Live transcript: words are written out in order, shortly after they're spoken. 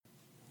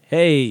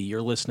Hey,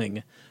 you're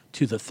listening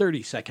to the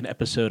 32nd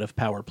episode of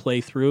Power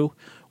Playthrough.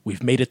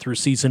 We've made it through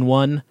Season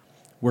 1.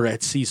 We're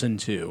at Season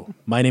 2.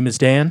 My name is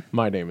Dan.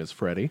 My name is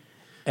Freddie.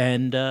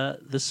 And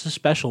this is a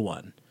special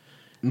one.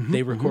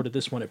 They recorded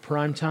this one at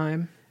prime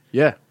time.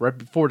 Yeah, right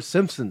before The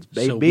Simpsons,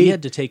 baby. So we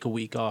had to take a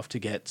week off to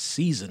get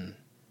Season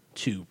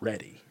 2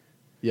 ready.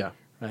 Yeah.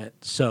 Right.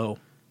 So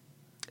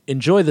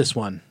enjoy this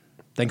one.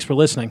 Thanks for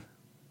listening.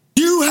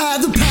 You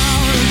had the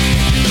power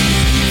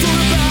for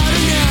about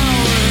an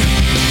hour.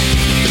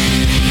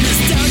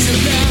 Nostalgia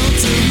bound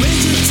to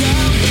winter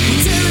town.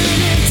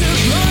 Tearing into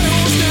blood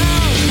holes now.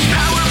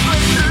 Power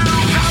playthrough.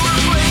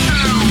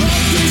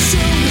 Let the show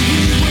that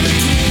we were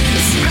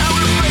kids.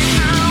 Power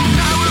playthrough.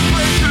 Now we're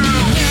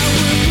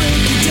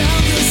breaking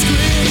down the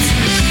script.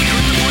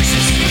 Hearing the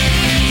voices.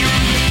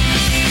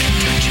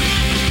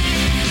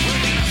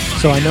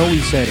 So I know we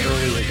said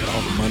earlier that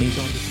all the money's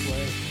on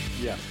display,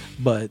 Yeah.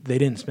 but they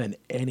didn't spend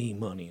any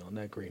money on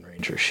that Green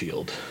Ranger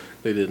shield.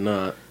 They did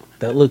not.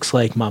 That looks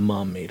like my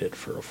mom made it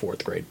for a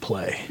fourth grade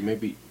play.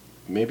 Maybe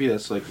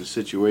that's like the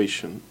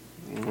situation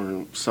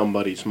where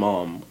somebody's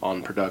mom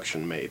on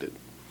production made it,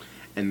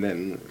 and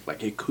then like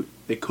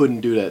they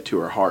couldn't do that to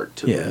her heart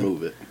to Yeah.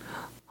 remove it.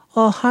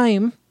 Oh,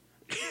 Haim,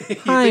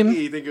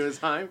 You think it was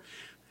Haim?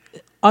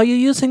 are you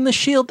using the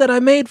shield that I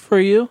made for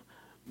you?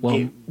 Well,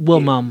 Game-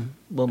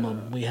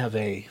 Mom, we have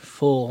a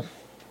full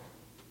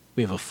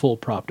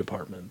prop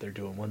department. They're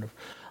doing wonderful.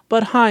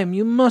 But Haim,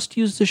 you must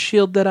use the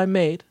shield that I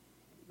made.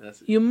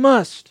 That's You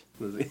must.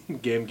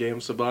 Game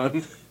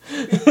Saban.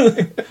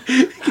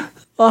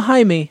 Oh,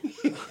 Jaime.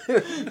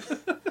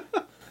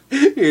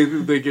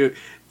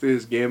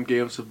 This Game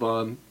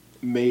Saban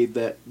made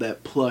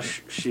that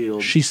plush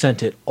shield. She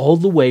sent it all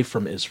the way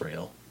from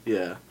Israel.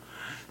 Yeah,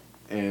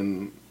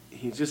 and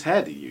he just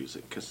had to use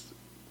it because,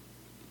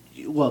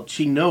 well,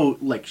 she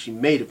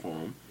made it for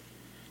him,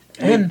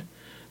 And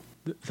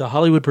the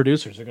Hollywood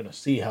producers are going to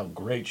see how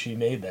great she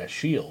made that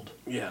shield.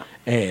 yeah.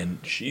 And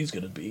she's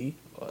going to be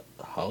a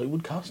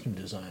Hollywood costume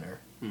designer.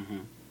 Mm-hmm.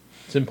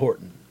 It's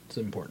important.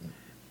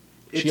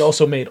 She It's-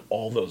 also made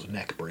all those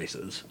neck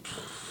braces.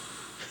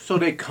 So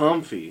they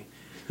comfy.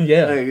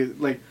 Yeah.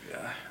 Like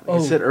Oh.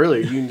 I said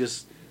earlier, you can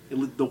just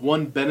the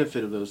one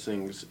benefit of those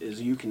things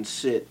is you can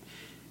sit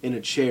in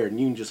a chair and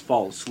you can just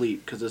fall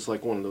asleep because it's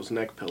like one of those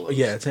neck pillows.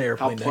 Yeah, it's an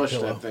airplane How neck plush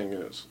pillow. that thing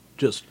is.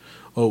 Just,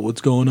 oh,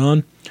 what's going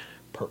on?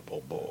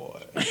 Purple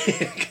boy.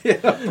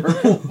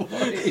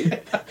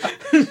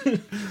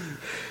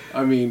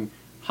 I mean,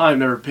 Haim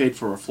never paid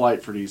for a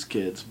flight for these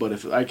kids, but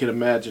if I could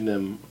imagine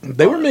him,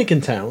 They were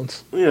making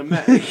towns. yeah,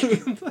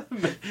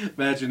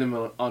 imagine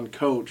him on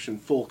coach in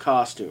full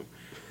costume,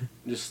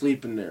 just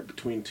sleeping there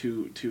between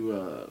two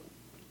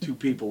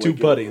people, Two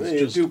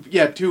buddies, two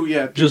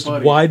Just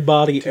buddies. wide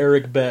body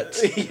Eric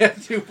Betts. Yeah,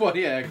 two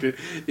buddy acted.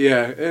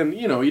 Yeah, and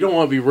you don't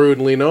want to be rude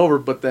and lean over,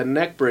 but that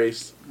neck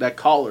brace, that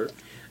collar,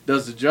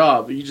 does the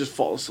job. You just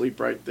fall asleep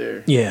right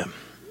there. Yeah.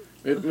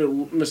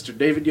 Mr.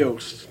 David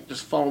Yost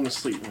just falling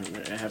asleep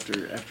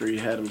after he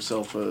had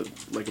himself a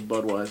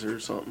Budweiser or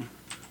something.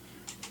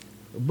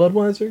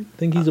 Budweiser?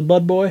 Think he's a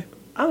Bud boy?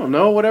 I don't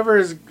know. Whatever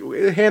is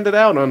handed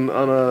out on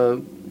a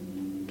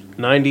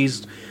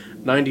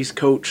 '90s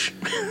Coach.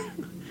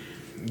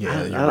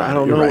 Yeah, I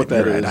don't know what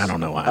that is. I don't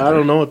know either. I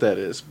don't know what that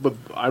is, but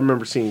I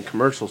remember seeing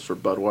commercials for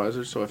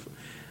Budweiser,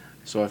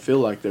 so I feel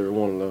like they were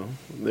one of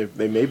the.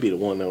 They may be the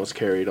one that was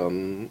carried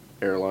on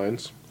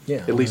airlines.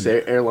 Yeah. At least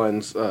the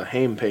airlines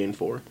Haim paying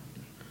for.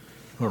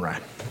 All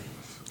right.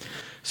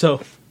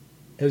 So,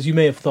 as you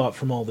may have thought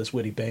from all this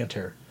witty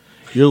banter,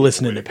 you're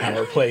listening to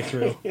Power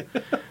Playthrough.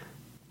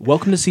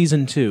 Welcome to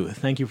Season 2.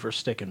 Thank you for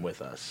sticking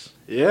with us.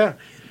 Yeah.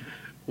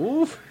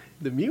 Oof.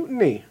 The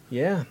mutiny.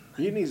 Yeah.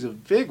 Mutiny's a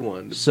big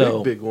one.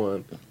 Big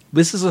one.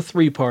 This is a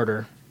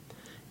three-parter,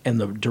 and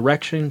the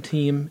direction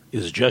team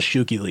is just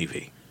Shuki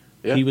Levy.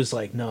 Yeah. He was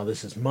like, no,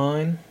 this is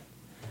mine.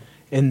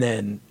 And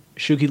then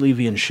Shuki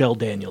Levy and Shel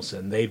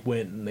Danielson, they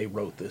went and they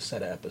wrote this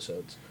set of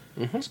episodes.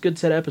 Mm-hmm. It's a good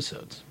set of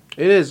episodes.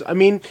 It is. I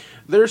mean,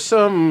 there's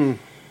some...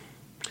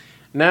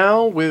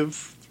 Now,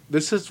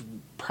 this is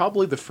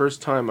probably the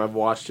first time I've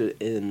watched it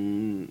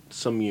in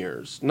some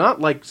years. Not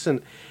like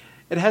since...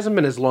 It hasn't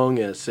been as long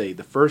as, say,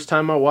 the first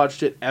time I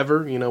watched it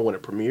ever, when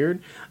it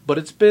premiered. But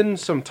it's been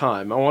some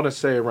time. I want to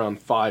say around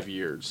 5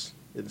 years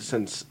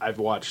since I've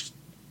watched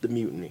The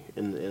Mutiny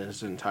in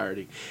its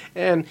entirety.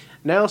 And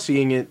now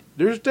seeing it,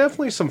 there's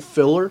definitely some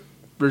filler.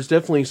 There's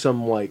definitely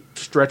some,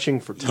 stretching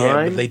for time.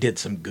 Yeah, but they did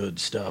some good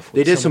stuff. They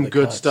with did some some of the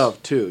good cuts.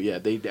 stuff, too. Yeah,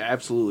 they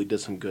absolutely did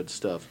some good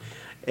stuff.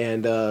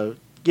 And, the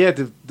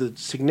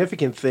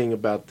significant thing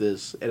about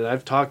this, and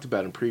I've talked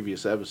about in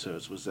previous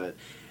episodes, was that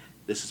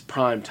this is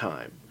prime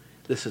time.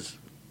 This is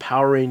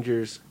Power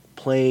Rangers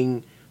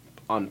playing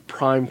on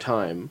prime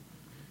time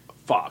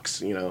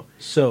Fox,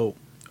 So,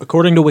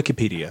 according to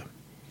Wikipedia,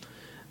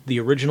 the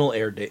original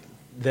air date,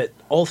 that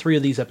all three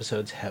of these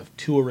episodes have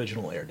two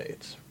original air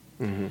dates.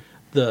 Mm-hmm.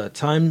 The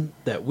time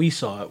that we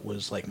saw it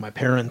was like my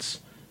parents,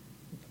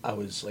 I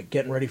was like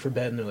getting ready for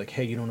bed, and they're like,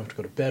 hey, you don't have to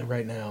go to bed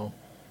right now.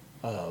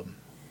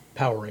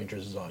 Power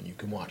Rangers is on. You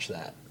can watch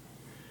that.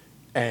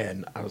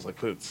 And I was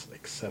like, it's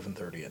like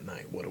 7:30 at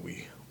night. What are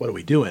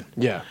we doing?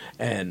 Yeah.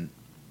 And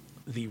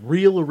the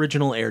real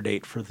original air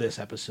date for this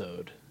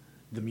episode,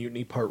 The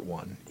Mutiny Part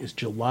 1, is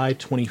July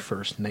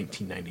 21st,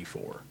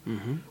 1994,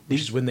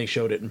 which is when they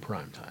showed it in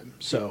prime time.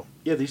 So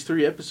Yeah, these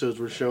 3 episodes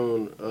were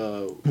shown.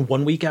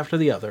 1 week after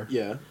the other,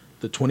 Yeah.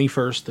 the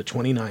 21st, the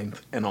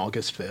 29th, and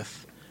August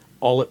 5th,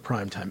 all at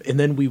prime time. And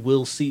then we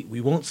won't see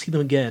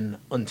them again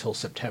until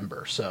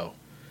September. So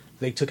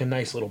they took a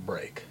nice little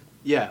break.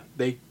 Yeah,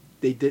 they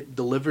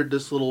delivered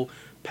this little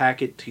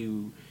packet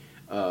to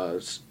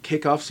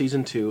kick off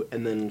season 2,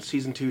 and then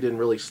season 2 didn't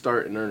really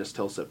start in earnest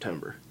till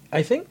September.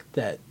 I think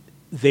that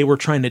they were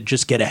trying to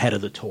just get ahead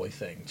of the toy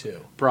thing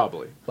too.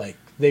 Probably. Like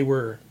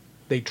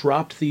they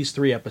dropped these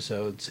 3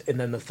 episodes, and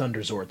then the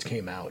Thunderzords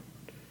came out,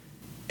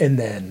 and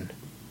then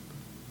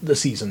the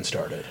season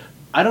started.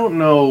 I don't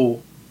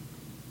know,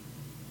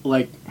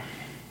 like,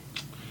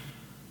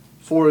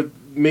 for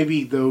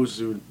maybe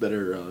those that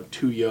are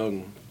too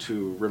young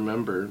to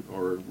remember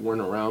or weren't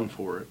around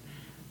for it,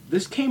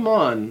 this came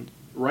on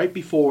right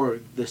before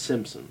The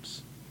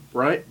Simpsons.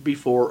 Right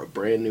before a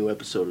brand new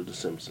episode of The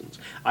Simpsons.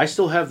 I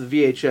still have the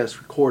VHS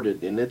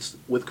recorded, and it's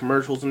with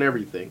commercials and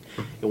everything.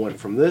 It went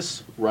from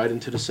this right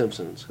into The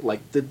Simpsons.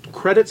 Like, the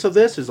credits of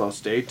this is all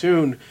stay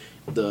tuned.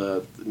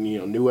 The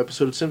new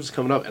episode of Simpsons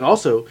coming up. And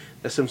also,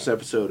 that Simpsons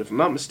episode, if I'm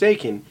not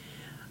mistaken,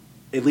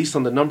 at least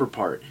on the number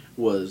part,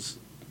 was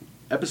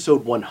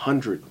episode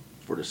 100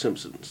 for The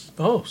Simpsons.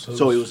 Oh,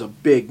 So it was a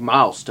big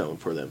milestone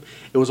for them.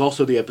 It was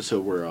also the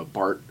episode where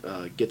Bart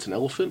gets an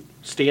elephant,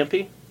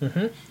 Stampy,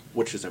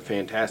 which is a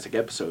fantastic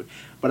episode.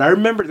 But I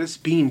remember this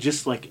being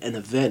just like an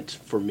event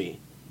for me,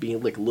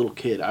 being like a little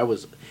kid.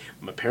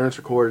 My parents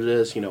recorded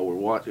this, we're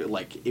watching,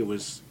 like, it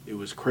was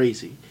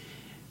crazy.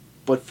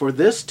 But for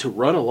this to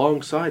run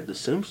alongside The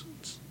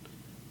Simpsons,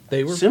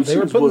 they were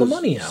putting the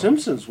money out.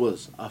 Simpsons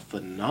was a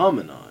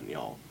phenomenon,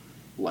 y'all.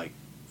 Like,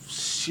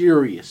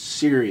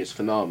 serious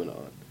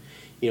phenomenon.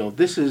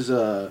 This is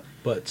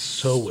But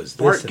so was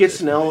this. Bart at gets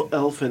this an point.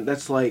 elephant.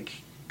 That's like,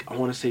 I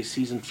want to say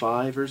season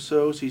 5 or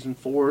so, season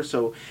 4.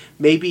 So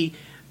maybe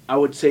I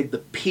would say the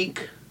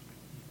peak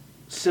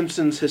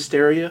Simpsons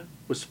hysteria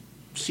was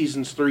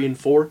seasons 3 and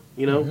 4.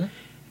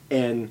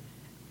 And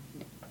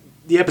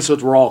the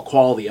episodes were all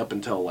quality up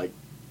until like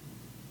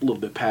a little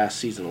bit past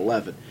season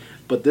 11.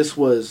 But this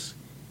was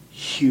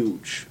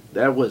huge.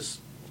 That was,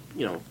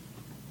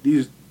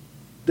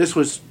 this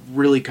was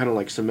really kind of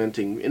like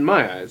cementing, in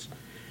my eyes.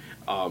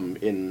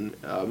 In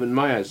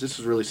my eyes, this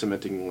was really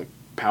cementing like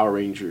Power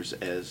Rangers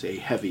as a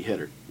heavy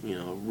hitter.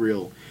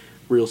 Real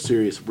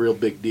serious, real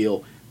big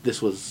deal.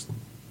 This was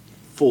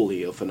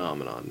fully a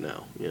phenomenon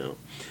now. Yeah.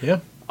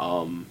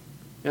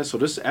 Yeah. So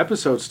this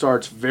episode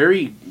starts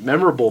very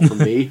memorable for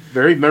me,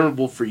 very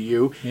memorable for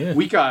you. Yeah.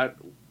 We got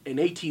an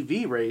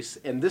ATV race,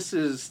 and this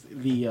is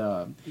the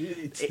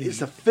it's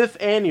the 5th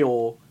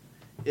annual.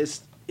 It's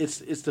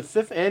the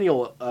 5th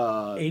annual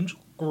Angel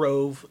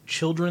Grove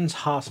Children's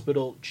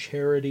Hospital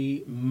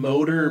Charity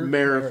Motor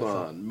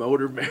Marathon.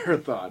 Motor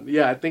Marathon.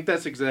 Yeah, I think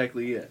that's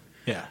exactly it.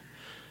 Yeah.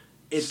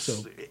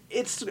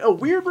 It's a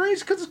weird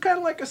race because it's kind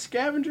of like a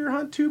scavenger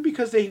hunt too,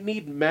 because they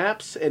need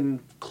maps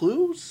and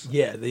clues.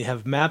 Yeah, they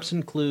have maps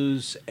and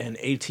clues and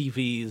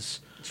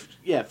ATVs.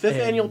 Yeah, 5th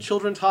annual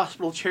Children's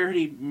Hospital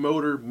Charity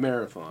Motor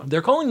Marathon.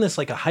 They're calling this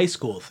like a high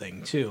school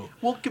thing too.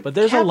 Well, but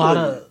there's a lot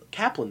of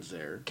Kaplan's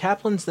there.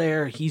 Kaplan's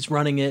there. He's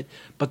running it,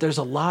 but there's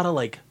a lot of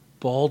like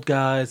bald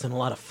guys and a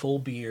lot of full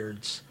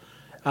beards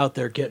out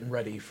there getting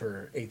ready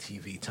for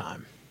ATV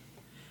time.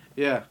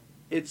 Yeah,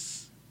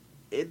 it's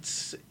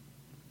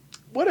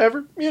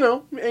whatever,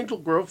 Angel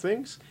Grove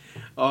things.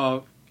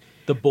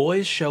 The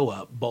boys show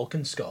up, Bulk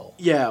and Skull,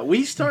 Yeah,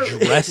 we start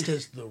dressed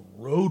as the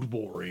Road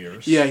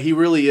Warriors. Yeah, he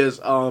really is.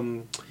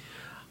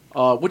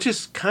 Which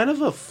is kind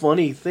of a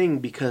funny thing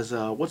because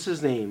what's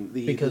his name?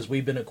 Because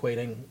we've been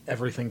equating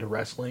everything to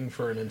wrestling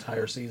for an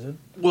entire season.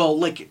 Well,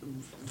 like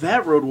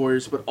that Road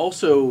Warriors, but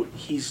also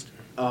he's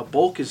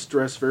Bulk is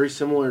dressed very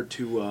similar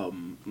to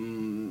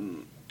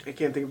I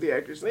can't think of the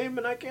actor's name,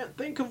 and I can't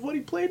think of what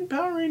he played in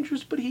Power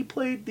Rangers, but he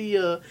played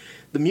the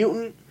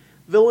mutant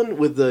villain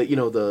with the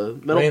the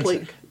metal Rancic.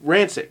 plate.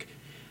 Rancic.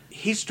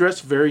 He's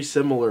dressed very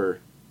similar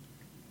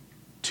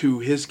to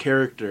his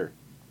character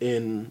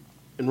in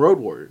Road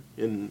Warrior,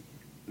 in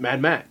Mad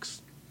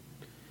Max,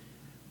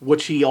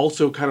 which he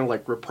also kind of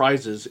like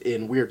reprises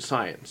in Weird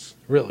Science.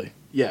 Really?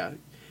 Yeah,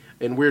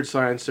 in Weird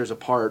Science, there's a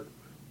part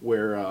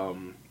where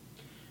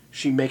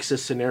she makes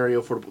this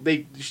scenario for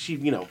she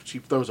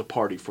throws a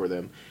party for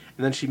them,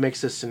 and then she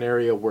makes this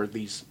scenario where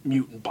these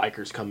mutant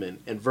bikers come in,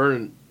 and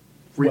Vernon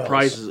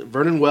reprises it.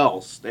 Vernon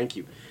Wells, thank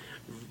you.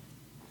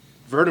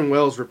 Vernon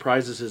Wells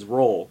reprises his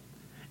role,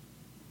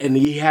 and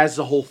he has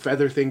the whole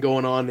feather thing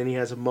going on, and he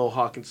has a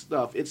mohawk and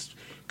stuff. It's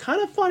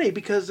kind of funny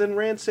because then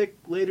Rancic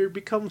later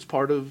becomes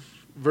part of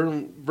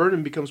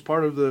Vernon becomes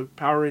part of the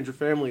Power Ranger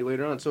family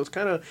later on. So it's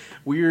kind of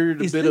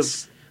weird,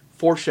 of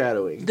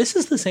foreshadowing. This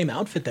is the same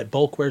outfit that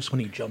Bulk wears when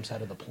he jumps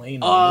out of the plane in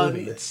the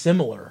movie. It's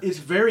similar. It's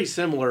very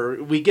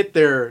similar. We get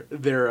their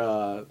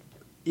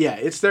Yeah,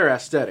 it's their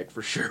aesthetic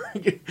for sure.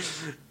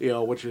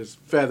 Which is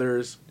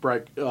feathers,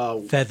 bright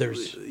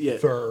Feathers, yeah,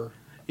 fur.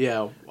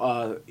 yeah.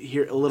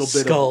 Here a little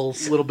bit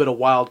Skulls. a little bit of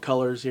wild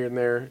colors here and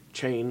there,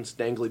 chains,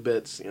 dangly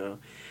bits.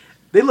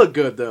 They look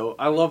good though.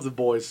 I love the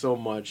boys so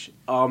much.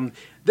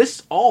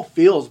 This all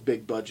feels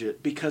big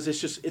budget because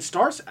it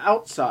starts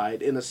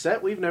outside in a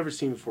set we've never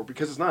seen before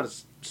because it's not a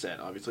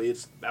set. Obviously,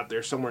 it's out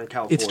there somewhere in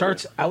California. It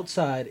starts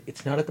outside.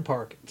 It's not at the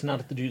park. It's not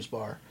at the juice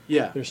bar.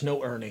 Yeah. There's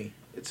no Ernie.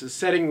 It's a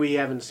setting we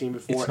haven't seen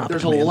before. It's not the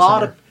There's command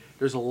center.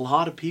 There's a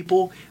lot of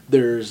people.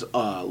 There's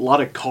a lot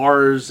of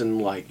cars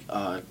and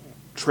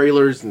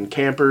trailers and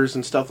campers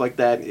and stuff like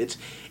that.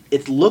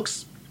 It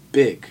looks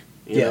big.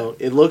 Yeah.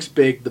 It looks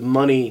big. The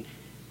money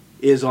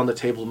is on the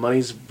table. The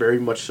money's very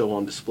much so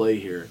on display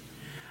here.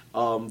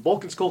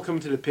 Bulk and Skull come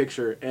into the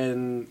picture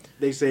and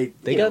they say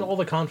They got all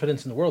the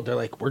confidence in the world. They're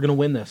like, we're gonna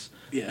win this.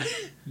 yeah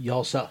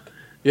Y'all suck.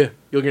 yeah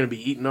you're gonna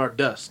be eating our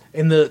dust.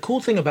 And the cool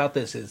thing about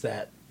this is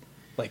that,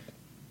 like,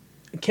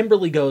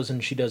 Kimberly goes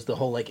and she does the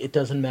whole, like, it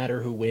doesn't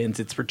matter who wins,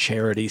 it's for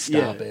charity,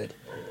 stop Yeah. it.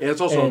 And it's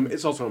also And-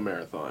 it's also a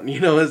marathon.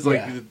 It's like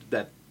Yeah.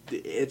 that.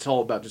 It's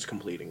all about just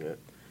completing it.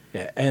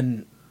 Yeah,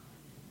 and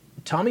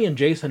Tommy and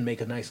Jason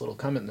make a nice little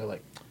comment, and they're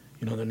like,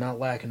 they're not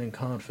lacking in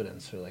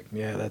confidence. They're like,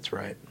 yeah, that's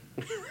right.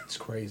 It's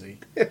crazy.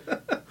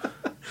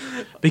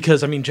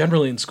 Because,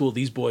 generally in school,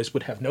 these boys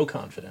would have no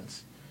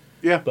confidence.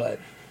 Yeah, But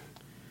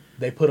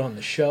they put on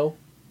the show,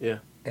 yeah,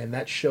 and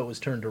that show is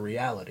turned to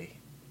reality.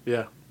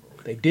 yeah.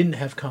 They didn't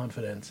have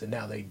confidence, and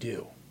now they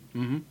do.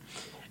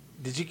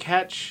 Did you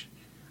catch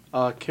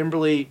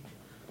Kimberly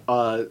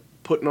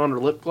putting on her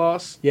lip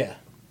gloss? Yeah.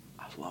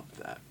 I love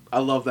that. I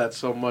love that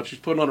so much. She's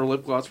putting on her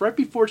lip gloss right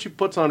before she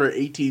puts on her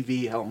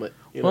ATV helmet.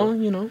 Well,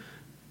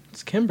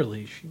 it's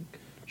Kimberly.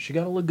 She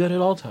got to look good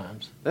at all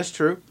times. That's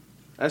true.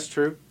 That's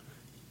true.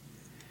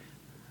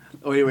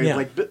 Oh, anyway, Yeah.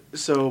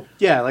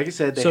 like I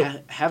said, they So-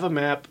 have a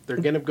map. They're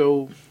gonna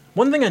go.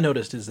 One thing I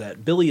noticed is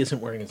that Billy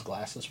isn't wearing his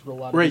glasses for a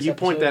lot of Right, these you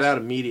point that episodes.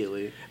 out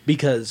immediately.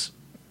 Because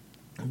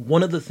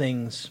one of the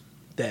things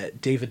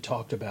that David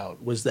talked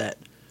about was that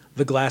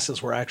the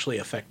glasses were actually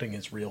affecting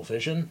his real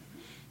vision,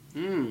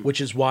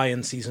 which is why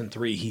in season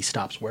 3 he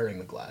stops wearing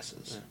the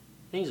glasses.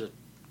 He's a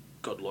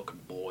good-looking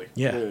boy.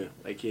 Yeah.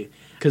 like he.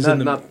 'Cause Not, in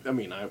the- not. I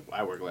mean,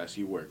 I wear glasses.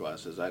 You wear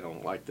glasses. I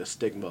don't like the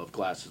stigma of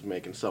glasses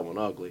making someone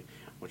ugly,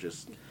 which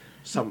is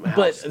somehow.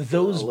 But a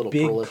those little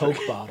big prolific.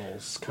 Coke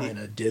bottles kind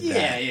of did Yeah,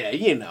 that. yeah,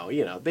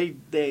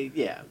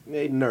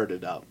 they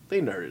nerded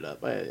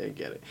up. I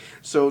get it.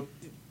 So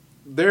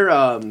they're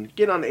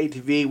getting on the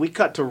ATV. We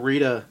cut to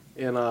Rita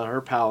in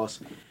her palace.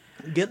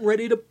 Getting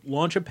ready to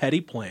launch a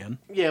petty plan.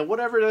 Yeah,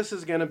 whatever this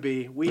is gonna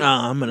be,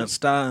 I'm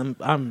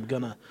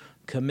gonna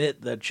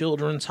commit the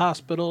children's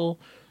hospital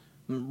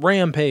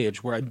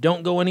rampage where I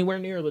don't go anywhere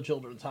near the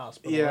children's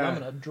hospital. Yeah. And I'm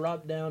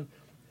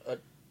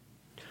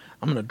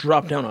gonna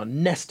drop down a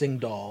nesting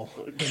doll,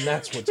 and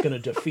that's what's gonna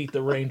defeat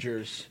the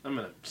Rangers. I'm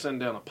gonna send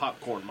down a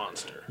popcorn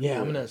monster. Yeah,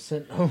 I'm gonna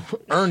send.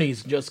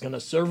 Ernie's just gonna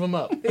serve them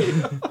up.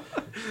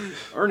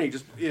 Ernie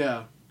just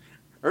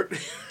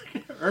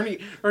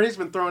Ernie's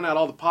been throwing out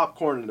all the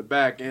popcorn in the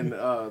back, and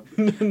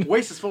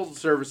Waste Disposal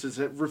Services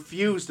have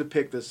refused to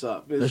pick this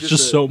up. There's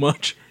just so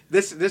much.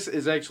 This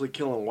is actually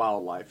killing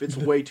wildlife. It's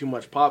way too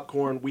much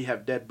popcorn. We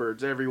have dead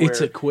birds everywhere.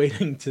 It's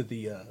equating to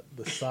the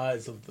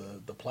size of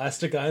the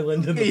plastic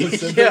island in the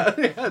Pacific.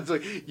 yeah, it's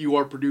like you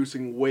are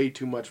producing way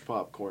too much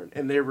popcorn,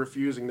 and they're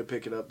refusing to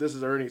pick it up. This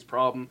is Ernie's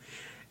problem.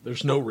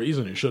 There's no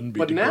reason it shouldn't be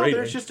But now degrading.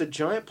 there's just a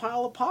giant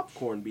pile of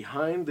popcorn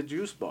behind the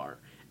juice bar,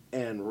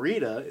 and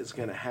Rita is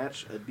going to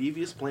hatch a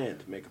devious plan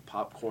to make a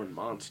popcorn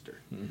monster.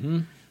 Mm-hmm.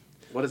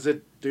 What does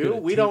it do? Gonna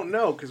We don't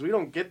know because we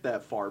don't get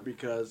that far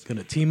because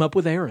Gonna team up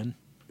with Aaron.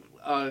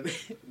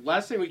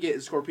 last thing we get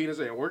is Scorpina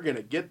saying we're going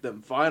to get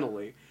them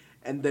finally,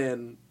 and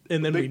then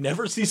We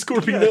never see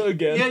Scorpina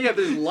again. Yeah.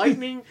 There's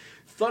lightning,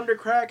 thunder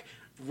crack.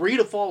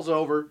 Rita falls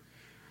over.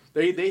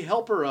 They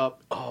help her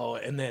up. Oh,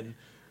 and then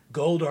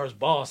Goldar's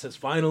boss has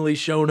finally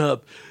shown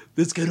up.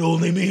 This can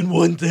only mean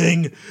one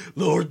thing.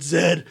 Lord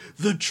Zed,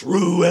 the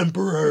true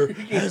emperor,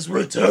 has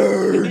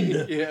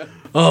returned. Yeah,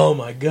 Oh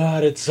my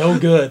god, it's so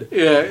good.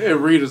 yeah.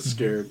 And Rita's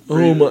scared. Oh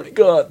Rita- my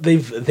god,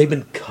 they've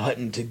been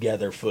cutting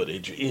together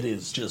footage. It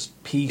is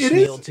just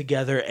piecemeal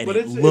together, and but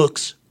it it's-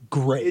 looks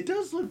great. It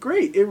does look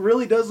great. It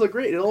really does look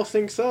great. It all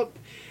syncs up,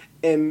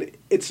 and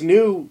it's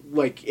new,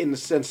 like in the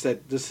sense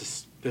that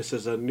this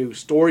is a new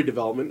story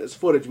development. It's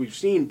footage we've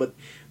seen, but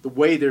the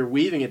way they're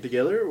weaving it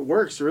together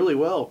works really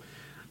well.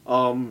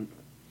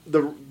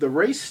 The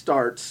race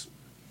starts.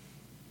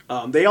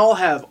 They all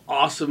have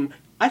awesome.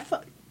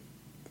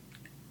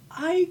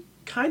 I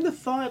kind of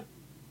thought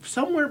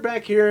somewhere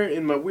back here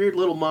in my weird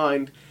little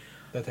mind,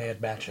 That they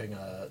had matching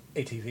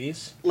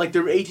ATVs. like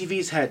their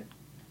ATVs had.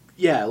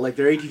 Yeah, like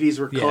their ATVs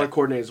were Yeah. color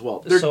coordinated as well.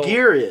 Their So,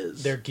 gear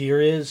is. Their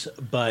gear is,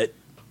 but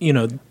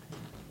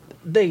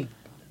they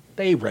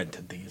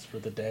rented these for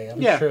the day.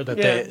 I'm sure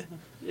that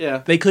yeah.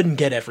 they couldn't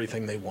get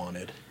everything they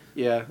wanted.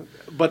 Yeah,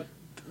 but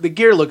the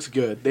gear looks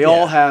good. They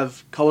all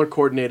have color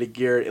coordinated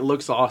gear. It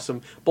looks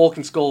awesome. Bulk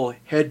and Skull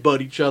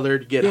headbutt each other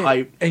to get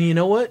hype. And you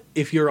know what?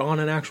 If you're on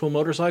an actual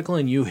motorcycle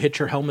and you hit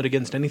your helmet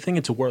against anything,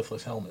 it's a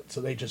worthless helmet.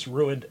 So they just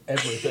ruined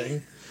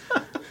everything.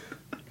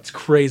 It's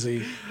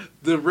crazy.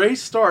 The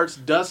race starts,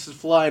 dust is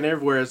flying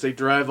everywhere as they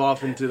drive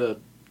off into the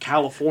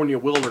California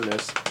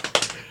wilderness.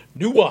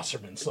 New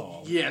Wasserman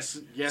song. Yes,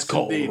 It's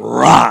called indeed.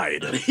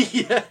 Ride.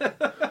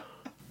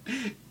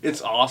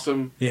 It's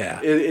awesome. Yeah.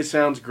 It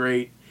sounds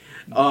great.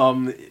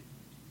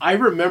 I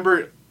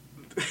remember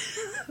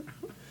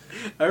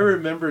I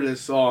remember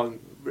this song,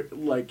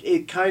 like,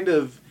 it kind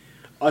of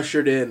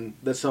ushered in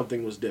that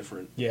something was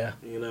different. Yeah.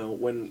 You know,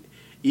 when,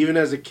 even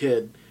as a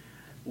kid,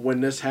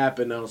 when this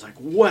happened, I was like,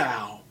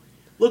 wow,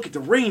 look at the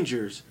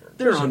Rangers.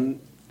 There's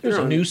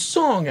a new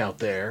song out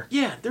there.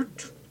 Yeah,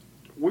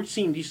 we're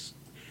seeing these.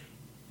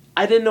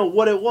 I didn't know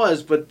what it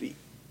was, but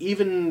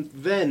even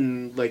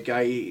then, like,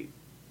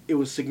 it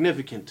was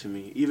significant to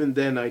me. Even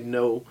then, I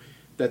know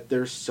that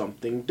there's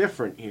something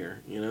different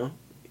here, you know,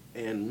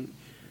 and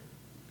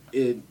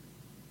they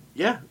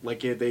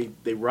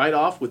ride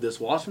off with this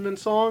Wasserman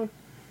song.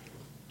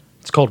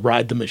 It's called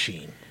Ride the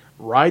Machine.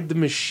 Ride the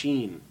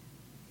Machine.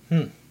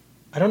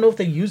 I don't know if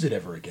they use it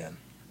ever again.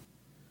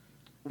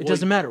 It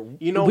doesn't matter.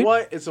 You know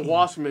what? It's a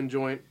Wasserman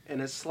joint,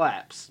 and it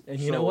slaps. And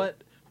you know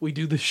what? We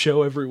do this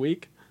show every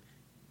week.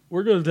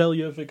 We're going to tell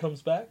you if it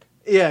comes back.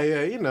 Yeah,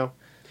 you know.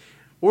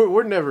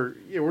 We're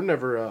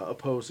never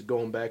opposed to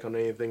going back on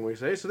anything we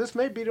say, so this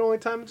may be the only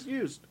time it's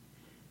used.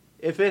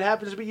 If it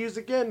happens to be used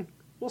again,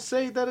 we'll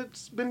say that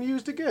it's been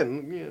used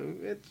again.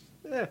 You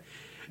know,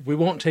 We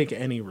won't take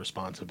any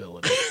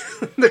responsibility.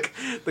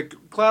 the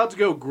clouds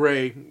go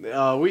gray.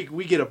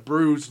 We get a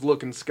bruised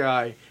looking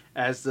sky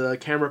as the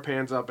camera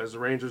pans up as the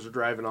Rangers are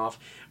driving off.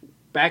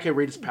 Back at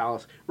Rita's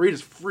palace,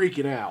 Rita's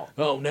freaking out.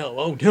 Oh no,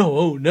 oh no,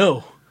 oh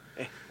no.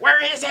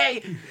 Where is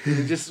he?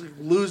 Just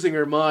losing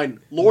her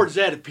mind. Lord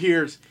Zed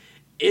appears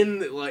in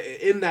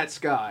that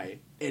sky,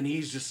 and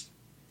he's just...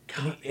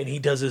 And he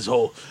does his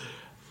whole,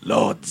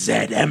 Lord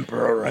Zed,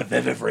 Emperor of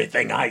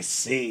everything I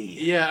see.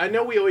 Yeah, I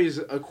know we always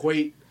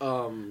equate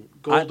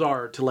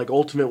Goldar to, like,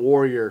 Ultimate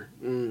Warrior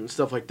and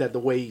stuff like that, the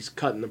way he's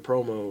cutting the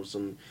promos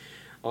and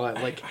all that.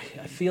 Like,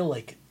 I feel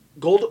like...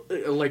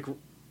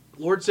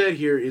 Lord Zed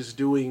here is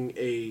doing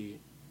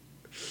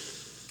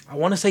I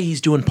want to say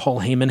he's doing Paul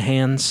Heyman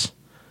hands.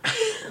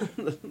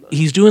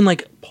 He's doing,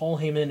 like, Paul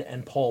Heyman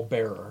and Paul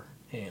Bearer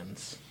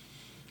hands.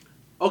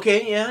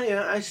 Okay,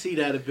 yeah, I see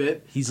that a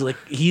bit. He's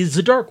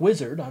a dark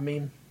wizard, I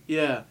mean...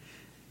 Yeah.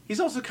 He's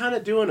also kind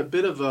of doing a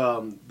bit of I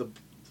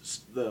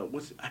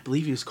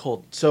believe he was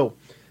called,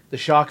 the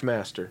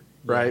Shockmaster,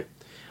 right?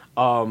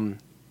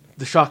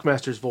 The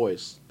Shockmaster's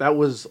voice. That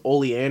was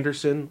Ole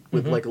Anderson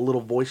with like a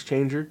little voice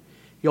changer.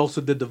 He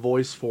also did the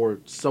voice for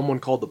someone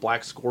called the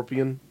Black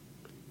Scorpion,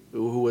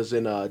 who was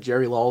in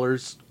Jerry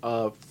Lawler's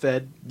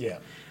Fed. Yeah.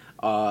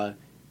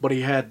 But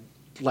he had,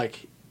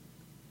 like,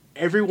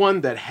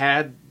 everyone that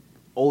had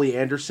Ole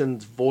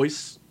Anderson's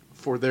voice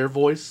for their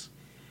voice,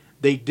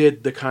 they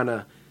did the kind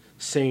of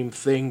same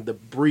thing, the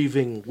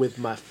breathing with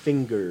my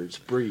fingers,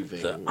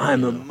 breathing.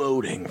 I'm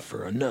emoting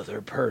for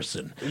another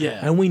person. Yeah.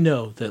 And we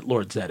know that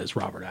Lord Zed is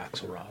Robert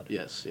Axelrod.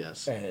 Yes.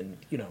 And,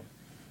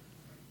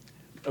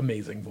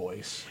 amazing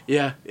voice.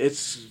 Yeah,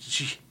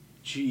 it's...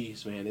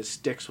 Jeez, man, it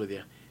sticks with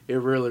you. It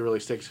really, really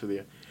sticks with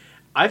you.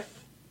 I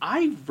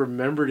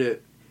remembered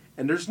it,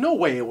 and there's no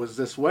way it was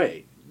this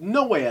way.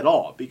 No way at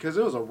all, because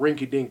it was a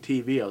rinky-dink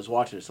TV I was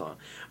watching this on.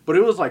 But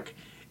it was like...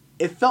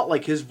 It felt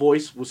like his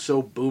voice was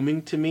so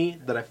booming to me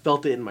that I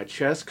felt it in my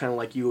chest, kind of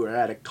like you were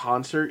at a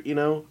concert, you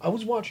know? I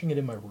was watching it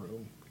in my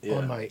room Yeah.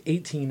 on my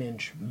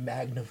 18-inch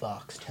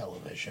Magnavox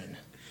television.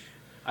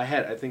 I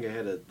think I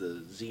had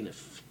the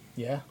Zenith.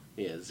 Yeah?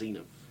 Yeah,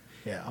 Zenith.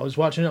 Yeah, I was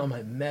watching it on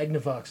my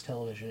Magnavox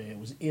television, and it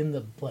was in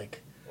the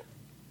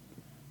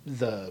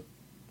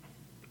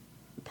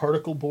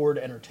particle board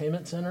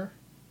entertainment center.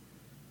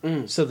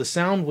 So the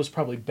sound was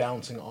probably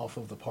bouncing off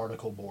of the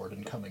particle board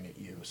and coming at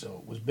you,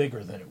 so it was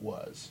bigger than it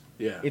was.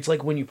 Yeah. It's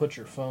like when you put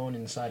your phone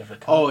inside of a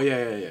cup. Oh,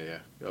 yeah.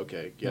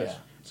 Okay, yes. Yeah.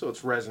 So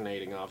it's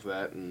resonating off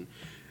that.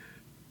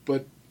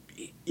 But,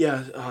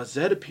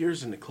 Zed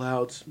appears in the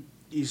clouds.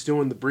 He's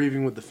doing the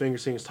breathing with the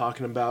fingers thing he's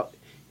talking about.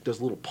 He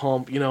does a little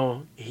pump,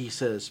 He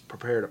says,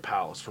 prepare the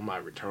palace for my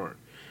return.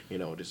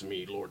 It is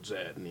me, Lord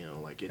Zed, and,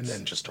 it's... And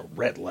then just a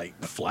red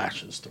light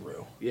flashes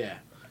through. Yeah.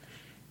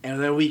 And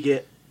then we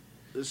get...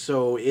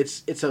 So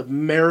it's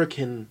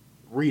American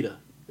Rita.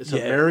 It's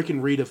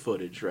American Rita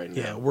footage right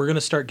now. Yeah, we're going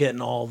to start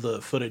getting all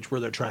the footage where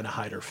they're trying to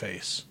hide her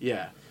face.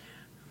 Yeah.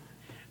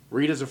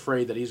 Rita's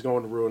afraid that he's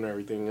going to ruin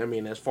everything. I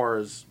mean, as far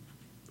as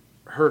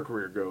her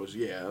career goes,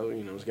 he's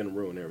going to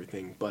ruin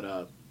everything.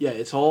 But,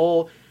 it's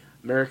all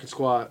American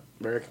Squat,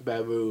 American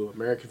Babu,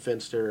 American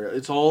Finster.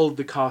 It's all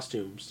the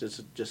costumes.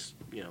 It's just,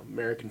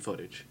 American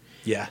footage.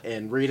 Yeah.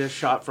 And Rita's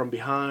shot from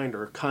behind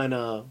or kind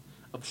of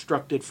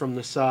obstructed from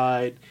the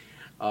side.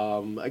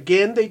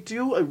 Again, they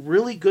do a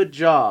really good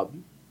job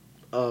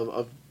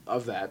of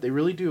that. They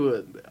really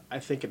do, I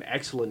think, an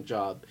excellent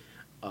job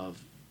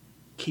of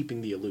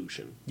keeping the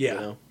illusion. Yeah. You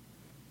know?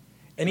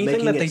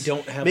 Anything that they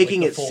don't have,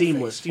 making like, the it full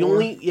seamless. face The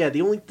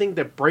for. only thing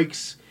that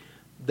breaks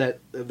that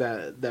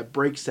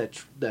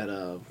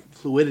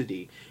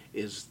fluidity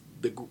is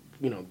the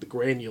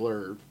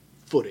granular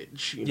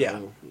footage.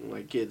 Yeah.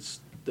 Like it's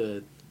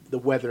the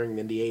weathering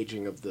and the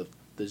aging of the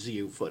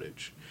ZU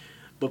footage.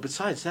 But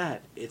besides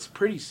that, it's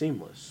pretty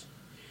seamless.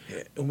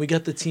 Yeah. And we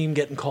got the team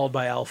getting called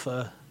by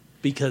Alpha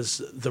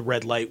because the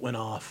red light went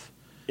off.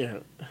 Yeah.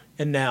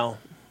 And now,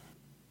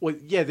 Well,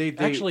 yeah, they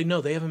actually,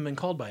 no, they haven't been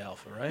called by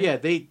Alpha, right? yeah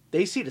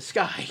they see the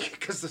sky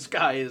because the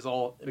sky is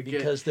all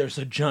Because there's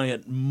a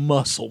giant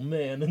muscle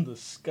man in the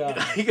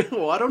sky.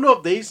 well, I don't know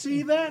if they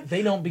see that.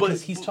 They don't because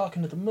But- he's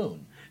talking to the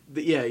moon.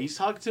 Yeah, he's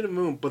talking to the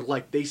moon, but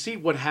like they see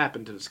what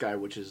happened to the sky,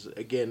 which is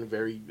again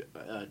very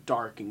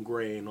dark and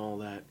gray and all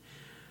that.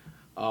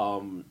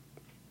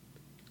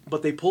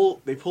 But they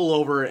pull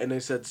over and they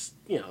said,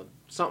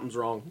 something's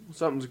wrong,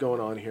 something's going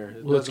on here.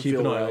 It Let's doesn't keep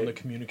feel an eye on right. the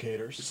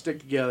communicators. Stick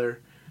together.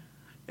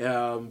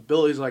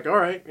 Billy's like, all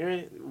right.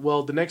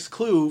 Well, the next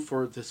clue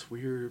for this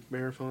weird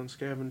marathon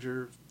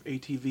scavenger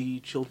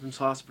ATV children's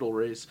hospital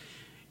race,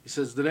 he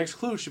says the next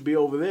clue should be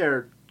over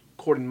there,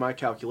 according to my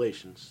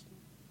calculations.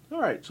 All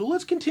right, so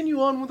let's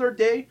continue on with our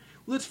day.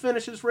 Let's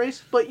finish this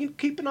race, but you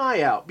keep an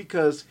eye out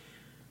because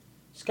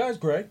Sky's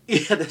gray.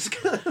 yeah,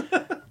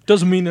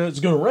 Doesn't mean that it's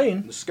going to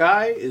rain. the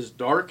sky is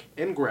dark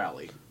and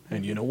growly.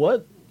 And you know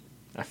what?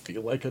 I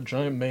feel like a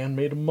giant man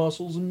made of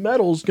muscles and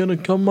metal is going to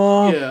come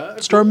Yeah,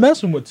 start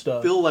messing with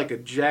stuff. Feel like a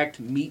jacked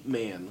meat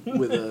man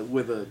with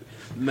a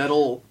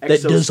metal That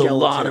exoskeleton. does a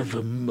lot of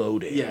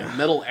emoting. Yeah,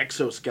 metal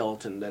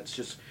exoskeleton that's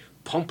just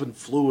pumping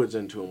fluids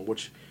into him,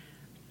 which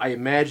I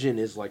imagine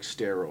is like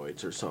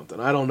steroids or something.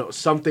 I don't know.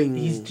 Something.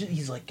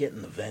 He's like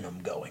getting the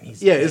venom going.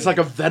 It's like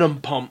a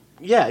venom pump.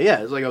 Yeah,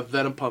 it's like a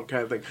venom pump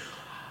kind of thing.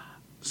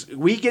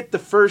 We get the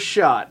first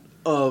shot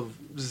of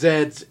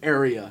Zed's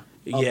area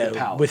of the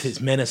palace. with his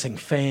menacing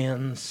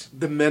fans.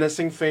 The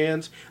menacing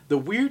fans. The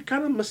weird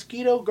kind of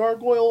mosquito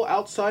gargoyle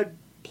outside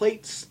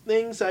plates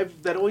things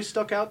that always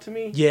stuck out to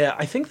me. Yeah,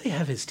 I think they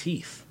have his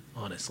teeth,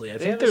 honestly. I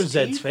think have they're his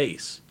Zed's teeth?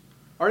 face.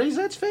 Are they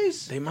Zed's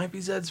face? They might be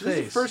Zed's This is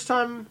face. the first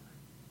time...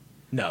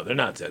 No, they're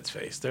not Zed's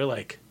face. They're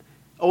like...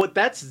 Oh,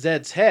 that's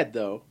Zed's head,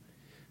 though.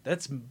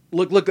 That's...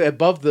 Look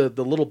above the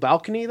little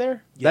balcony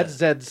there. Yeah. That's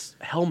Zed's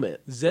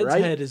helmet. Zed's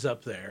right? head is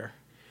up there,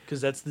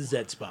 because that's the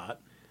Zed spot.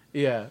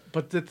 Yeah,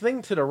 but the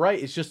thing to the right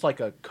is just like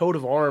a coat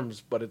of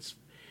arms, but it's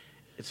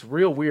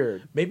real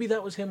weird. Maybe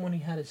that was him when he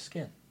had his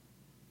skin.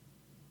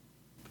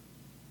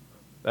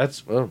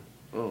 That's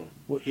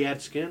he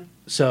had skin.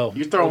 So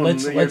You're throwing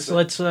let's him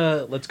let's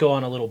here. let's go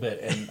on a little bit,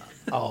 and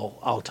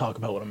I'll talk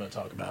about what I'm going to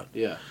talk about.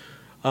 Yeah,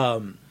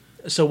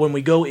 So when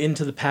we go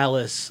into the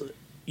palace,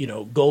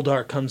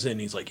 Goldar comes in.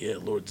 He's like, "Yeah,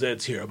 Lord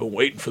Zed's here. I've been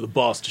waiting for the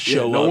boss to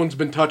show no up." one's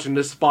been touching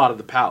this spot of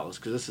the palace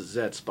because this is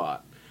Zed's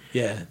spot.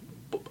 Yeah,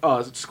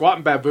 Squat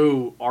and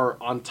Babu are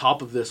on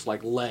top of this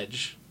like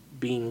ledge,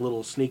 being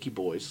little sneaky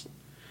boys,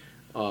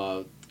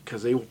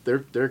 because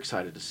they're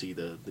excited to see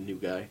the new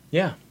guy.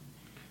 yeah.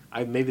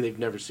 Maybe they've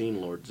never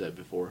seen Lord Zed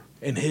before.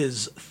 And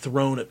his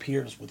throne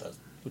appears with a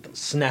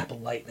snap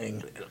of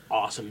lightning, An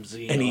awesome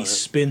Z. and on he it.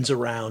 spins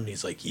around.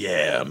 He's like,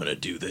 "Yeah, I'm gonna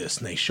do this."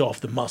 And they show off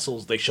the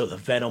muscles. They show the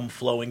venom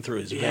flowing through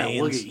his Yeah,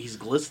 veins. look, he's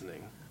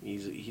glistening.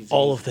 He's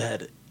All of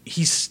that.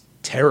 He's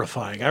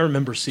terrifying. I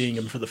remember seeing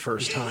him for the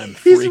first time,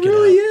 He freaking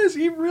really out. is.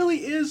 He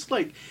really is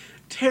like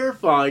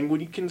terrifying when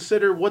you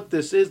consider what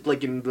this is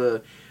like in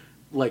the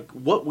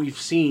what we've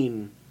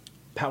seen.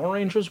 Power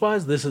Rangers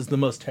wise, this is the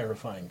most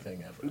terrifying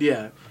thing ever.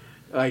 Yeah,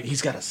 like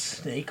He's got a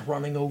snake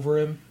running over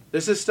him.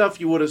 this is stuff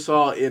you would have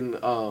saw in.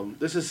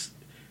 This is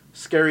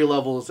scary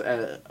levels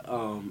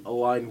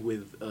aligned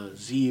with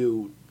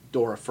ZU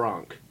Dora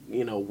Frank.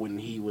 When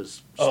he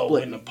was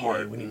splitting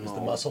apart. when he and was the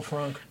all. muscle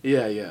frunk.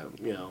 Yeah.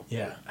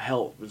 Yeah.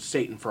 Hell,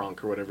 Satan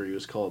Frank or whatever he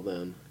was called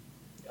then.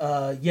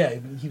 Yeah,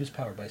 he was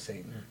powered by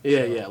Satan.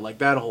 Yeah, like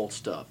that whole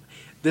stuff.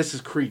 This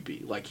is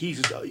creepy. Like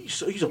he's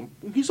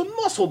a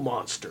muscle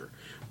monster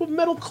with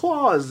metal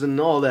claws and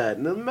all that,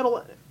 and a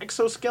metal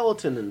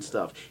exoskeleton and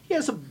stuff. He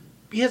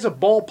has a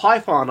ball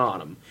python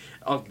on him.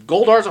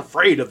 Goldar's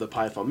afraid of the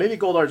python. Maybe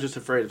Goldar's just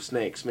afraid of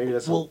snakes. Maybe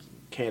that's a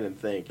canon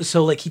thing.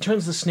 So, he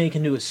turns the snake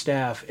into his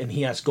staff, and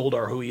he asks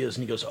Goldar who he is,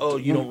 and he goes, "Oh,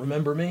 you don't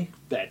remember me?"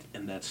 That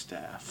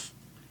staff.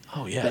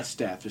 Oh, yeah. That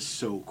staff is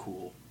so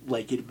cool.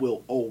 Like it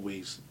will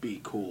always be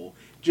cool.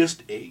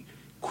 Just a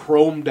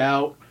chromed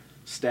out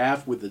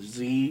staff with a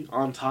Z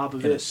on top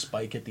of and a it.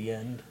 spike at the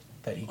end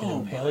that he can Oh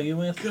impale my you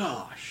with.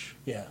 Gosh.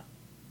 Yeah.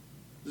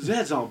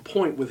 Zed's on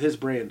point with his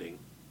branding.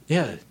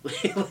 Yeah.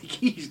 Like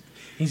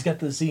He's got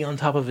the Z on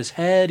top of his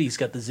head. He's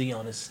got the Z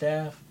on his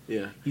staff.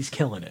 yeah. He's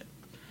killing it.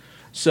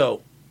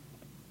 So,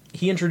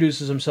 he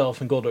introduces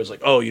himself, and Goldar's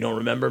like, "Oh, you don't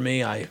remember me?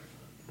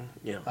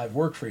 Yeah. I've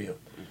worked for you."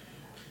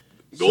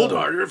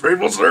 Goldar, your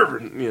faithful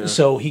servant. Yeah.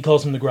 So he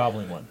calls him the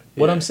Groveling One.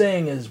 What Yeah. I'm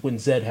saying is, when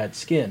Zed had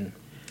skin,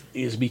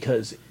 is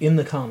because in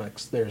the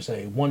comics there's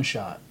a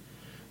one-shot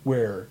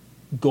where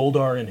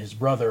Goldar and his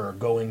brother are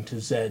going to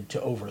Zed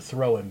to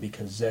overthrow him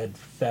because Zed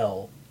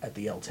fell at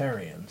the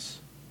Eltarians.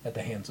 at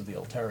the hands of the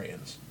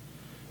Eltarians.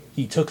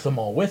 He took them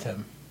all with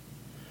him,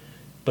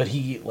 but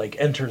he like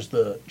enters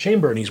the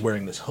chamber and he's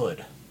wearing this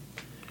hood.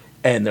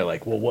 And they're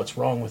like, well, what's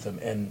wrong with him?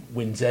 And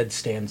when Zed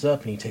stands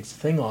up and he takes the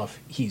thing off,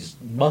 he's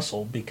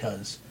muscle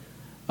because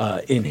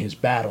in his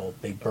battle,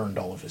 they burned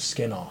all of his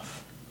skin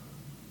off.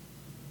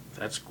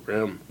 That's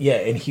grim. Yeah,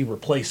 and he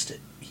replaced it.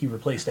 He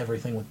replaced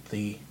everything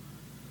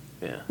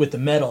Yeah. with the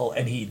metal,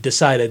 and he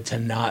decided to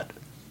not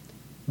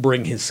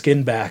bring his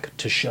skin back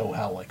to show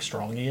how like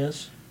strong he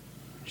is.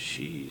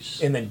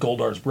 Jeez. And then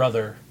Goldar's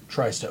brother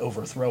tries to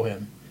overthrow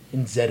him,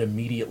 and Zed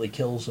immediately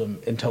kills him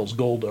and tells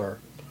Goldar,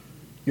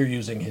 "You're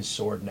using his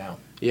sword now."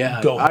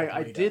 Yeah, Go I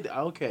Rita." did.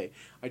 Okay,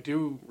 I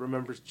do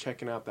remember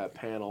checking out that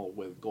panel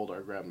with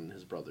Goldar grabbing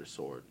his brother's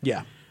sword.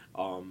 Yeah.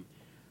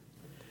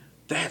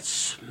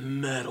 That's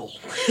metal.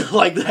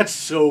 Like, that's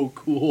so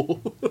cool.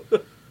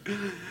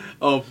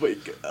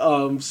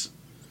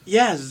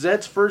 Yeah,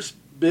 Zed's first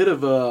bit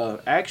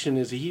of action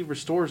is he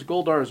restores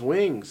Goldar's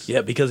wings.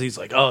 Yeah, because he's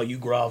like, "Oh, you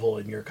grovel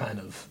and you're kind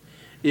of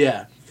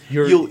Yeah.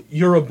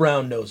 you're a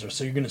brown noser,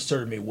 so you're gonna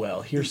serve me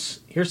well.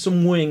 Here's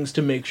some wings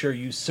to make sure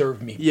you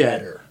serve me Yeah.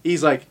 better."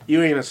 He's like,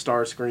 you ain't a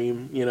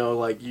Starscream, you know,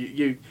 like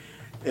you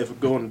if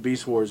going to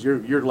Beast Wars,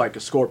 you're like a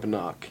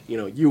Scorponok, you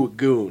know, you a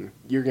goon.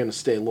 You're gonna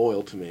stay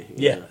loyal to me. You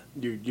Yeah. know?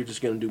 You're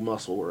just gonna do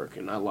muscle work,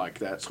 and I like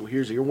that. So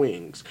here's your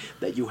wings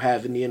that you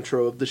have in the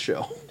intro of the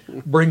show.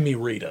 Bring me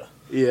Rita.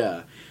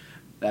 Yeah,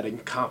 that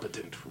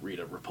incompetent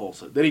Rita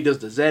Repulsa. Then he does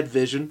the Zed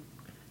Vision.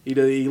 He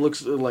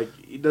looks like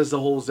he does the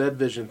whole Zed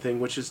Vision thing,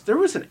 which is there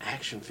was an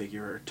action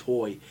figure or a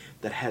toy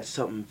that had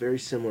something very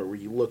similar where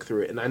you look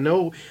through it, and I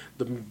know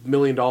the $1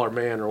 Million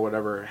Man or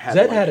whatever had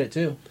Zed like, had it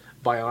too.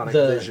 bionic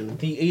The vision.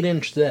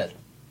 8-inch Zed.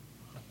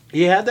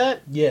 He had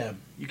that? Yeah.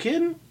 You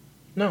kidding?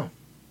 No.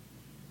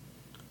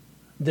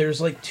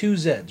 There's like two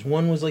Zeds.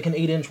 One was like an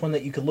 8-inch one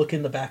that you could look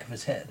in the back of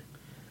his head.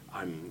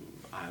 I'm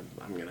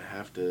gonna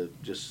have to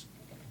just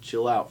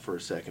chill out for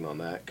a second on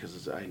that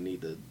because I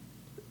need to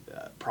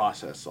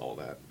process all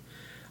that.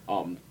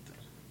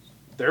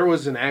 There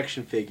was an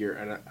action figure,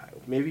 and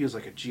maybe it was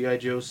like a G.I.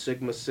 Joe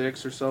Sigma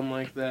 6 or something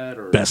like that.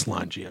 Or Best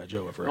line G.I.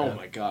 Joe ever oh had.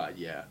 my god,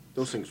 yeah,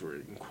 those things were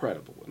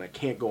incredible, and I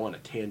can't go on a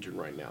tangent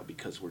right now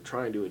because we're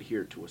trying to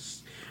adhere to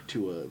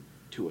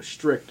a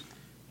strict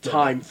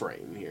time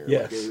frame here.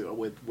 Yes.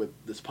 With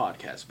this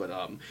podcast, but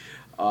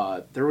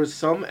there was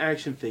some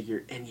action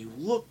figure, and you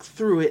look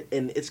through it,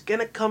 and it's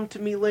gonna come to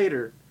me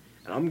later,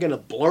 and I'm gonna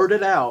blurt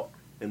it out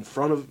in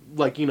front of,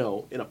 like, you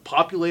know, in a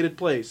populated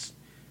place,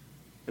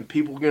 and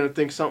people are gonna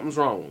think something's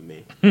wrong with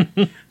me.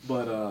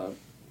 But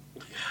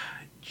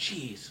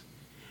jeez.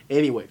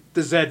 Anyway,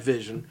 the Zed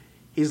Vision.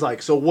 He's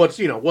like, so what's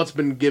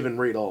been giving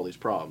Rita all these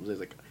problems? He's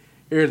like,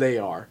 here they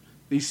are,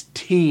 these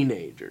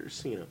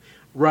teenagers, you know,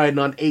 riding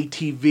on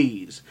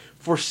ATVs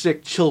for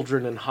sick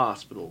children in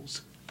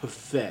hospitals.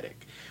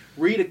 Pathetic.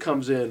 Rita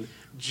comes in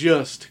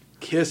just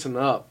kissing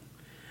up.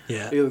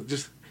 Yeah. You know,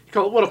 just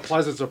what a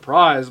pleasant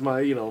surprise, my,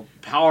 you know,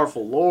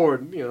 powerful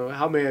lord. You know,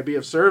 how may I be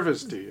of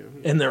service to you?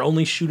 And they're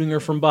only shooting her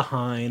from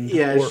behind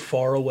or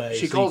far away.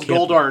 She so calls you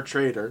can't- Goldar a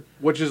traitor,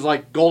 which is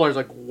like, Goldar's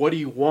like, what do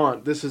you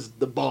want? This is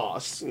the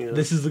boss. You know?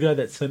 This is the guy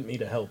that sent me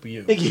to help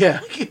you.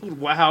 Yeah.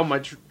 Wow,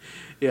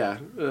 yeah.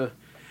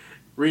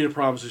 Rita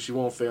promises she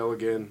won't fail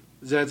again.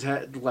 Zed's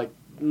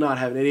not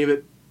having any of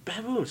it.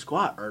 Babu and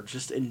Squat are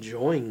just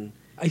enjoying.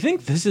 I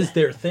think this is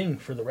their thing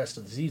for the rest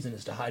of the season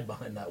is to hide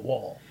behind that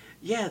wall.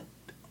 Yeah,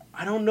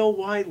 I don't know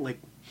why.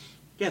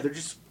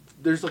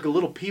 There's like a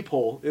little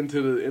peephole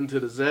into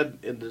the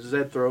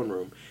Zed throne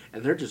room,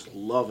 and they're just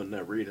loving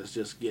that Rita's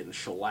just getting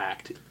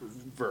shellacked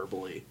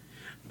verbally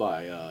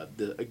by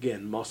the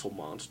again muscle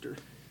monster.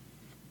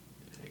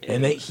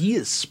 And that he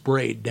is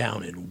sprayed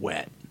down and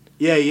wet.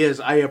 Yeah, he is.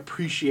 I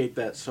appreciate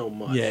that so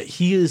much. Yeah,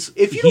 he is.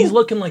 If you- He's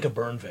looking like a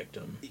burn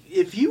victim.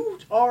 If you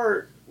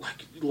are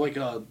like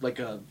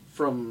a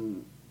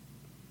from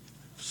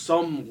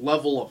some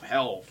level of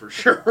hell for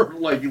sure,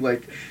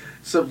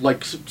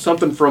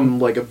 something from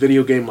like a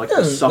video game, like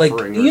The Suffering.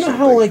 Like, or you know something.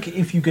 how like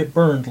if you get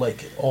burned,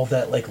 like all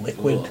that like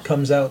liquid Ugh.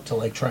 comes out to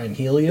like try and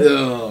heal you.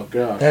 Oh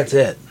god. That's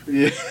it.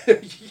 Yeah.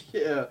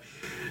 Yeah.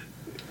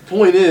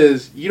 Point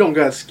is, you don't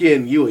got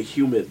skin. You a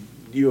humid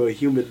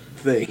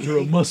thing. You're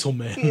a muscle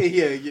man.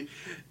 Yeah.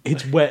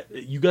 It's wet.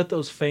 You got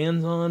those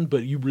fans on,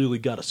 but you really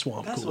got a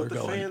swamp That's cooler what the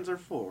going. fans are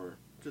for.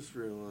 Just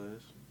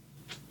realize.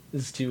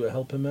 Is to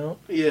help him out.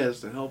 Yes,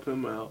 to help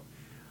him out.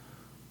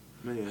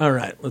 Man. All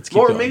right, let's keep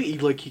Or going. maybe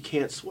like he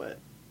can't sweat.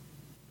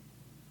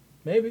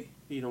 Maybe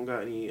You don't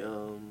got any.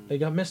 they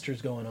got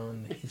misters going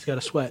on. He's got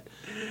to sweat.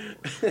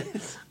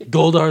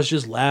 Goldar's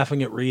just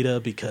laughing at Rita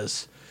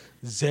because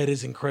Zed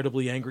is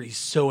incredibly angry. He's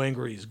so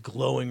angry, he's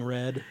glowing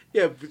red.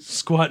 Yeah. But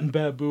Squat and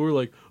Babu are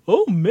like,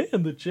 "Oh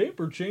man, the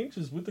chamber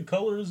changes with the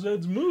color of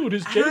Zed's mood.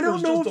 His I chamber don't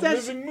is know just if a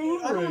that's. living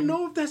mood I ring." don't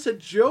know if that's a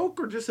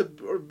joke or just a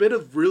bit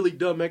of really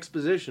dumb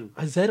exposition.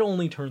 Zed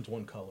only turns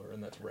one color,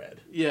 and that's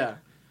red. Yeah.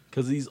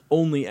 Because he's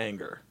only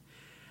anger.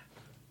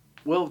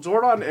 Well,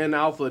 Zordon and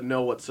Alpha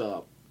know what's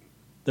up.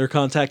 They're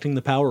contacting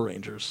the Power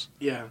Rangers.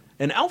 Yeah.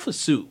 And Alpha's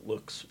suit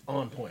looks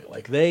on point.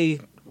 Like, they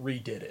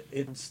redid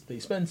it. They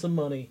spend some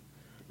money.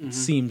 It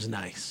seems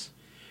nice.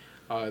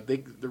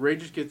 The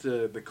Rangers get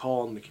the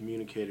call on the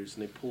communicators,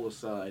 and they pull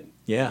aside.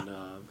 Yeah.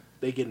 And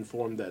they get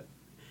informed that,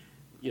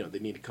 they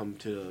need to come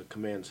to the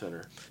command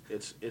center.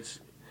 It's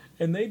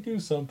And they do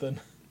something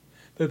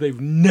that they've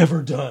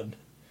never done.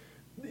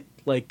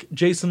 Like,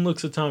 Jason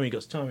looks at Tommy and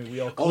goes, Tommy, we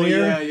all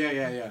clear? Oh,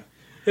 yeah.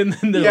 And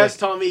then they're He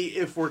asks like, Tommy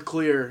if we're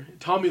clear.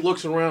 Tommy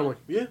looks around like,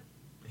 yeah.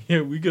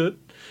 yeah, we good.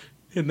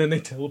 And then they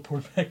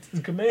teleport back to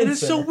the command And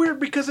it's center. so weird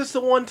because it's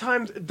the one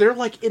time they're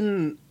like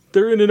in...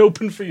 They're in an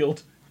open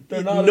field.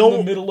 They're not in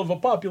the middle of a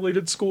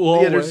populated school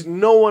hallway. Yeah, there's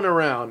no one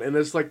around, and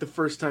it's like the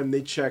first time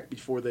they check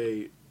before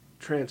they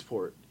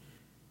transport.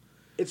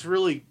 It's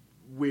really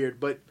weird,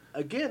 but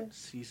again,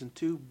 season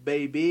 2,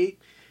 baby.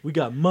 We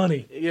got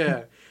money.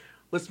 Yeah,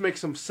 let's make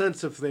some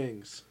sense of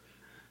things.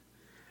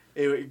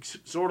 Anyway,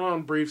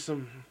 Zordon briefs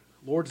him.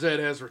 Lord Zed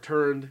has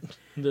returned.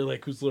 And they're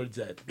like, who's Lord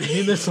Zed? You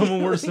mean there's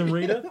someone worse than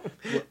Rita?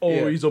 Oh,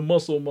 Yeah. he's a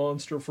muscle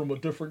monster from a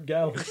different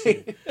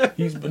galaxy.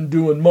 He's been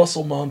doing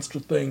muscle monster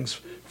things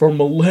for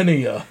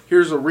millennia.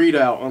 Here's a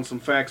readout on some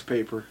fax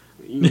paper.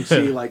 You can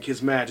see like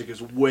his magic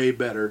is way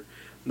better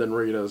than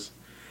Rita's.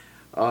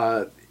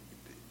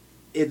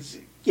 It's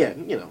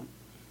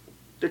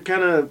they're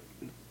kind of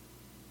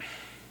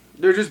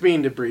just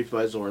being debriefed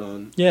by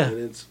Zordon. Yeah.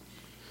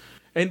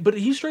 And But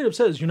he straight up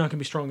says you're not going to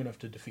be strong enough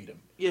to defeat him.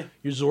 yeah,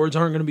 Your Zords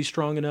aren't going to be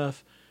strong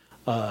enough.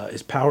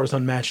 His power's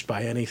unmatched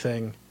by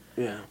anything.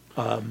 yeah,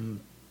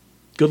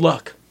 Good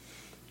luck.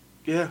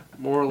 yeah,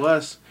 more or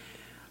less.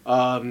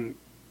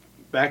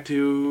 Back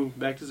to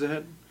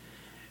Zed.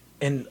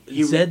 And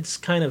He- Zed's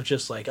kind of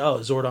just like, oh,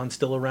 Zordon's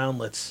still around.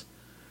 Let's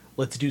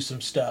do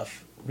some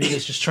stuff.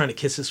 Rita's just trying to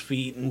kiss his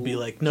feet and be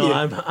like, no,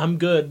 Yeah. I'm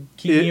good.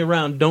 Keep me Yeah.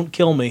 around. Don't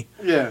kill me.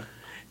 Yeah,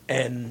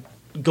 And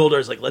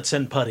Goldar's like, let's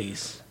send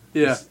putties.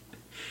 yeah.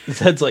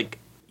 Zed's like,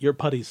 your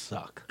putties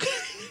suck.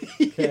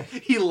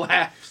 He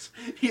laughs.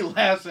 He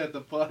laughs at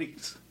the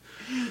putties.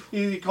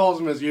 He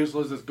calls him as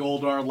useless as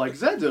Goldar. Like,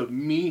 Zed's a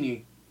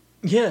meanie.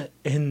 Yeah,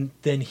 and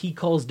then he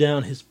calls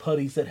down his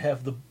putties that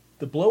have the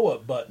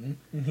blow-up button.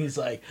 And he's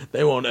like,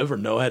 they won't ever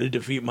know how to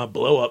defeat my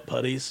blow-up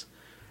putties.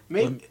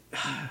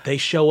 They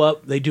show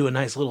up. They do a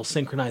nice little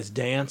synchronized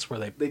dance where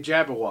They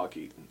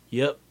Jabberwocky.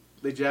 Yep.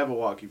 They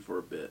Jabberwocky for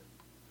a bit,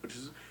 which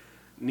is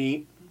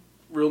neat,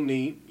 real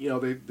neat.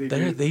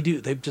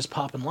 They just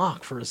pop and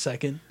lock for a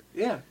second.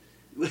 Yeah.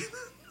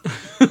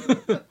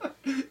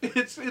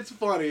 It's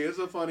funny. It's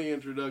a funny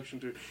introduction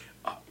to.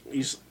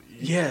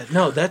 Yeah,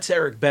 no, that's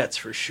Eric Betts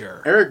for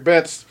sure. Eric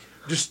Betts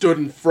just stood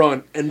in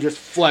front and just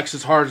flexed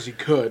as hard as he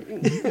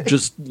could.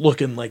 Just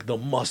looking like the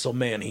muscle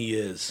man he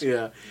is.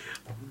 Yeah.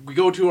 We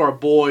go to our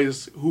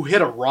boys who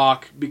hit a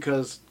rock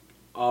because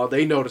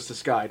they noticed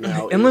this guy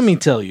now. And let me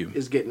tell you,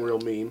 is getting real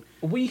mean.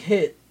 we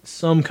hit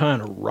some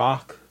kind of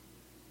rock.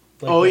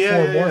 Like Oh,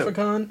 yeah, before yeah.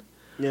 Morphicon.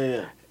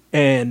 Yeah.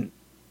 And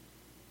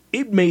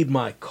it made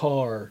my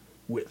car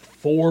with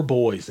 4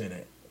 boys in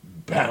it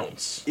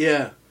bounce.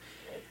 Yeah.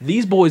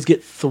 These boys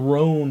get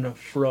thrown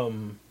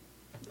from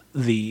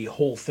the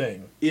whole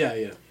thing, Yeah.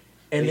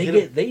 and They they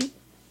hit get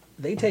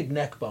they take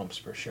neck bumps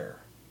for sure.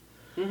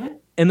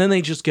 And then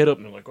they just get up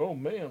and they're like, "Oh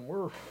man,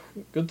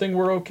 good thing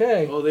we're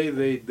okay." Oh, they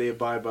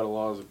abide by the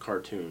laws of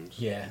cartoons.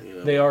 Yeah, You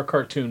know? they are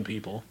cartoon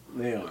people.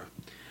 They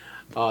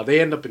are.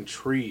 They end up in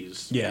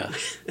trees. Yeah,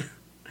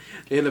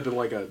 They end up in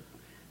like the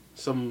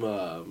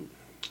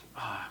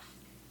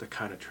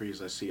kind of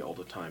trees I see all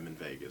the time in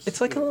Vegas.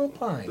 it's like a little The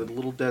pine.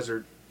 little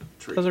desert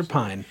trees. Desert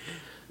pine.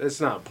 It's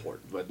not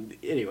important, but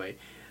anyway,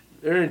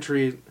 they're in a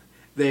tree.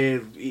 They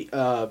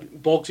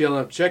Bulk's yelling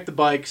up, check the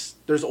bikes.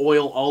 There's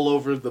oil all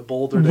over the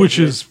boulder. they Which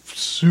hit. is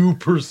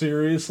super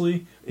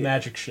seriously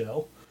magic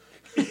shell.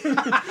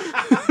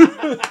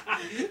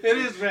 It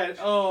is, man.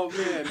 Oh,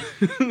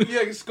 man.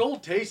 Yeah, Skull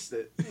tastes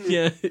it.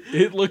 Yeah,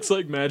 it looks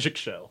like magic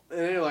shell. And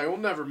they're like, we'll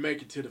never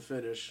make it to the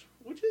finish.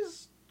 Which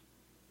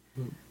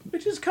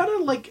is kind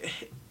of like,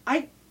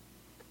 I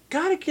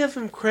gotta give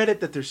them credit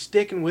that they're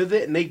sticking with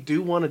it and they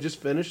do want to just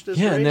finish this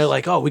Yeah, race. and they're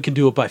like, "Oh, we can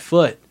do it by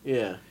foot."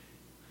 Yeah.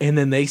 And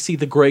then they see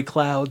the gray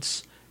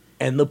clouds,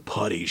 and the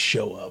putties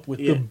show up with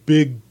Yeah. the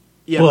big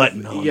Yeah,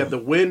 button on yeah, them. the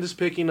wind is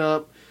picking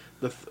up.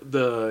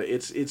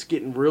 It's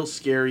getting real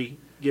scary.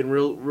 Getting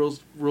real.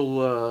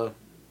 Well,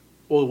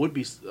 it would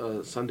be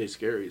Sunday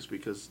Scaries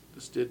because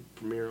this did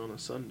premiere on a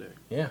Sunday.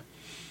 Yeah.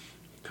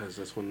 Because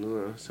that's when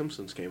the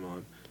Simpsons came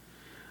on.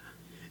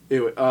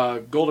 Anyway,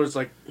 Goldar's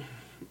like,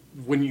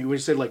 when you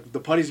say like the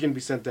putty's gonna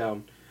be sent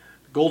down,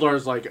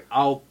 Goldar's like,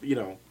 I'll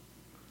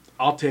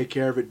take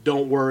care of it.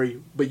 Don't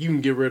worry, but you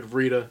can get rid of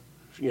Rita.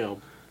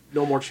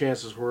 No more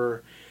chances for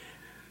her.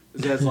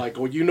 Zed's like,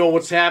 well, you know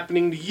what's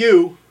happening to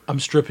you. I'm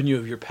stripping you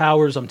of your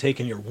powers. I'm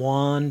taking your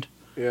wand.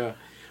 Yeah.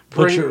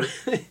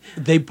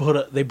 They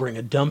bring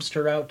a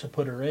dumpster out to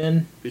put her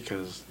in.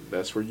 Because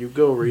that's where you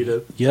go,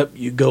 Rita. Yep,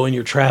 you go in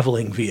your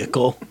traveling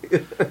vehicle.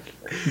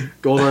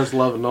 Goldar's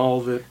loving all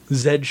of it.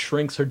 Zed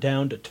shrinks her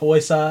down to toy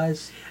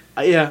size.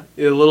 Yeah,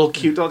 a little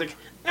cute. Like,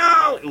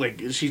 no!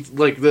 Like, she's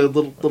like, the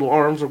little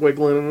arms are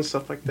wiggling and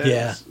stuff like that.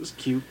 Yeah. It's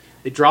cute.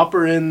 They drop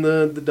her in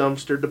the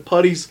dumpster. The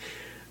putties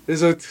it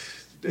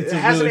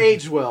hasn't really-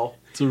 aged well.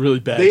 It's a really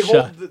bad They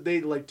shot. hold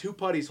they like two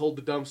putties hold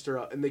the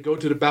dumpster up, and they go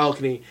to the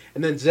balcony,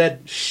 and then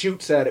Zed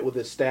shoots at it with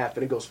his staff,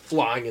 and it goes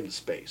flying into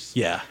space.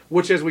 Yeah.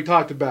 Which, as we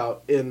talked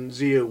about in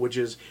ZU, which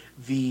is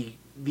the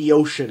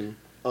ocean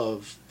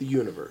of the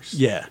universe.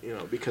 Yeah. You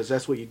know, because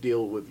that's what you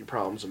deal with your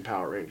problems in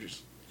Power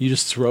Rangers. You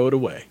just throw it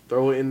away.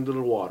 Throw it into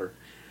the water.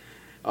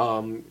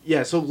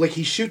 Yeah, so like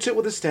he shoots it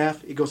with his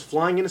staff, it goes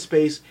flying into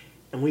space,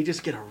 and we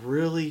just get a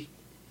really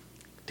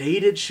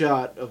dated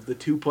shot of the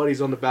two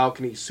putties on the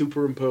balcony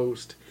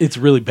superimposed. It's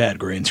really bad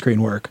green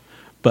screen work,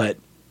 but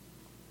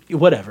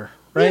whatever,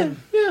 right?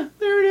 Yeah,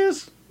 there it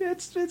is.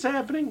 It's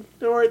happening.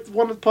 All right,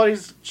 one of the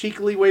putties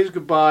cheekily waves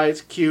goodbye.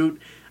 It's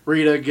cute.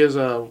 Rita gives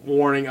a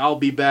warning. I'll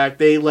be back.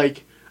 They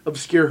like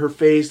obscure her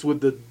face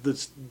with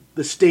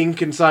the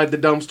stink inside the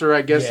dumpster.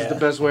 I guess is the Yeah.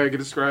 best way I could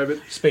describe it.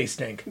 Space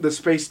stink. The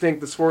space stink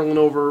that's swirling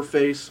over her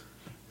face.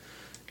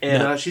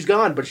 And No. she's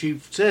gone, but she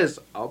says,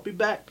 "I'll be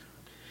back."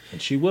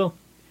 And she will.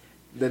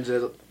 Then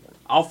says,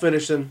 "I'll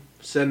finish them.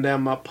 Send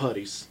down my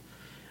putties."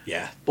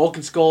 Yeah. Bulk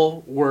and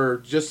Skull were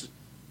just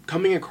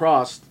coming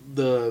across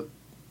the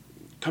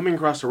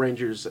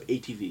Rangers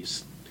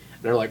ATVs.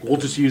 And they're like, "We'll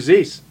just use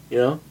these," you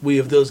know? We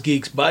have those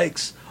geeks'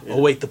 bikes.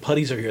 Oh, wait, the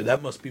putties are here.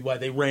 That must be why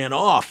they ran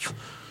off.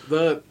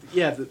 The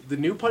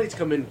new putties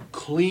come in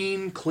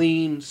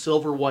clean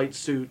silver white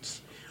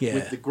suits Yeah.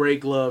 with the gray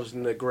gloves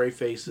and the gray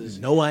faces.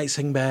 No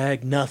icing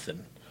bag,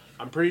 nothing.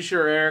 I'm pretty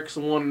sure Eric's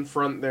the one in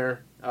front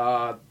there.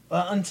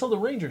 Until the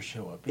Rangers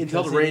show up.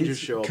 Until the Rangers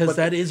show up. Because But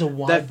that is a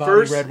wide that body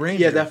first Red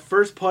Ranger. Yeah, that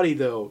first putty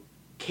though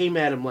came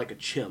at him like a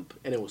chimp,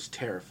 and it was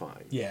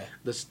terrifying. Yeah.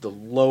 The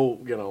low,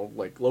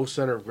 low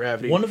center of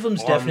gravity. One of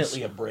them's arms.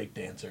 definitely a break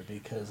dancer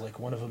because, like,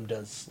 one of them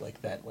does,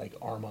 like, that, like,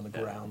 arm on the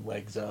ground,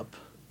 legs up.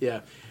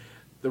 Yeah.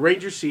 The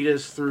Rangers see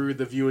us through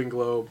the viewing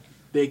globe.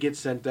 They get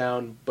sent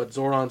down, but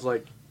Zoran's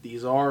like,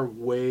 these are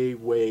way,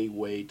 way,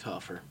 way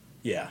tougher.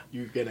 Yeah.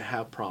 You're going to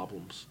have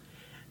problems.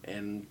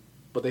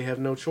 But they have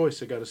no choice.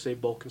 They got to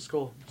save Bulk and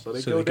Skull. So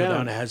they go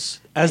down. as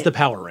the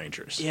Power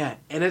Rangers. Yeah,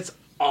 and it's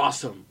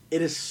awesome.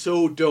 It is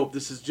so dope.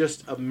 This is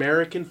just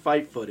American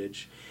fight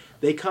footage.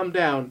 They come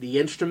down. The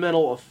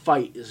instrumental of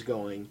Fight is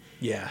going.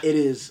 Yeah. It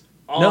is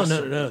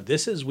awesome. No.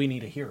 This is We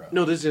Need a Hero.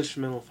 No, this is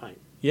instrumental of Fight.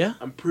 Yeah?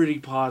 I'm pretty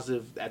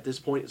positive at this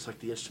point it's like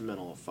the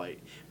instrumental of Fight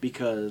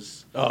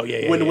because Oh,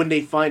 yeah. when they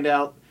find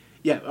out,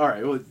 yeah, all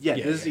right, well, Yeah,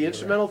 this is the you're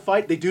instrumental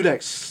Fight. They do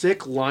that sick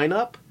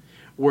lineup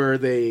where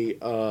they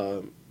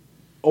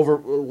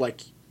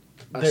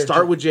They're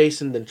start ju- with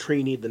Jason, then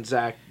Trini, then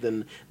Zach,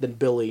 then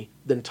Billy,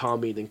 then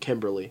Tommy, then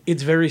Kimberly.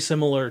 It's very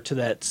similar to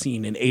that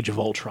scene in Age of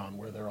Ultron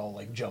where they're all,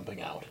 like,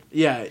 jumping out.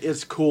 Yeah,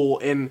 it's cool,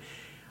 and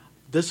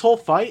this whole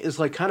fight is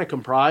like kind of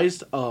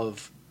comprised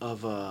of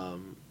what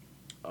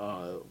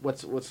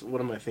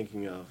am I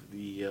thinking of?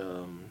 The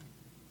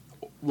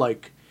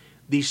like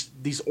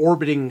these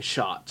orbiting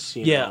shots.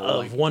 You know, Of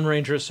like, one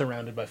Ranger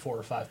surrounded by 4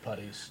 or 5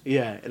 putties.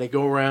 yeah, and they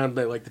go around.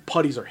 They like the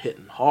putties are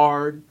hitting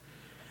hard,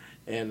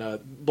 and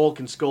Bulk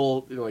and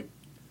Skull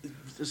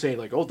saying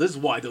like, "Oh, this is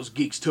why those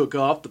geeks took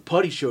off. The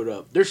putty showed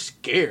up. They're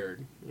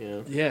scared." You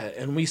know, Yeah,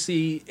 and we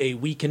see a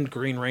weakened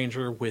Green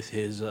Ranger with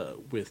his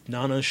with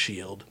Nana's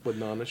shield. with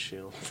Nana's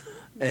shield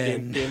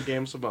And- and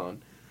Gam Saban.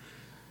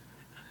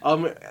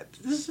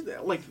 This is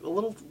like a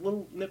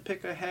little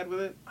nitpick I had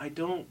with it.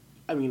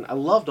 I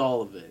loved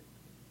all of it,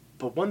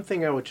 but one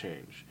thing I would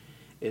change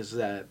is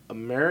that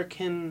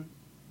American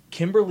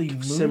Kimberly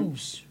Sim-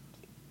 moves.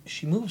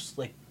 She moves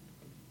like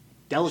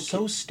delicate.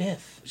 so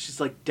stiff.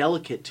 She's like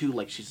delicate too.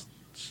 Like she's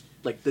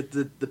like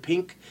the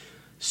pink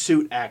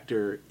suit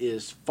actor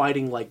is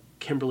fighting like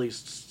Kimberly's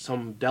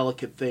some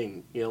delicate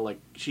thing. You know, like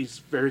she's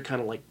very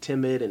kind of like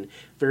timid and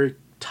very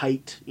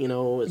tight. You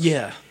know.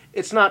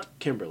 It's not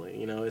Kimberly.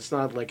 You know, it's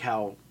not like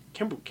how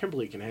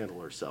Kimberly can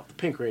handle herself. The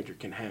Pink Ranger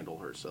can handle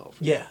herself.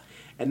 Yeah.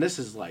 And this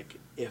is like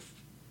if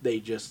they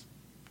just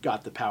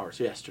got the powers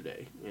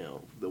yesterday. You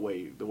know, the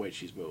way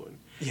she's moving.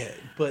 Yeah,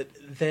 but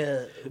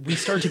we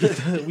start to get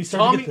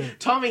the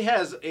Tommy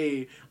has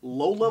a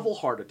low-level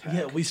heart attack.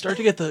 yeah, we start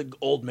to get the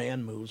old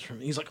man moves from.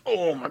 He's like,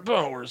 "Oh, my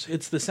powers!"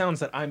 It's the sounds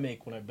that I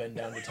make when I bend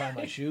down to tie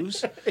my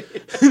shoes.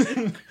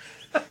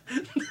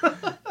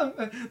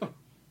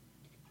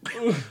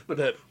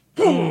 That.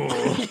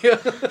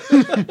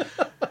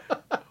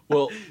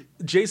 Well,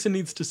 Jason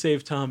needs to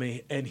save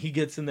Tommy, and he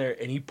gets in there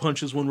and he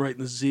punches one right in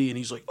the Z, and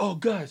he's like, "Oh,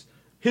 guys,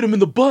 hit him in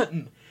the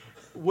button."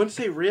 Once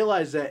they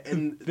realize that,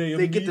 and They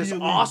they get this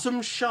immediately-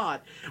 awesome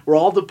shot where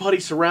all the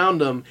putties surround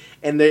them,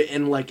 and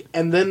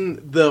then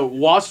the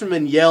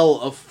Wasserman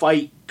yell of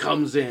fight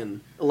comes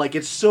in. Like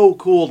it's so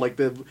cool. Like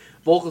the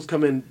vocals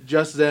come in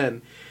just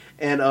then,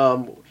 and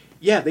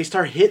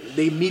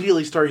they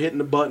immediately start hitting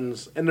the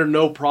buttons, and they're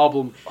no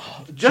problem.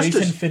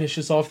 Jason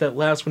finishes off that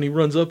last one. He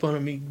runs up on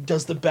him. He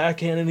does the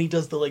backhand, and he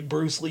does the like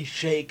Bruce Lee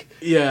shake.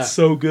 Yeah.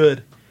 So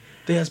good.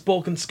 They ask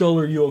Bulk and Skull,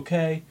 "Are you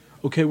okay?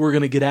 Okay, we're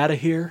gonna get out of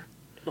here."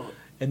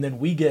 And then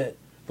we get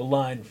the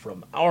line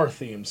from our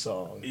theme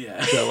song.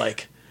 Yeah. They're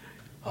like,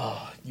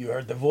 "Oh, you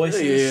heard the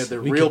voices. Yeah,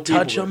 the we real could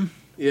touch people. them."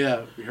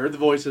 Yeah, we heard the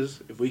voices.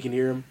 If we can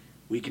hear them,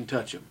 we can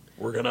touch them.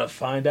 We're gonna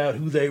find out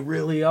who they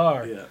really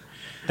are. Yeah.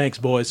 Thanks,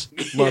 boys.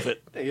 Love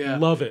it. Yeah.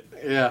 Love it.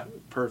 Yeah,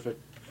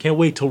 perfect. Can't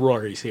wait till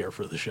Rory's here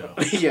for the show.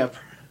 Yeah,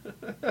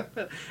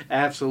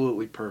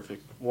 absolutely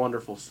perfect.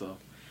 Wonderful stuff.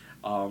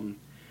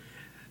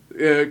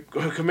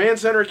 Command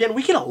Center, again,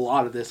 we get a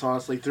lot of this,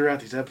 honestly,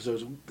 throughout these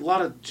episodes. A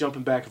lot of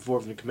jumping back and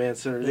forth in the Command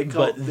Center.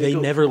 But they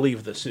never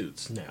leave the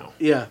suits now.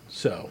 Yeah,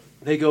 So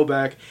they go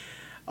back.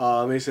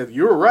 They said,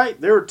 you were right,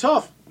 they were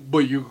tough,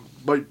 but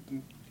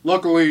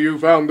luckily you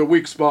found the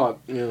weak spot,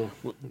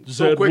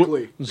 so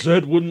quickly.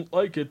 Zed wouldn't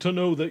like it to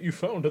know that you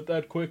found it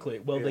that quickly.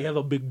 Well, they Yeah. have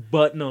a big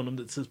button on them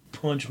that says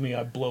 "Punch me,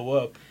 I blow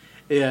up."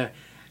 Yeah.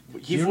 Do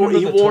you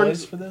remember the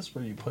toys for this,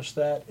 where you push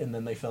that and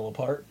then they fell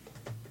apart?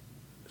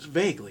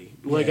 Vaguely.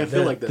 Yeah, I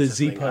feel like that's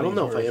the a thing. I Z-Putties don't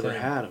know if were I a ever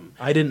thing. had them.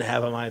 I didn't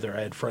have them either.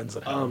 I had friends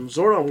that had them.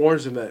 Zordon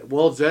warns him that,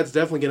 Zed's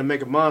definitely going to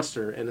make a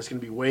monster, and it's going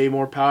to be way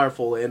more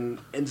powerful. And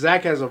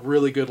Zack has a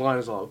really good line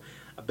as well.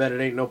 I bet it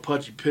ain't no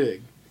pudgy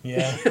pig.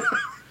 Yeah,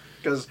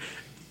 Because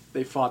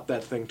they fought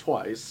that thing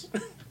twice.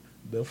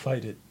 they'll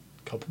fight it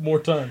a couple more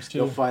times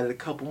They'll too. fight it a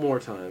couple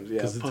more times. Yeah.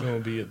 Because it's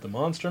going to be at the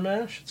Monster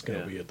Mash. It's going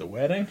to be at the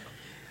wedding.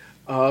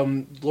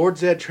 Lord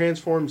Zed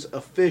transforms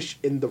a fish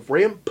in the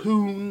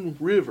Rampoon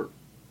River.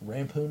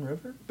 Rampoon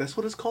River. That's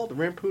what it's called, the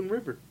Rampoon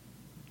River.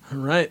 All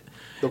right.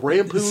 The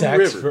Rampoon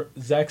River.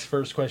 Zach's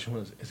first question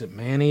was, "Is it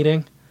man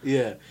eating?"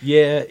 Yeah.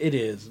 Yeah, it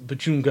is,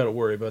 but you don't got to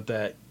worry about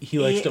that. He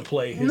likes to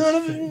play his.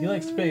 He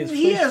likes to play his.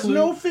 He fish has flute.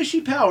 no fishy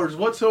powers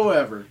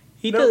whatsoever.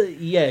 He No- does.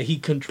 Yeah, he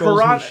controls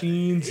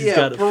machines. He's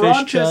got a fish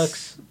Pirantis-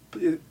 chucks.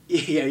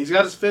 Yeah, he's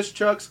got his fish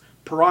chucks.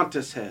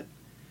 Pirantis head.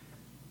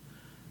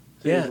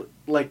 Yeah.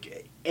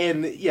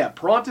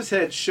 Pirantis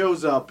head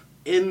shows up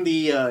in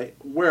the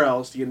where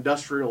else? The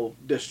industrial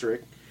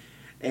district,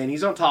 and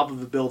he's on top of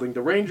the building.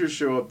 The Rangers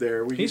show up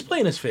there. He's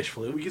playing his fish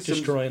flute, we get some-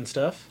 destroying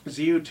stuff.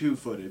 ZU2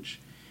 footage.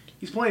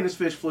 He's playing his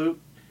fish flute.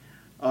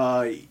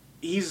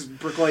 He's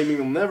proclaiming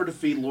he'll never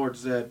defeat Lord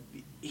Zed.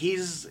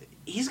 He's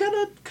got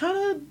a kind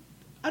of,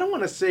 I don't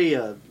want to say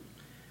a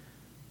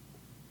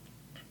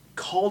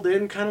called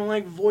in kind of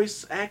like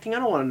voice acting. I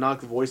don't want to knock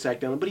the voice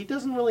acting on him, but he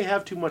doesn't really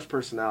have too much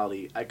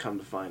personality, I come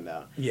to find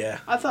out. Yeah.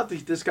 I thought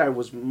this guy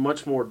was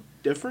much more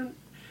different,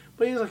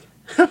 but he's like,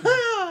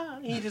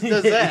 he just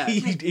does that.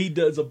 he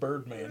does a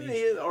Birdman.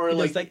 Or He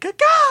like, does like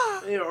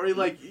caca.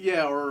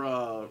 yeah,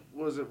 or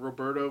what was it,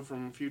 Roberto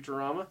from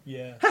Futurama?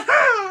 Yeah.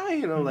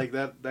 Like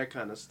that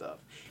kind of stuff.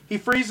 He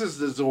freezes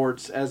the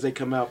Zords as they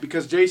come out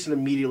because Jason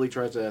immediately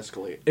tries to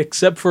escalate.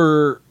 Except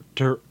for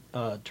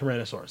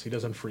Tyrannosaurus, he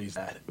doesn't freeze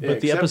that. But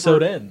the Except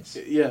episode for- ends.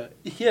 Yeah.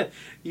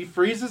 He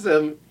freezes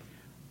them.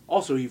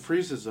 Also, he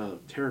freezes a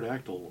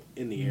pterodactyl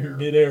in the air.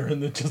 Midair,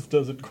 and it just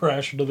doesn't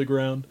crash into the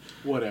ground.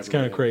 Whatever. It's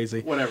kinda man.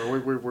 crazy. Whatever.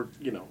 We're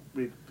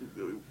we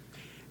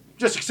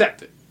just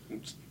accept it.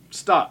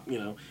 Stop.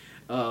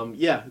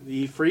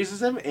 He freezes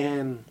them,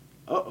 and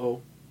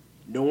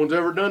no one's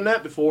ever done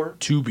that before.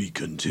 To be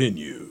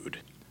continued.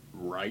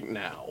 Right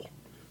now.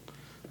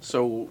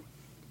 So,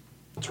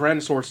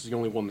 Tyrannosaurus is the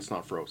only one that's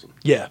not frozen.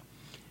 Yeah.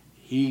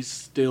 He's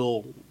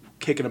still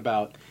kicking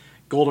about.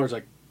 Goldar's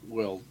like,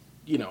 well,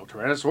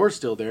 Tyrannosaurus is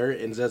still there,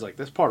 and Zed's like,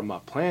 that's part of my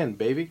plan,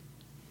 baby.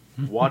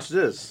 Watch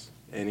this.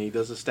 And he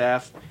does the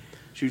staff,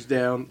 shoots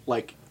down.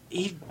 Like,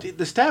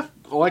 the staff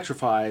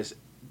electrifies,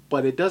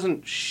 but it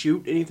doesn't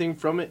shoot anything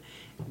from it.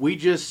 We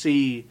just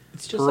see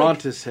It's just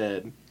Pirantis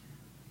head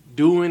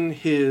doing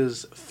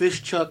his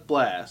fish chuck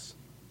blast.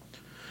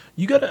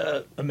 You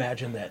gotta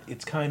imagine that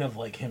it's kind of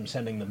like him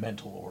sending the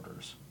mental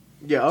orders.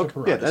 Yeah, It's a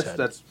okay, yeah,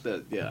 Pirantis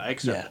head. I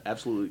accept Yeah. it,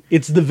 absolutely.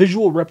 It's the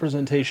visual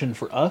representation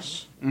for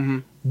us, Mm-hmm.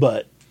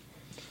 but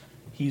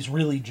he's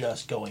really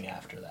just going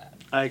after that.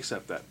 I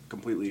accept that.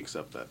 Completely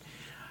accept that.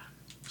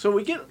 So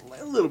we get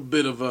a little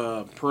bit of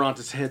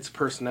Pirantis head's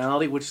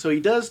personality, so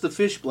he does the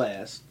fish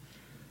blast.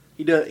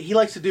 He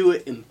likes to do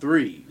it in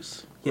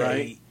threes,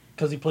 right?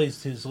 Because he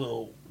plays his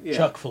little Yeah.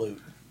 chuck flute.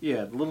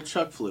 Yeah, the little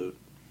chuck flute,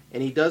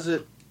 and he does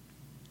it.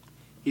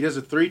 He does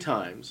it 3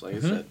 times, like I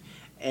said,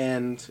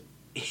 and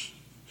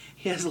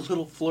he has a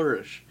little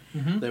flourish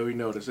that we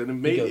noticed,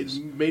 and it goes,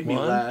 made me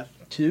 1, laugh.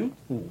 2,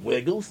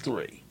 wiggle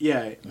 3.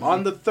 Yeah,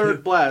 on the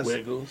third blast,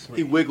 Wiggle 3.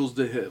 he wiggles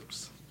the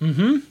hips.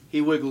 Mm-hmm. He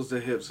wiggles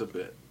the hips a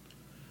bit.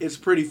 It's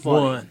pretty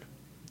funny. 1,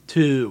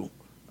 2,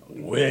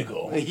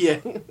 wiggle. Yeah.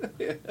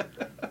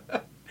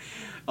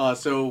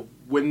 So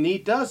when he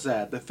does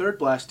that, the third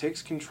blast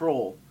takes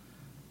control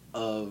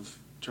of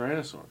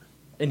Tyrannosaur.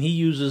 And he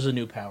uses a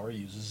new power. He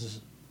uses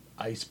his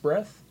ice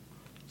breath.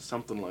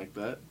 Something like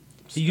that.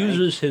 He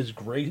uses his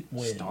great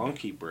wind.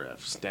 Stanky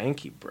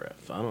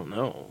breath. I don't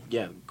know.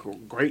 Yeah,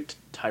 great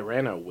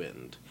Tyranno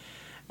wind.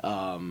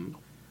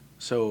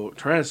 So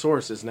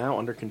Tyrannosaurus is now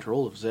under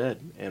control of Zed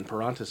and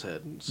Pirantis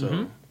head.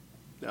 So,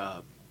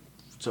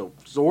 so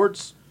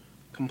Zord's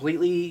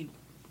completely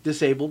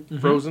disabled,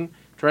 frozen.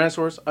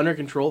 Tyrannosaurus under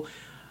control.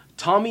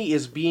 Tommy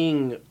is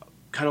being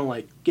kind of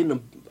like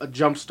getting a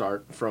jump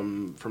start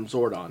from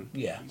Zordon.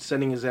 Yeah.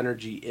 Sending his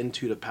energy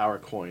into the power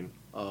coin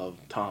of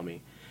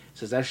Tommy.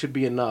 Says that should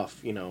be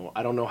enough.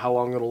 I don't know how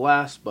long it'll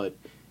last, but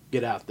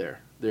get out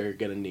there. They're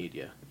gonna need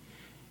you.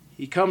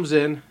 He comes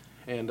in,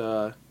 and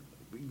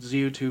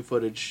ZU2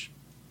 footage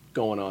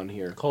going on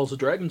here. Calls the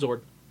Dragon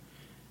Zord.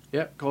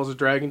 Yep, calls a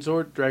Dragon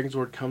Zord. Dragon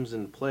Zord comes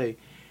into play,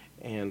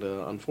 and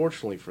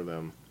unfortunately for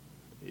them,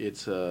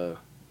 it's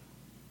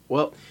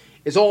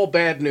it's all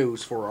bad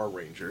news for our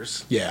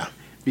Rangers. Yeah.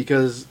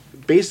 Because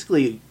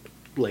basically,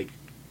 like,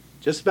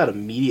 just about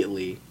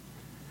immediately,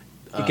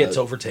 It gets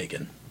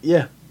overtaken.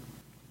 yeah.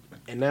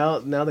 And now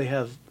they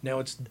have, Now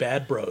it's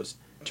Bad Bros,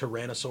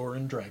 Tyrannosaur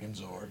and Dragon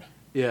Zord.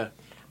 yeah,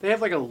 they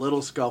have like a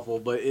little scuffle,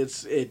 but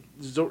Zed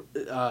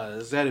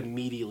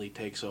immediately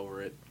takes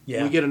over it.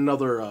 Yeah. We get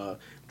another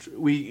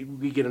we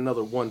get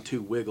another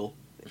 1-2 wiggle,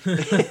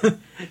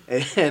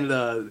 and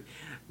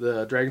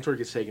the Dragon Zord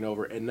gets taken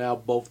over, and now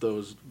both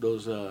those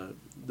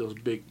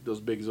big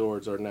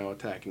Zords are now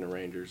attacking the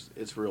Rangers.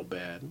 It's real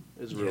bad.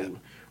 It's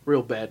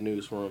real bad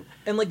news for them.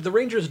 And, like, the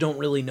Rangers don't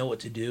really know what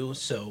to do,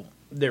 so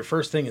their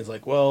first thing is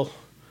like, well,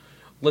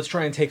 let's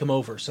try and take them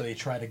over. So they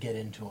try to get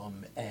into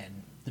them,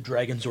 and the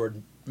Dragon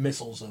Zord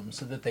missiles them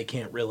so that they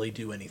can't really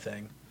do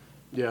anything.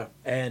 Yeah.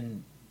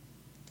 And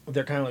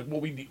they're kind of like,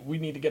 well, we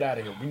need to get out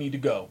of here. We need to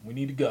go.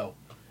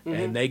 Mm-hmm.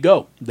 And they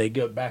go. They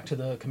go back to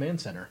the command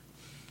center.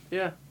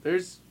 Yeah,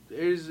 it's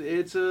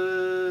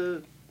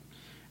a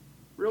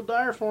real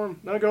dire for him.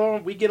 Not going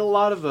on. We get a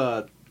lot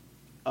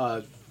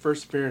of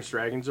first appearance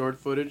Dragon Zord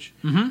footage,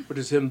 which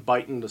is him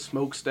biting the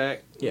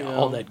smokestack. Yeah, you know.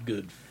 all that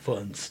good,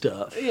 fun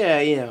stuff.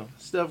 Yeah,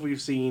 stuff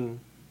we've seen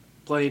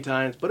plenty of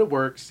times, but it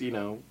works.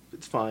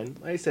 It's fine.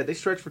 Like I said, they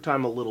stretch for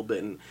time a little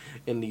bit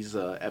in these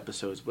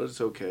episodes, but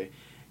it's okay.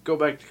 Go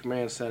back to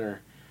command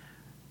center.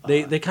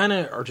 They kind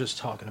of are just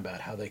talking about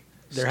how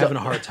they're having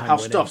a hard time How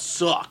winning. stuff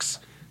sucks.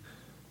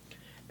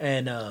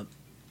 And I'm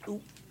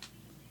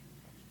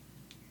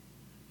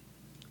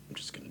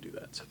just going to do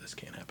that so this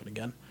can't happen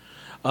again.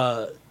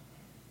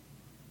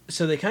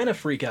 So they kind of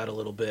freak out a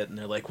little bit, and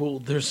they're like,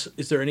 well,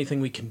 is there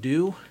anything we can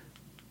do?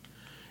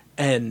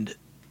 And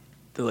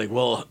they're like,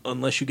 well,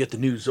 unless you get the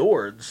new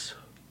Zords.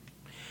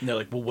 And they're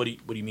like, well, what do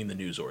you mean the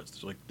new Zords?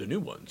 They're like, the new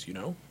ones,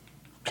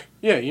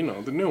 Yeah,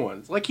 the new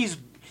ones. Like he's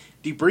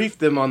debriefed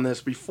them on this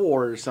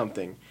before or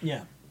something.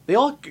 Yeah. They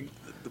all,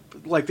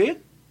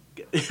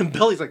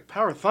 Billy's like,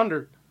 Power of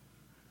Thunder?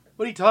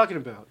 What are you talking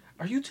about?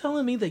 Are you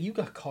telling me that you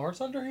got cars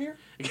under here?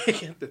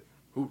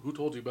 Who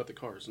told you about the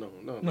cars? No.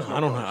 No, I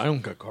don't know. I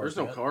don't got cars. There's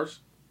no yet. cars.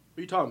 What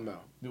are you talking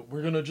about?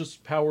 We're going to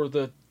just power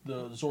the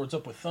Zords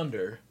up with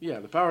thunder. Yeah,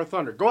 the Power of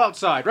Thunder. Go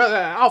outside.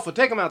 Alpha,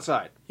 take them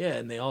outside. Yeah,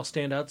 and they all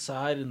stand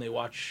outside and they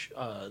watch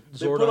Zordon.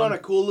 They put on a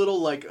cool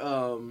little,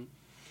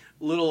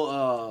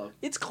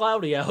 It's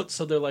cloudy out,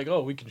 so they're like,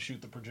 oh, we can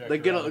shoot the projector. they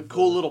get out a of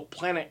cool the- little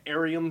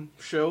planetarium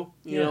show,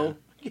 you Yeah. know?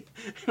 It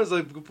was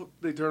like,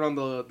 they turn on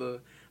the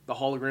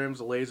holograms,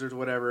 the lasers,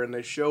 whatever, and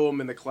they show them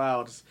in the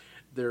clouds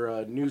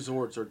their new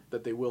Zords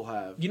that they will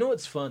have. You know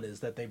what's fun is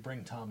that they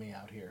bring Tommy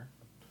out here.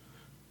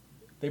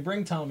 They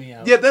bring Tommy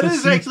out. Yeah, that to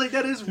is see- actually,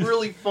 that is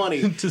really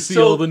funny. To see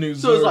all the new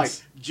So it's Zords.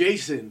 like,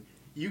 Jason,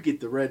 you get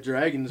the Red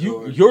Dragon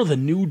Zord. You're the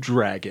new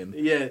dragon.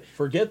 Yeah.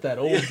 Forget that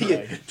old Yeah.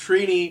 dragon.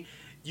 Trini,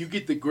 you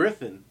get the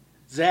Griffin.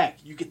 Zach,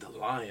 you get the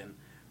Lion.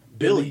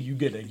 Billy, Billy, you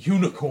get a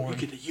unicorn. you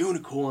get the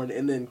Unicorn.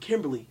 And then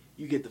Kimberly,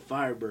 you get the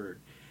Firebird.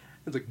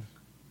 It's like,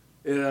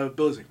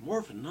 Billy's like,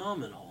 more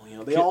phenomenal.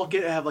 They all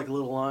have like a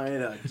little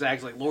line.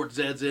 Zach's like, Lord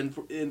Zed's in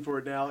for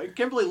it now. And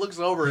Kimberly looks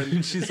over and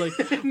And she's like,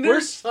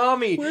 where's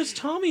Tommy? Where's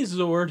Tommy's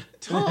Zord?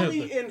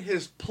 Tommy in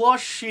his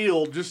plush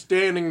shield just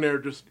standing there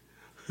just...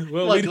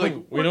 Well, Like-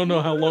 we don't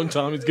know how long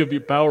Tommy's gonna be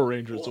a Power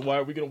Ranger, so why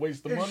are we gonna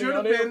waste the It money should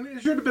on have him? been.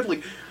 It should have been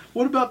like,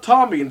 what about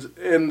Tommy? And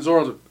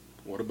Zoran's like,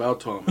 what about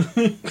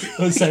Tommy?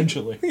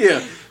 Essentially,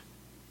 Yeah.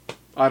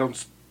 I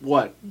don't.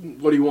 What?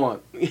 What do you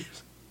want?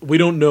 we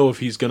don't know if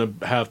he's gonna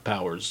have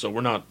powers, so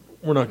we're not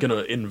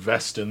gonna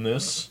invest in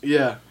this.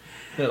 Yeah.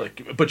 They're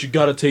like, but you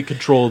gotta take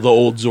control of the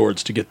old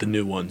Zords to get the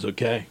new ones,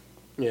 okay?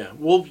 Yeah.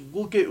 We'll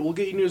get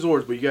you new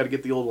Zords, but you got to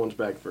get the old ones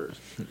back first.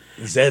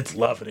 Zed's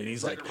loving it.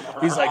 He's like,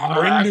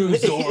 bring new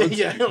Zords.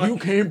 Yeah. You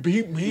can't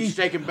beat me. He's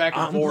shaking back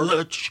and I'm forth.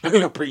 the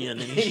champion,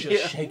 and he's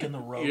just Yeah. shaking the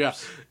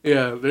ropes.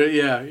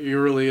 Yeah. He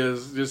really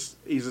is. Just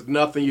he's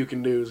nothing you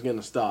can do is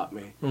gonna stop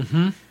me.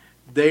 Mm-hmm.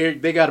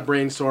 They got to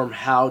brainstorm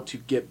how to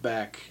get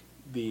back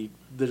the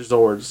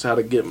Zords, how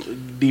to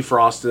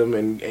defrost them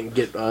and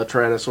get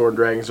Tyrannosaur and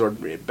Dragon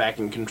Zord back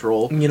in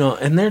control.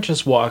 And they're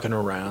just walking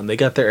around. They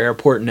got their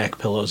airport neck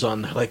pillows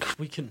on. They're like,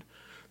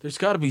 there's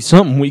got to be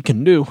something we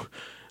can do.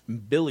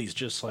 And Billy's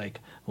just like,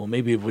 well,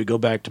 maybe if we go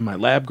back to my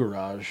lab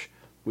garage,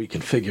 we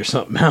can figure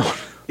something out.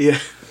 Yeah.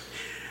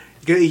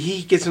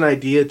 He gets an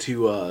idea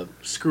to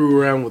screw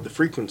around with the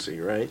frequency,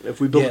 right? If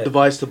we build Yeah. a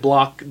device to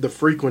block the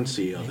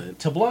frequency of it.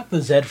 To block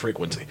the Z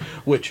frequency,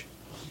 which,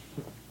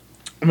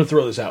 I'm going to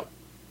throw this out.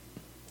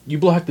 You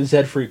block the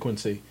Z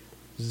frequency,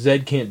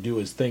 Zed can't do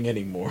his thing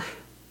anymore.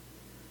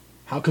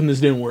 How come this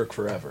didn't work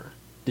forever?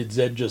 did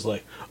Zed just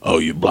like, oh,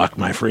 you blocked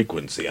my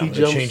frequency. I'm He going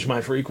to jumps- change my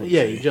frequency.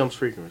 Yeah, he jumps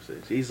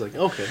frequencies. He's like,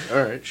 okay,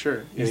 all right,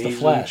 sure. He's And the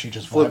Flash. He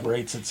just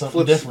vibrates at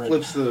something different.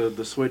 Flips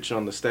the switch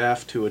on the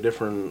staff to a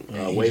different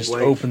Yeah, he wavelength. just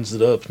opens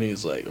it up and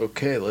he's like,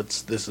 okay,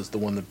 this is the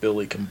one that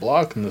Billy can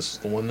block and this is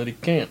the one that he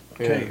can't.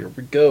 Okay, Yeah. here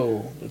we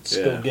go. Let's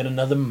Yeah. go get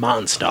another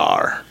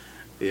monster.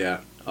 Yeah.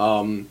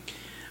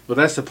 But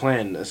that's the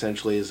plan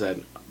essentially. Is that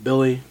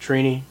Billy,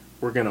 Trini,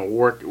 we're gonna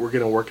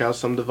work out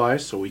some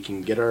device so we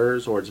can get our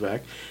Zords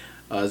back.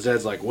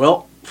 Zed's like,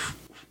 well,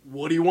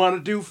 what do you want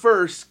to do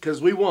first? Because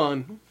we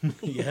won.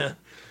 Yeah.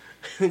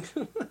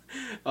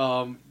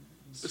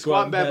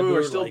 Squat and Babu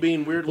are still like,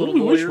 being weird well,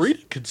 little we wish lawyers.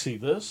 Rita could see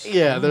this.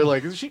 Yeah, they're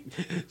like,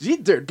 she's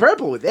dirt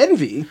purple with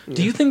envy.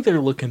 Do you think they're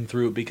looking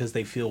through it because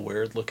they feel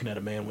weird looking at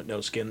a man with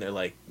no skin? They're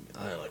like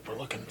we're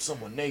looking at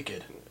someone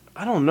naked.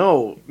 I don't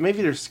know.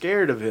 Maybe they're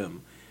scared of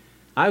him.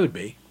 I would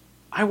be.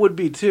 I would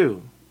be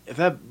too. If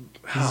that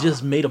He's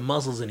just made of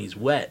muscles and he's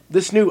wet.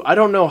 this new. I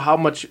don't know how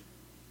much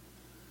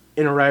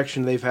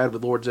interaction they've had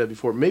with Lord Zed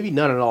before. Maybe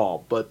none at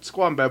all. But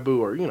Squat and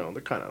Babu are,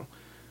 they're kind of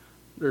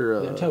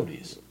They're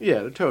toadies.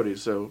 Yeah, they're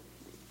toadies. So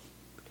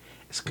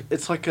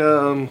it's like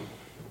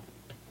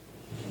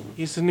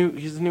he's the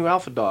new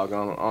alpha dog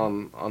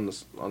on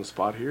the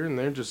spot here, and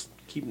they're just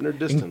keeping their And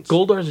distance.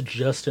 Goldar's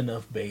just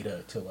enough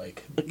beta to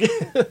like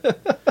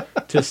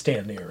to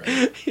stand near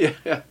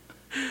it. Yeah.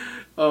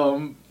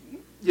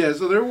 Yeah,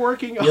 so they're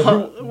working Yeah,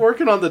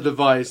 on the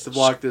device to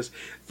block this.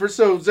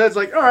 So Zed's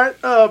like, all right,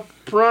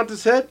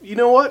 Paranta's head, you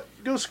know what?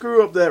 Go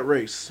screw up that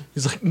race.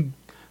 He's like,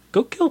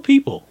 go kill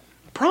people.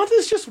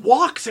 Paranta's just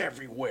walks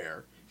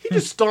everywhere. He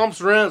just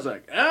stomps around. He's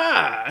like,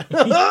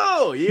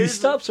 oh, He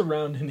stops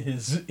around in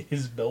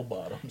his bell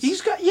bottoms.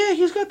 He's got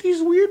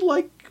these weird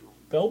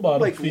bell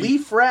bottom feet.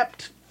 leaf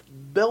wrapped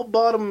bell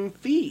bottom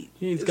feet.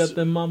 He's got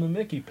them Mama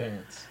Mickey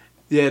pants.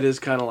 Yeah, it is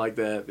kind of like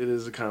that. It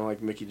is kind of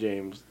like Mickey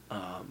James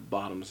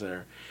bottoms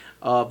there.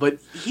 But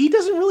he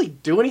doesn't really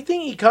do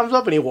anything. He comes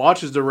up and he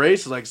watches the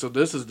race. Like, so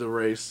this is the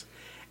race.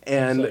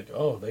 And He's like,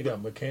 oh, they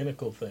got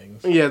mechanical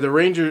things. yeah, the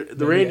ranger,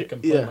 Maybe I can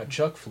play my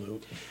Chuck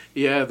flute.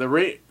 yeah, the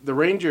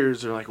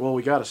Rangers are like, well,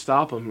 we got to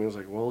stop him. He was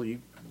like, well, you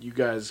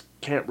guys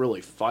can't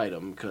really fight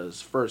him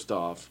because first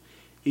off,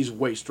 he's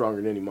way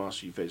stronger than any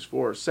monster you face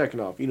before. Second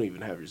off, you don't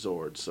even have your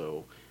Zord,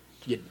 so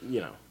you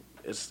know,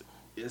 it's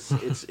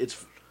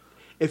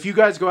if you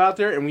guys go out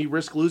there and we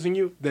risk losing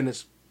you, then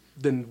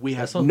we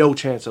have That's on- no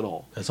chance at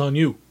all. That's on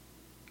you.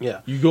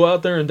 Yeah. You go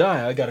out there and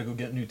die, I gotta go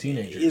get new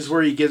teenagers. Is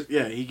where he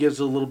gives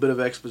a little bit of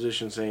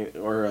exposition saying,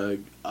 or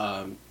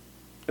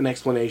an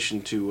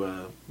explanation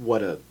to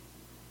what a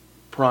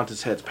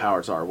Paranta's head's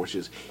powers are, which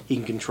is he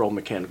can control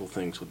mechanical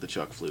things with the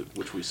Chuck flute,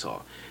 which we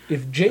saw.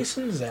 If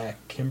Jason, Zach,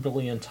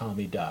 Kimberly, and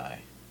Tommy die,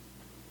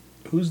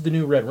 who's the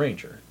new Red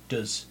Ranger?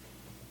 Does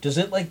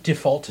it like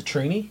default to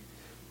Trini?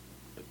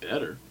 It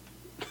better.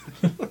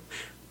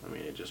 I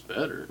mean, it just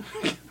better.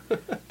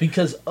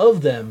 Because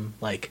of them,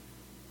 like,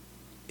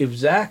 if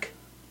Zach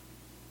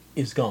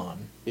is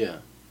gone, Yeah.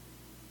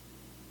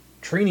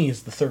 Trini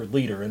is the third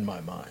leader in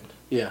my mind.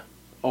 Yeah.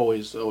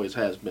 Always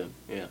has been.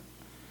 Yeah.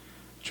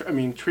 I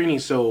mean,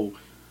 Trini's so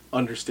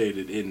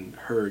understated in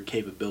her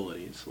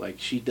capabilities. Like,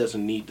 she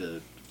doesn't need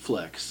to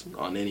flex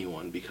on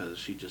anyone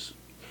because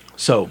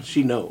So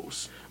she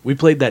knows. we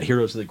played that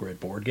Heroes of the Grid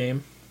board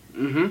game,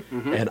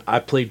 Mm-hmm. and I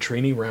played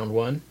Trini round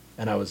one,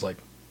 and I was like,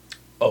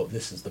 "Oh,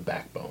 this is the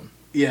backbone."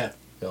 Yeah.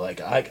 They're like,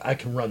 I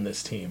can run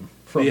this team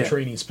from Yeah.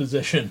 Trini's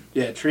position.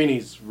 Yeah,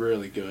 Trini's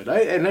really good.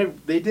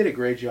 They did a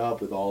great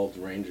job with all of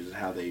the Rangers.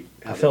 How they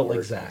felt like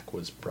work. Zach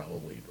was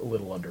probably a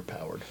little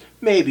underpowered.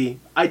 Maybe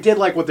I did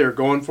like what they were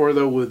going for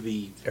though with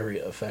the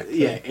Area effect.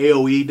 yeah thing.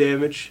 AOE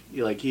damage.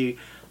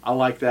 I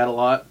like that a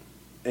lot,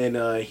 and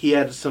he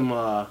had some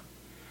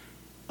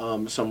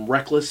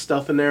reckless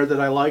stuff in there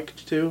that I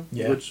liked too.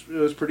 Yeah. Which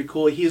was pretty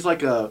cool. He's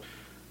like a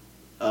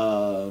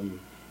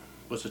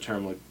what's the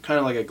term, like kind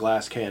of like a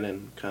glass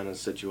cannon kind of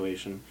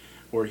situation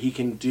where he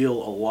can deal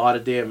a lot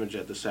of damage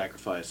at the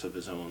sacrifice of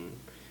his own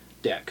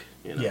deck.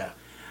 Yeah.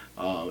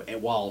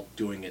 And while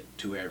doing it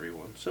to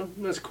everyone, so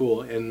that's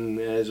cool. And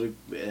as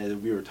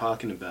we were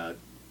talking about,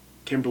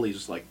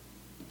 Kimberly's like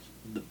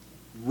the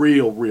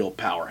real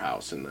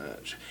powerhouse in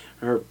that.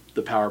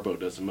 The power bow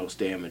does the most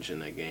damage in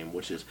that game,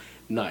 which is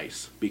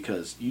nice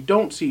because you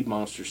don't see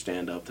monsters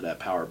stand up to that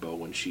power bow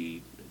when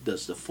she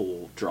does the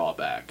full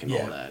drawback and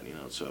Yeah. all that.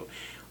 So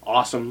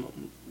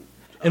awesome.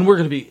 And we're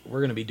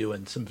gonna be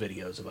doing some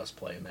videos of us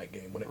playing that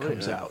game when it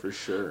comes Yeah, out. for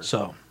sure.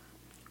 So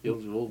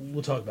We'll-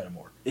 we'll talk about it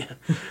more.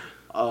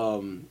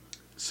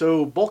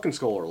 so Bulk and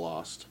Skull are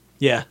lost.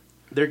 Yeah.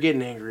 They're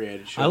getting angry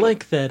at each I other.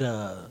 like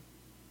that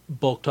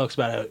Bulk talks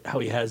about how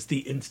he has the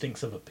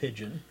instincts of a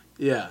pigeon.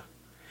 Yeah,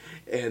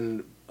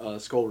 and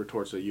Skull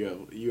retorts that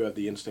you have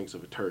the instincts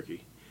of a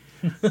turkey,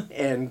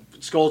 and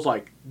Skull's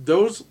like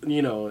those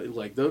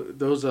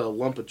those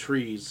lump of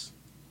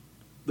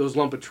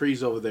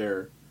trees over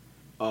there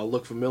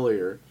look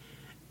familiar,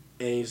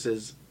 and he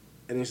says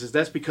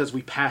that's because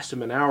we passed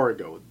him an hour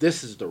ago.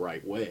 This is the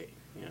right way.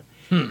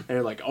 Yeah. And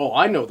they're like, oh,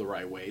 I know the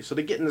right way. So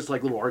they get in this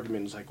like little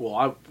argument. It's like, well,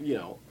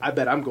 I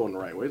bet I'm going the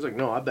right way. It's like,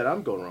 no, I bet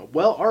I'm going wrong.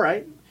 Well, all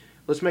right,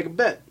 let's make a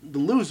bet. The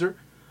loser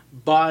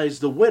buys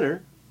the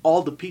winner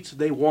all the pizza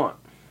they want.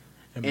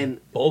 And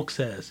Bulk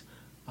says,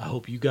 I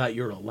hope you got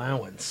your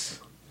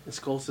allowance. And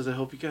Skull says, I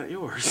hope you got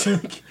yours.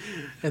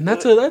 And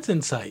that's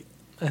insight.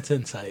 That's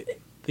insight.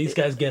 These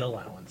guys get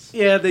allowance.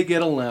 Yeah, they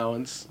get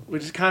allowance,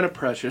 which is kind of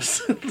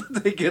precious.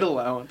 They get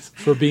allowance.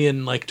 For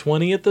being like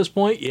 20 at this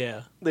point,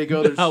 yeah. They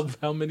go to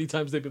how many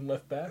times they've been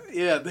left back?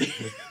 yeah,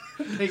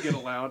 they get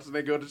allowance and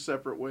they go to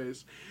separate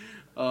ways.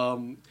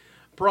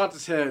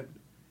 Piranha's Head,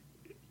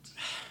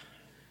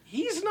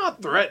 he's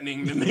not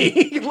threatening to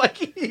me.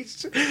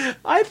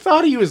 I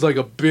thought he was like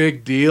a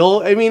big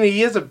deal. I mean,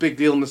 he is a big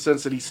deal in the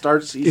sense that he's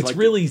It's like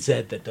really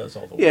Zed that does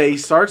all the work. yeah, he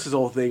starts his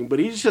whole thing, but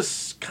he's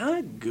just kind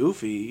of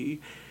goofy.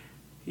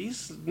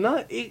 He's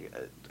not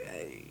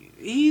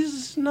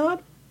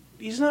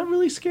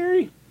really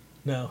scary.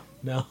 No.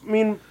 I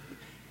mean,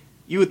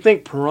 you would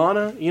think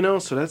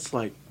piranha, so that's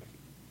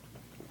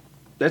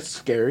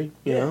scary,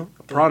 you know.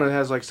 Piranha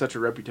has like such a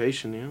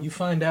reputation, You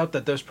find out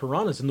that there's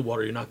piranhas in the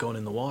water, you're not going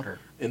in the water.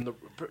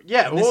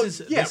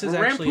 This is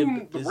actually a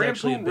big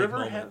River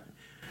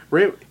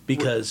moment.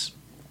 Because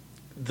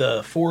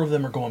the four of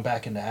them are going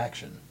back into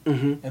action.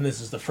 Mm-hmm. And this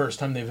is the first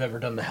time they've ever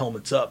done the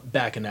helmets up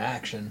back into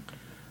action.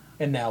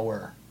 And now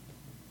we're...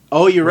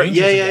 Oh, you're right.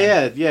 Rangers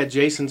again. Yeah.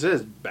 Jason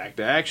says back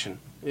to action.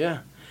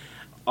 Yeah.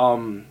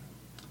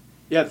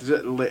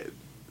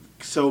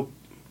 So,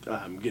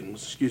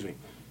 excuse me.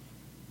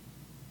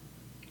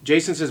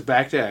 Jason says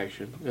back to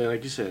action. And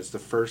like you said, it's the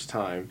first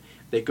time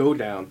they go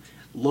down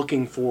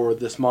looking for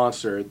this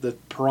monster, the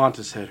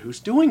Piranha's Head, who's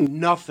doing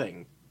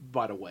nothing,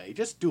 by the way,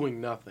 just doing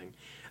nothing.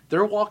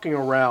 They're walking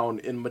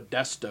around in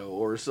Modesto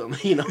or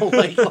something,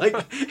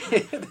 like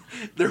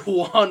they're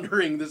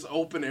wandering this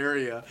open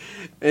area,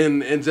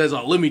 and says,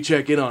 "Oh, let me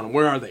check in on them.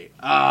 Where are they?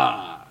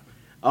 Ah,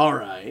 all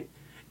right."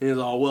 And he's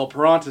all, "Well,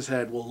 Piranha's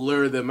Head will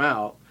lure them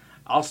out.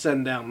 I'll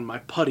send down my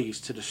putties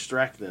to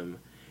distract them,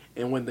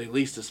 and when they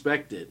least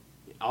expect it,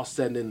 I'll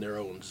send in their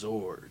own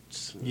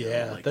Zords."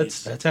 Yeah,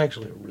 that's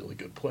actually a really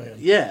good plan.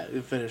 Yeah,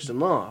 it finished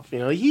them off.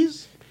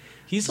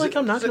 He's like,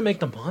 I'm not going to make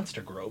the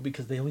monster grow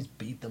because they always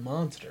beat the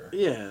monster.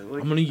 Yeah. I'm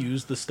going to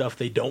use the stuff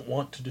they don't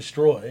want to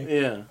destroy.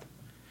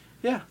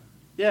 Yeah.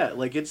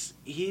 Like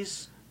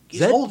he's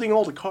holding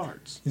all the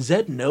cards.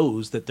 Zed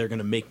knows that they're going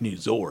to make new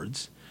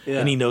Zords. Yeah.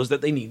 And he knows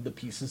that they need the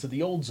pieces of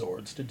the old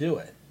Zords to do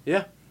it.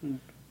 Yeah.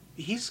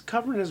 He's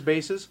covering his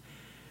bases.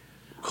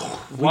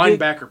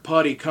 Linebacker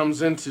Putty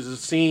comes into the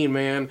scene,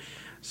 man.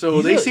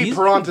 So they see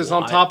Piranha's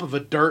on top of a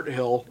dirt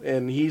hill,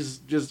 and he's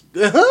just...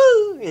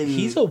 and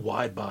he's a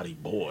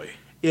wide-bodied boy.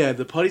 Yeah,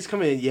 the Putty's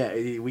coming in.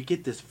 Yeah, we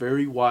get this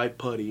very wide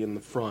Putty in the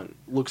front.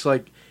 Looks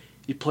like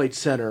he played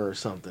center or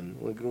something.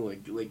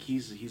 Like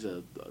he's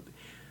a...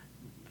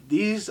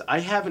 I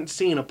haven't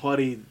seen a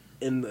Putty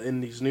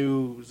in these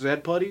new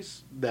Zed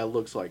Putties that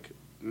looks like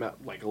a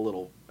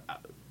little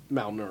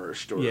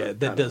malnourished or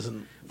that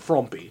doesn't...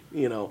 frumpy,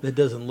 That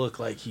doesn't look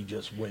like he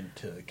just went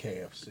to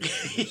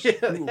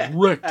KFC. Yeah,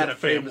 wrecked had a a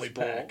family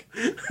famous pack.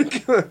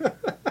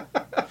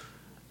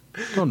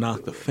 Don't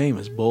knock the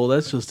famous bowl.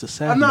 That's just a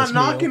sad. I'm not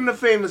knocking the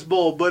famous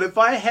bowl, but if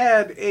I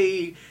had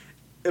a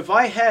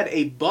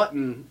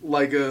button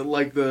like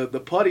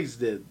the Putties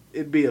did,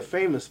 it'd be a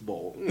famous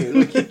bowl.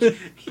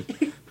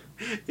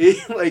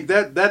 Like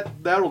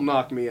that'll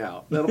knock me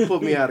out. That'll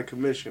put me out of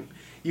commission.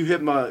 You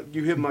hit my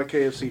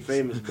KFC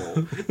famous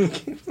bowl.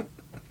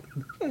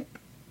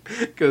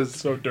 Because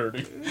so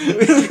dirty.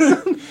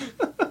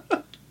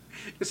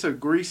 It's a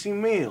greasy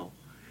meal.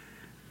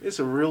 It's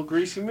a real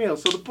greasy meal.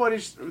 So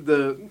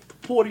the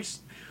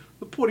Putties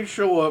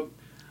show up,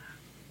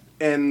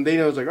 and they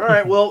know it's like, all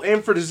right, well,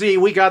 aim for the Z.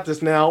 We got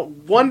this now.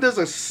 One does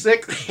a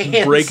sick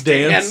handstand. Break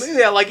dance.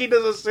 Yeah, like he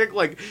does a sick,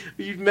 like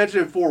you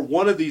mentioned before.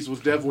 One of these was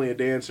definitely a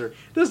dancer.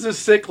 Does this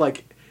sick,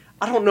 like,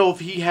 I don't know if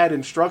he had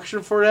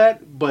instruction for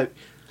that, but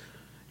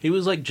he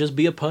was like, just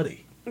be a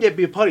putty. Yeah,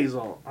 be a putty. He's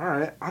all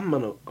right. I'm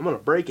gonna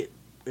break it,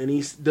 and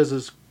he does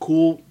this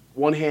cool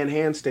one-hand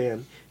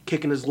handstand,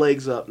 kicking his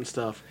legs up and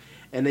stuff.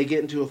 And they get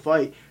into a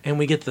fight. And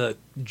we get the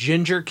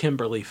Ginger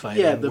Kimberly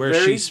fight, where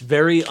she's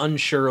very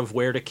unsure of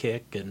where to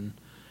kick and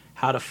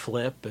how to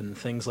flip and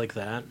things like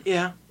that.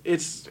 Yeah,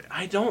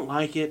 I don't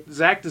like it.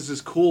 Zach does this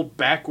cool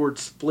backward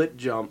split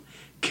jump,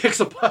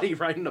 kicks a putty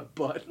right in the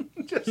butt,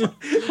 just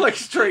like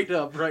straight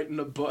up right in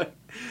the butt.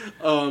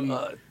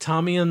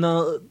 Tommy and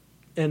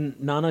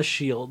Nana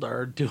Shield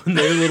are doing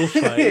their little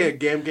fight. Yeah,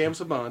 Gam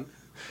Saban.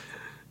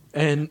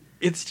 And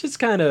it's just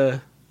kind of...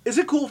 It's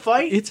a cool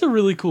fight. It's a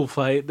really cool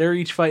fight. They're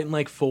each fighting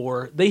like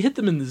 4. They hit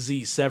them in the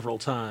Z several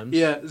times.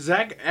 Yeah,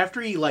 Zach,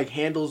 after he like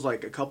handles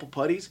like a couple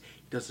putties,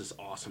 he does this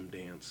awesome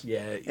dance.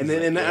 Yeah.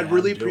 And I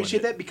really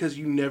appreciate that because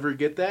you never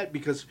get that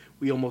because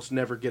we almost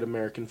never get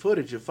American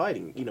footage of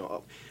fighting,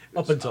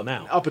 Up until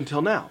now. Up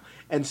until now.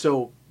 And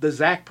so the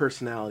Zach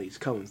personality is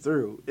coming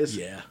through.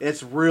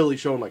 It's really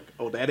showing like,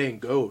 oh, that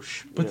ain't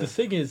gauche. But the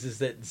thing is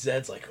that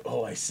Zed's like,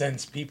 oh, I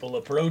sense people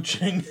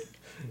approaching.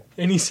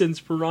 And he sends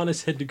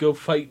Piranha's Head to go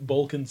fight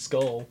Bulk and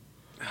Skull.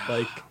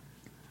 Like,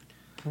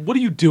 what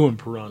are you doing,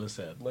 Piranha's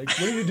Head? Like,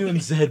 what are you doing,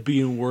 Zed,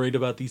 being worried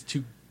about these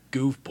two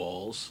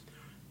goofballs?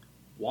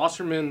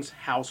 Wasserman's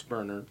House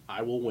Burner,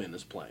 I Will Win,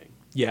 is playing.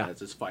 Yeah. As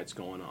this fight's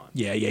going on.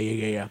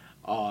 Yeah.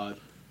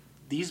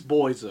 These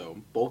boys, though,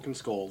 Bulk and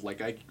Skull,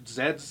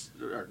 Zed's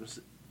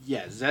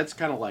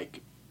kind of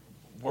like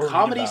Worried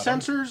comedy about 'em.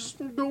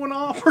 sensors going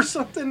off or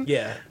something.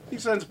 Yeah. He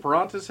sends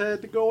Piranha's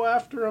Head to go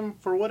after him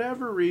for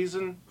whatever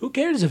reason. Who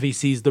cares if he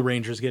sees the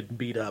Rangers getting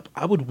beat up?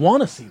 I would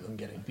want to see them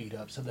getting beat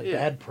up so that Yeah.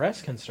 bad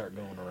press can start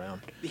going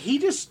around. He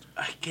just,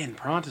 again,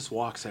 Piranha's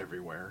walks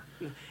everywhere.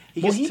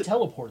 He gets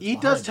teleports. He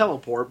behind does them.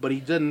 teleport, but he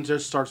doesn't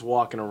just starts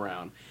walking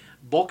around.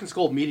 Bulk and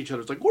Skull meet each other.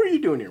 It's like, what are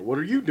you doing here? What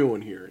are you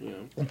doing here? You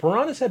know. And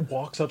Piranha's Head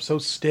walks up so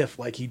stiff,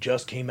 like he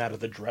just came out of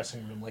the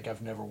dressing room, like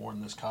I've never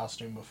worn this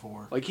costume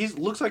before. Like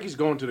looks like he's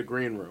going to the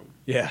green room.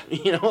 Yeah.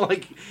 You know,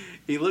 like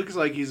he looks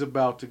like he's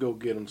about to go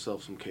get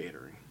himself some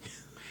catering.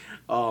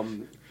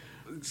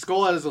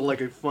 Skull has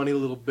a funny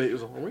little bit. He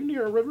was like, "Are we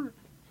near a river?"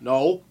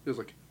 No. He was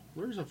like,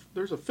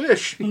 "There's a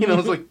fish." You know,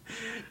 it's like,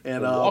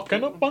 and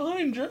Walking up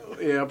behind you.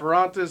 yeah,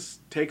 Piranhas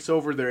takes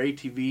over their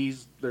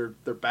ATVs, their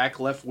back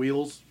left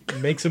wheels,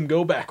 Makes him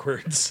go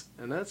backwards.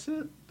 and that's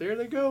it. There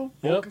they go.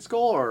 Yep. Bulk and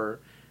Skull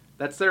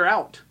that's their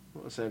out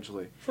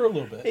essentially. For a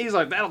little bit. He's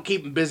like, that'll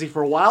keep him busy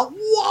for a while.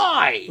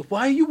 Why?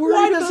 Why are you worried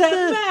Why does about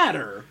that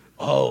matter?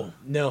 Oh,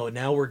 no,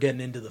 now we're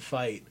getting into the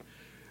fight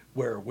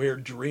where we're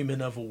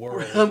dreaming of a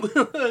world.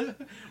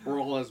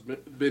 World has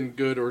been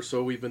good, or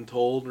so we've been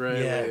told, right?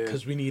 Yeah,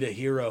 because we need a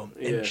hero.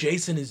 Yeah. And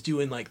Jason is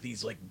doing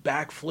these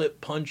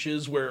backflip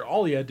punches where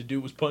all he had to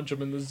do was punch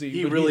him in the Z.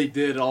 he but really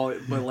did all.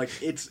 But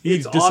it's He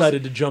it's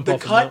decided awesome. to jump the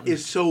off the cut mountain.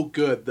 is so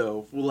good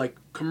though.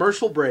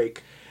 Commercial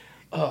break,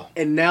 Oh.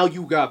 and now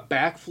you got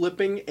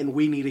backflipping, and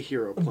we need a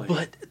hero play.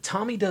 But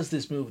Tommy does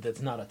this move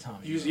that's not a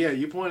Tommy. move.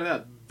 You pointed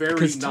out very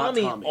Because not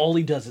Tommy. all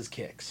he does is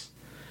kicks.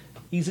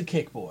 He's a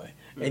kick boy.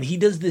 And he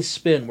does this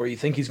spin where you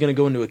think he's going to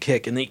go into a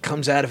kick, and then he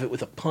comes out of it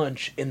with a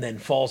punch and then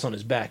falls on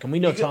his back. And we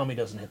know Tommy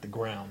doesn't hit the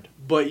ground.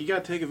 But you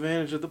got to take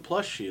advantage of the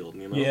plus shield,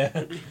 you know?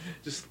 Yeah.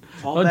 Just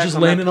fall Oh, back just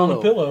on landing that on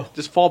a pillow.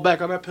 Just fall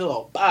back on that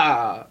pillow.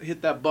 Bah!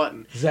 Hit that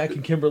button. Zach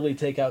and Kimberly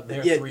take out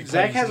their Yeah, three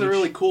Zach plays has a each.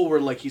 really cool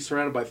where he's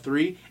surrounded by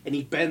three, and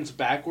he bends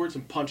backwards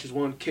and punches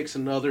one, kicks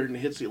another, and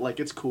hits it.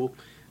 It's cool.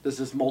 Does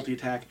this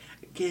multi-attack.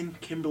 Again,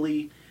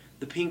 Kimberly,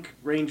 the Pink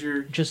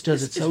Ranger... Just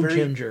does it so very,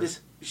 ginger.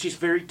 She's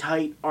very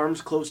tight,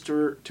 arms close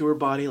to her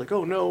body,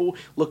 oh no,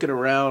 looking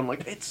around,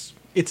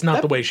 It's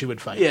not the way she would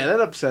fight. Yeah,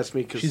 that upsets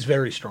me, because... She's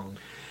very strong.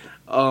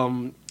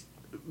 Then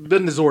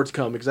the Zords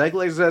come,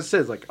 exactly as that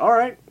says. All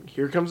right,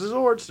 here comes the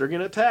Zords. They're going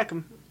to attack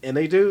them. And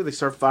they do. They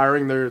start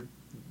firing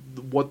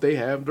what they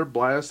have, their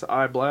blast,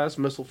 eye blast,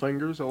 missile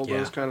fingers, all Yeah.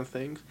 those kind of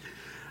things.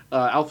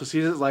 Alpha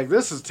sees it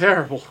this is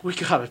terrible. We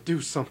got to do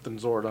something,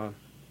 Zordon.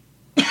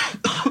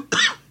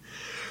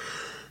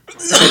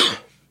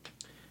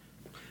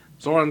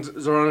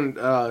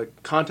 Zordon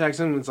contacts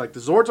him, and it's the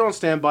Zords are on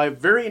standby.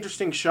 Very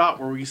interesting shot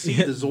where we see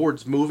the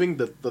Zords moving,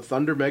 the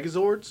Thunder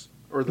Megazords,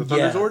 or the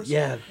Thunder Zords.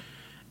 Yeah.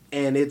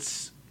 And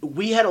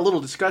we had a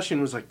little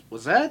discussion, was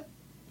that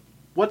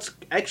what's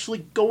actually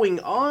going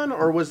on,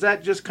 or was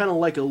that just kind of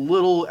a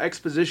little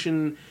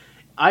exposition?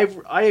 I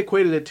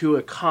equated it to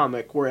a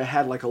comic where it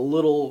had a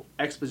little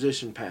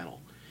exposition panel,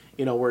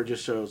 where it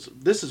just shows,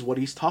 this is what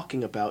he's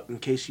talking about in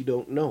case you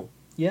don't know.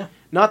 Yeah.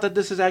 Not that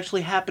this is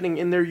actually happening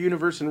in their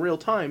universe in real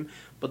time,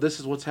 but this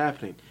is what's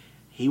happening.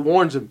 He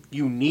warns him,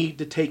 you need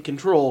to take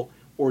control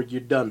or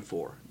you're done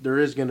for. There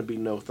is going to be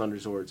no Thunder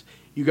Zords.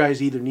 You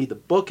guys either need to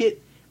book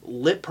it,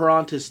 let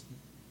Piranhas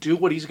do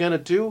what he's going to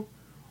do,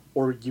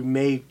 or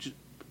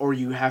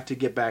you have to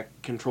get back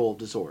control of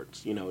the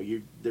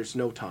Zords. There's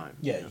no time.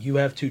 Yeah, you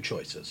have two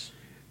choices.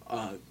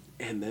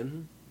 And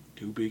then,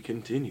 to be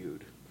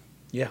continued.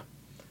 Yeah.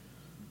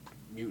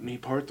 Mutiny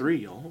Part 3,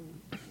 y'all.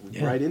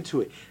 Yeah. Right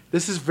into it.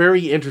 This is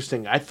very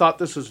interesting. I thought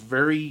this was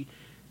very...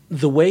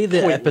 The way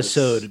the Pointless.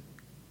 episode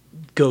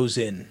goes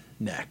in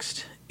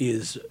next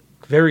is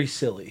very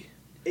silly.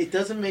 It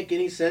doesn't make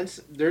any sense.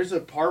 There's a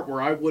part where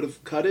I would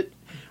have cut it,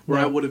 where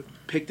No. I would have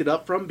picked it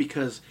up from,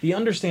 because... The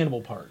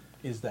understandable part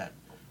is that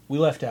we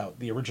left out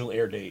the original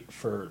air date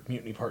for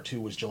Mutiny Part 2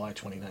 was July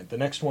 29th. The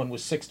next one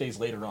was 6 days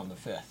later on the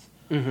 5th.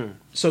 Mm-hmm.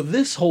 So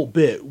this whole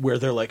bit where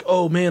they're like,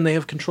 oh man, they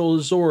have control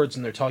of Zords,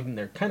 and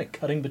they're kind of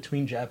cutting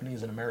between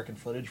Japanese and American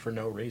footage for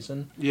no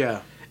reason.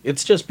 Yeah.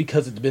 It's just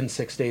because it's been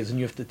 6 days, and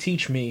you have to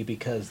teach me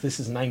because this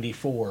is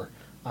 94.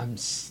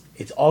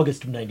 It's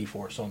August of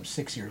 94, so I'm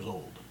 6 years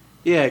old.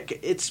 Yeah,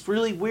 it's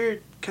really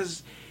weird,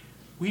 because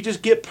we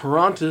just get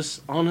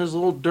Piranhas on his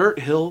little dirt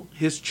hill,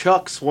 his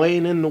chuck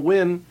swaying in the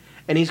wind,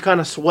 and he's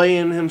kind of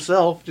swaying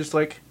himself, just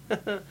like...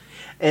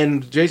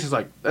 And Jason's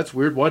like, that's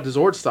weird. Why did the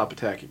Zords stop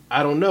attacking?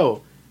 I don't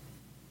know.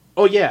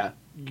 Oh, yeah.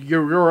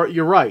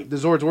 You're right. The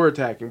Zords were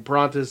attacking.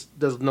 Piranhas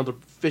does another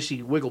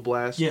fishy wiggle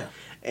blast. Yeah.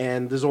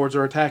 And the Zords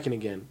are attacking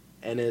again.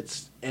 And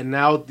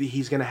now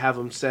he's going to have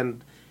them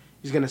send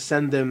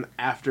them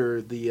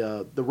after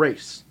the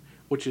race,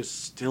 which is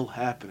still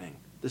happening.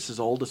 This is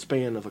all the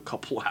span of a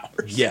couple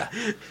hours. Yeah.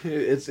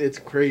 It's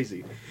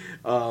crazy.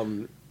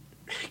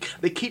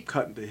 They keep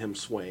cutting to him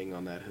swaying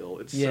on that hill.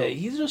 It's Yeah, so,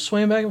 he's just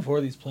swaying back and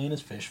forth. He's playing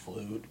his fish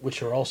flute,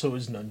 which are also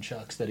his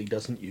nunchucks that he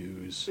doesn't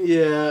use.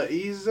 yeah,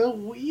 he's a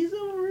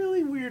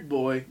really weird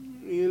boy.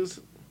 He's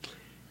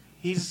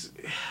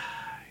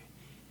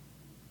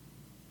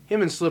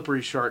him and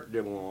Slippery Shark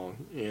get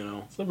along, you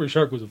know. Slippery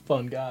Shark was a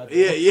fun guy.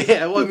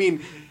 Yeah. Well, I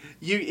mean,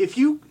 if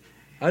you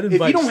I'd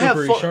invite don't have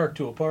Slippery fun- Shark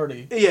to a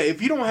party.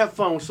 if you don't have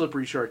fun with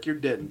Slippery Shark, you're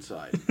dead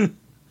inside.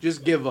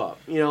 Just give up.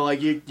 You know,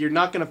 like you're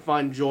not gonna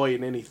find joy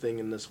in anything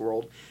in this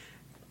world.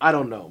 I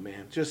don't know,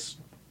 man.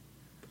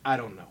 I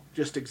don't know.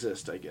 Just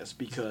exist, I guess,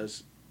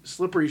 because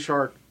Slippery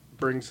Shark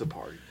brings the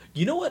party.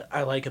 You know what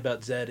I like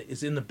about Zed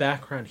is in the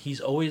background, he's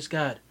always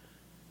got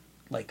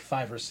like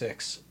 5 or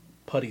 6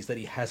 putties that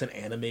he hasn't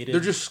animated.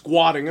 They're just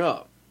squatting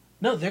up.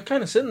 No, they're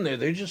kind of sitting there.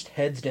 They're just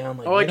heads down,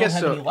 like Oh, I they don't guess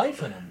have so. any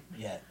life in them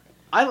yet.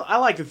 I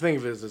like to think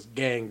of it as this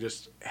gang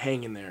just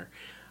hanging there.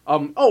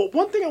 One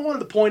thing I wanted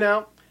to point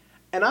out,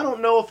 and I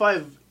don't know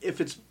if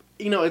it's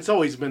it's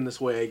always been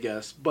this way, I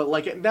guess, but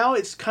like now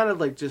it's kind of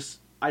like just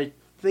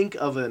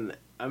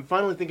I'm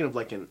finally thinking of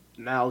like an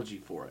analogy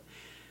for it.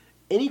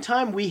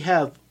 Anytime we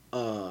have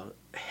a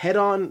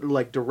head-on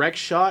like direct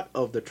shot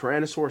of the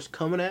Tyrannosaurus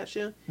coming at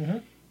you,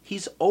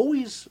 he's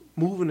always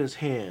moving his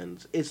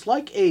hands. It's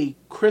like a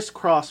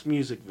crisscross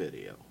music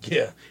video.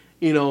 Yeah.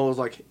 You know,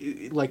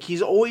 like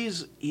he's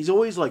always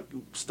like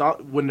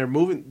stop when they're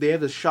moving. They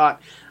have this shot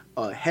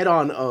head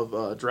on of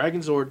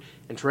Dragonzord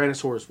and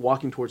Tyrannosaurus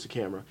walking towards the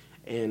camera,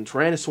 and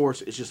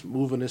Tyrannosaurus is just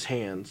moving his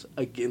hands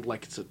again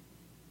like it's a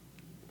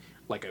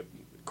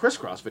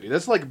crisscross video.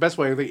 That's like the best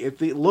way.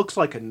 It looks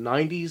like a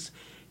 '90s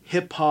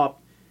hip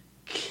hop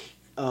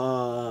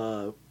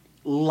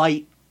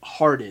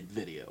light-hearted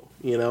video.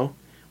 You know,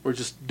 we're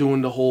just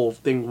doing the whole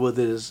thing with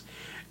his.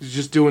 He's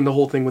just doing the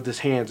whole thing with his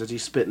hands as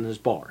he's spitting his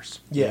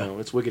bars. Yeah. You know,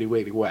 it's wiggity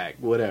wiggity wag,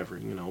 whatever.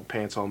 You know,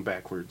 pants on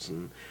backwards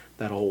and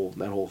that whole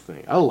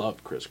thing. I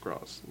loved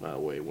Crisscross, by the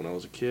way. When I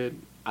was a kid,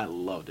 I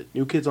loved it.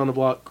 New Kids on the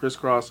Block,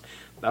 Crisscross,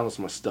 that was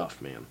my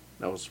stuff, man.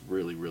 That was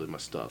really, really my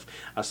stuff.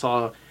 I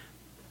saw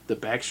the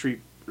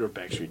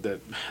the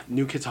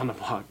New Kids on the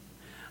Block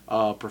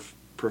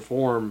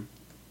perform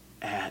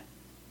at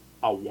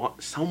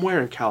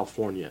somewhere in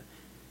California.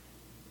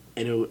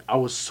 And I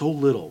was so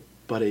little,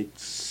 but it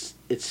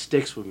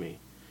sticks with me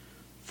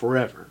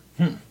forever.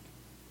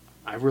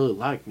 I really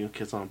like New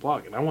Kids on the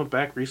Block, and I went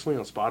back recently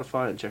on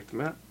Spotify and checked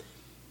them out.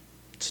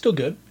 It's still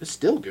good. It's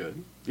still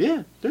good.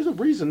 Yeah, there's a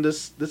reason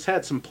this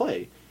had some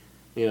play.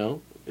 You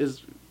know,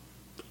 is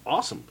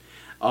awesome.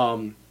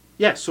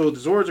 Yeah, so the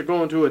Zords are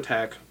going to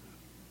attack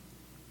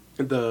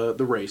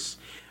the race,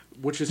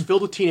 which is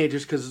filled with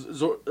teenagers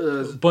because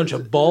A bunch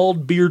of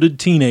bald, bearded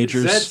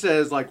teenagers. Zed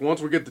says like once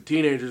we get the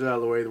teenagers out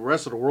of the way, the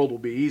rest of the world will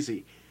be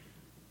easy.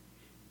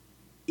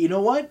 You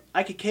know what?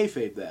 I could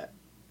kayfabe that.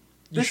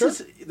 This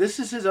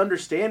is his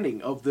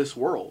understanding of this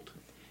world.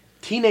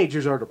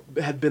 Teenagers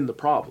have been the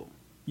problem.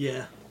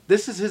 Yeah.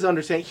 This is his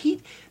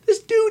understanding. This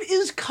dude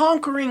is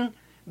conquering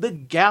the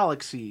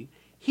galaxy.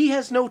 He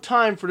has no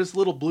time for this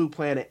little blue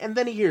planet. And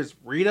then he hears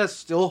Rita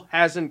still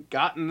hasn't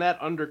gotten that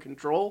under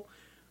control.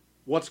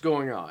 What's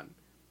going on?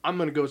 I'm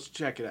gonna go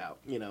check it out.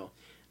 You know,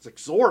 it's like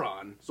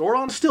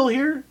Zoron's still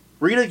here.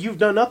 Rita, you've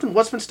done nothing.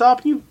 What's been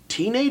stopping you?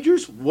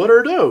 Teenagers? What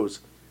are those?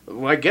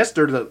 Well, I guess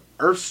they're the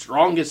Earth's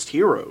strongest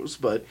heroes,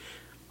 but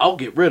I'll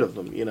get rid of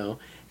them, you know?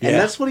 And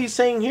that's what he's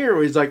saying here,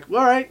 where he's like, all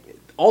right,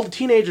 all the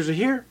teenagers are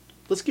here.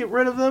 Let's get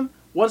rid of them.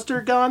 Once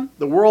they're gone,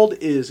 the world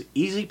is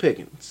easy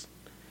pickings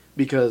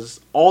because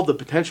all the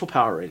potential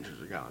Power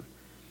Rangers are gone.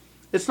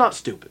 It's not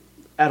stupid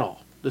at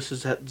all. This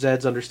is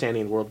Zed's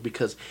understanding of the world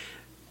because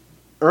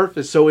Earth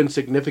is so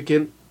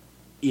insignificant,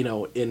 you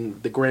know,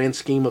 in the grand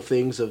scheme of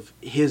things of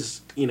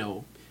his, you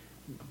know,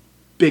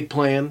 big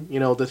plan, you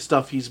know, the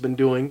stuff he's been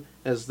doing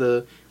as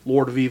the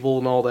Lord of Evil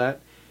and all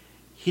that.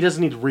 He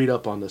doesn't need to read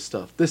up on this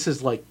stuff. This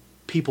is like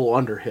people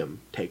under him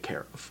take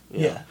care of.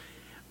 You know?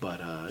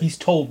 But he's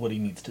told what he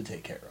needs to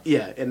take care of.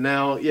 yeah, and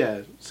now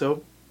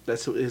so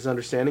that's what his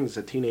understanding is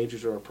that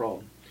teenagers are a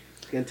problem.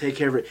 He's gonna take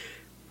care of it.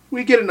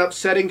 We get an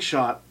upsetting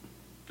shot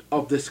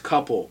of this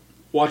couple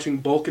watching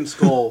Bulk and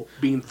Skull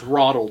being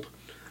throttled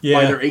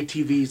by their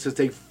ATVs as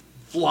they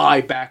fly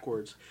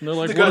backwards. And they're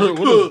like, the guy's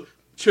what are-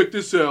 check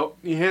this out.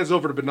 He hands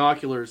over the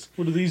binoculars.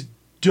 What are these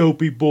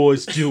dopey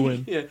boys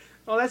doing? Yeah.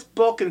 Oh, that's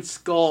Bulk and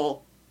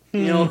Skull.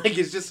 You know, like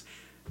it's just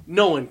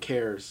no one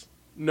cares.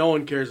 No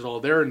one cares at all.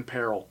 They're in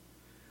peril.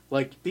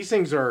 Like these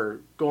things are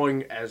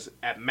going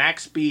at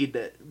max speed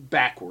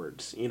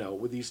backwards, you know,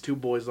 with these two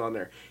boys on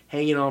there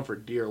hanging on for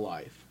dear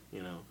life,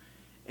 you know.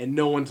 And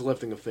no one's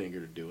lifting a finger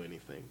to do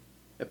anything.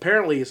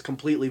 Apparently it's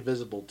completely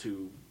visible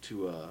to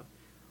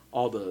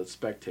all the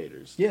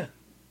spectators. Yeah.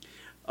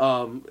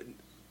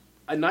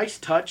 A nice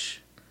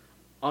touch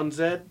on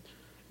Zed,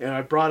 and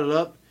I brought it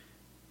up.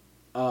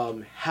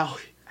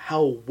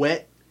 How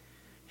wet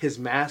his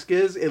mask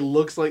is. It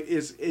looks like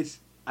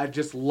I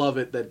just love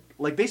it that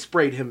like they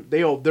sprayed him.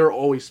 They're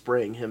always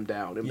spraying him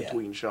down in Yeah.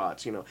 between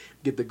shots. You know,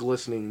 get the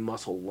glistening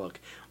muscle look.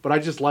 But I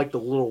just like the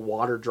little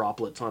water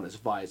droplets on his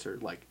visor.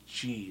 Like,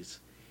 jeez.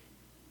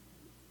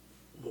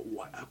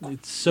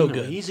 It's so You know,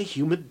 good. He's a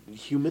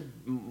humid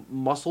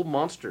muscle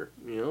monster.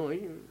 You know.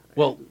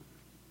 Well,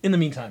 in the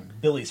meantime,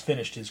 Billy's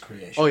finished his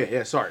creation. Oh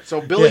yeah. Sorry.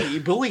 So Billy Yeah.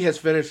 Billy has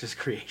finished his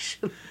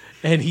creation,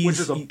 And he's which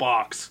is a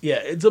box. Yeah,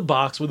 it's a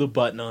box with a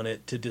button on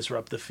it to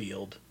disrupt the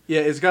field.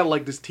 Yeah, it's got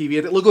like this TV.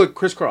 It look like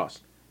crisscross.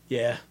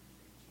 Yeah,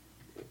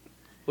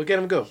 Look at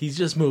him go. he's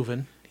just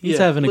moving. He's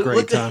Yeah. having a Look- great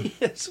look at- time.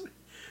 yes.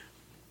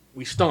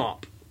 We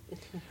stomp.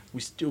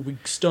 We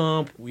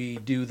stomp. We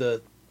do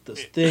the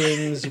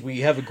things. We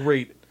have a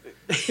great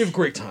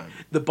time.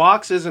 The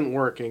box isn't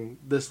working.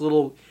 This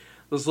little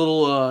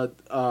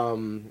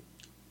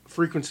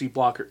frequency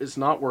blocker is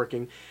not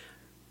working.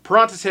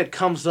 Piranha's head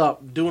comes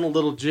up, doing a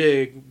little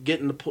jig,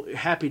 getting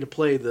happy to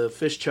play the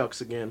fish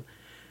chucks again.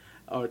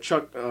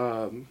 Chuck, what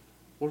are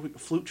we,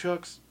 flute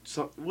chucks?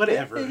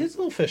 Whatever. His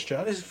little fish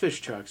chuck. His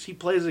fish chucks. He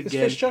plays His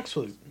again fish chuck's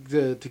flute.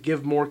 to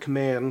give more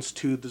commands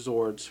to the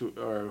Zords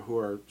who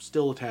are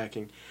still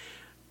attacking.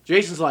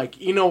 Jason's like,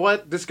 you know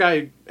what? This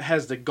guy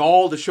has the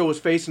gall to show his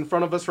face in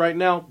front of us right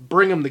now.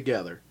 Bring them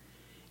together.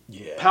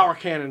 Yeah. Power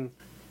cannon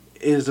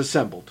is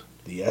assembled.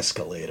 The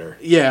escalator.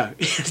 Yeah,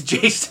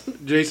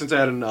 Jason's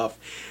had enough.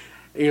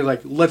 And you're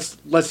like, let's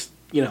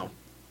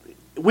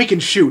we can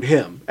shoot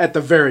him at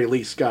the very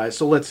least, guys.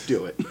 So let's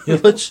do it. Yeah,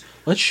 let's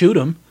shoot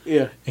him.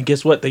 Yeah, And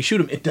guess what? They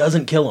shoot him. It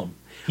doesn't kill him.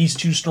 He's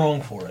too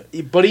strong for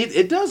it. but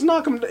it does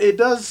knock him. It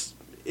does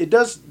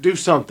do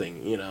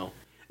something. You know,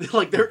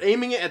 like they're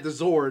aiming it at the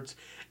Zords,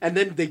 and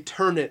then they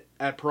turn it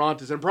at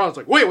Piranha's, and Piranha's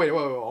like, wait,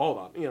 hold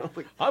on. You know,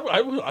 like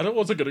I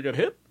wasn't gonna get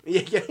hit.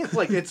 yeah,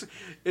 like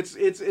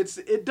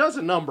it does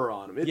a number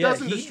on him. It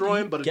doesn't destroy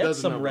him, but it gets does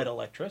a some number. red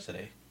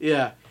electricity.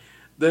 Yeah.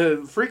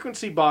 The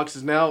frequency box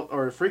is now,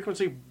 or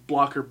frequency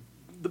blocker,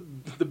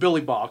 the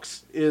Billy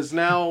box, is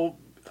now,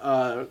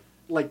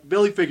 like,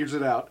 Billy figures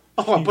it out.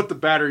 Oh, I put the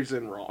batteries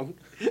in wrong.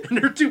 And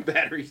there are two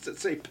batteries that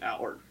say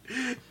power.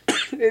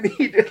 And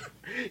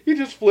he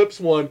just flips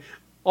one.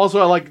 Also,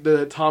 I like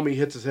the Tommy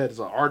hits his head. It's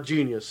like, our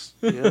genius.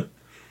 Yeah.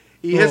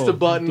 He hits the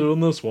button.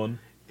 Doing this one.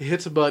 He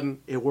hits a button.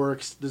 It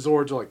works. The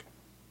Zords are like,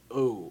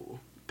 oh,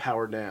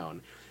 power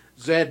down.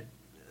 Zed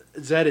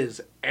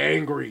is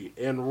angry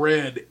and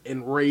red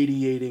and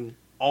radiating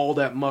all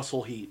that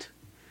muscle heat.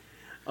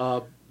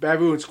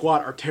 Babu and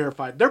Squat are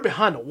terrified. They're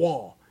behind a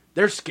wall.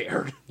 They're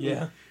scared.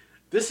 Yeah.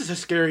 This is a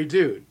scary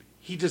dude.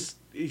 He's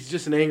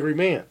just an angry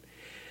man.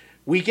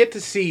 We get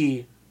to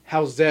see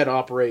how Zed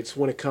operates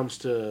when it comes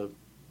to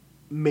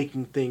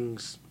making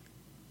things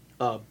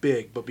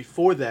big. But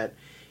before that,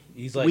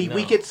 He's like, we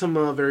no. get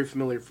some very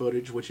familiar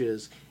footage, which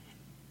is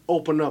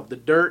open up the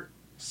dirt,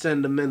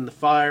 send them in the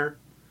fire.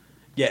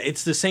 Yeah,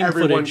 it's the same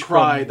Everyone footage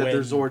cry from that when,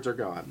 their Zords are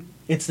gone.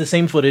 It's the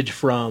same footage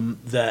from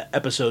the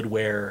episode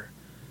where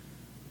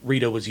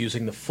Rita was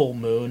using the full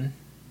moon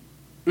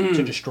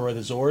to destroy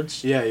the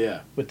Zords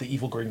Yeah. with the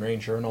evil Green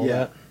Ranger and all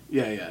Yeah. that.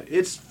 Yeah.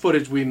 It's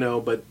footage we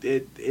know, but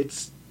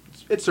it's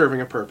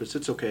serving a purpose.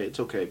 It's okay. It's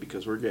okay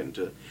because we're getting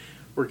to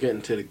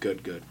the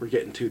good. We're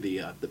getting to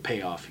the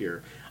payoff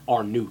here.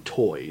 Our new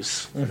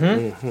toys.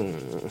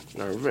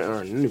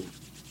 Our new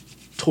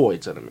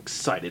toys that I'm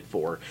excited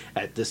for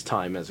at this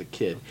time as a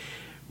kid.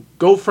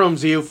 Go from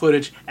Zeo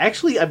footage.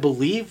 Actually, I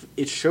believe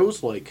it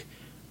shows like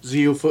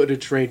Zeo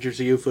footage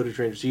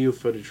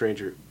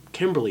Ranger,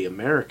 Kimberly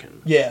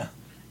American. Yeah.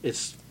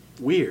 It's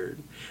weird,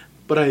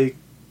 but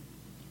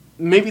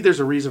maybe there's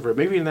a reason for it.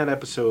 Maybe in that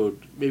episode,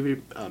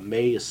 maybe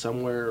May is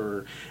somewhere,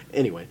 or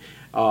anyway.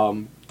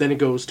 Then it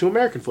goes to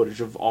American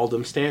footage of all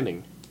them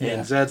standing, Yeah.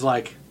 and Zed's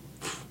like,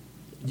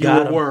 "You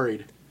Got were him.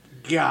 worried,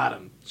 got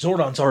him."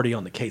 Zordon's already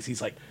on the case.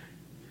 He's like,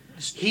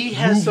 He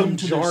has Move some them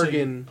to their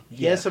jargon. city.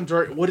 He Yeah. has some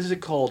jargon. What is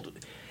it called?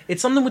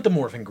 it's something with the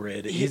morphing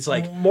grid. He's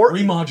like,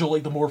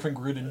 remodulate the morphing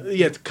grid. And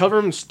Yeah, to cover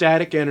him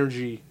static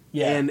energy.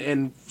 Yeah.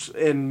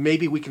 and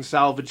maybe we can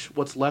salvage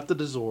what's left of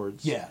the Zords.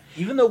 yeah,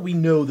 even though we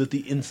know that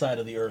the inside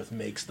of the Earth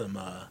makes them,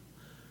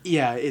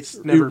 Yeah, it's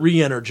it never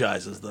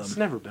re-energizes them. it's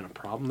never been a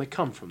problem. They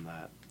come from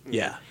that.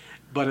 Yeah.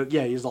 But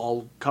yeah, he's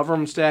all cover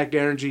him static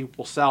energy.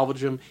 We'll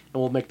salvage him,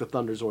 and we'll make the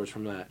Thunder Zords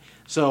from that.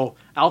 So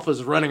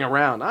Alpha's running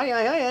around,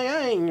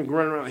 running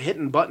around,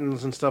 hitting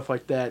buttons and stuff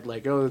like that.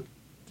 Like, oh,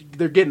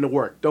 they're getting to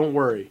work. Don't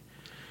worry.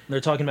 They're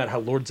talking about how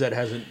Lord Zed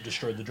hasn't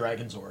destroyed the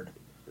Dragon Zord.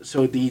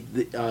 So the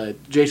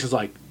Jason's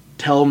like,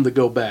 tell him to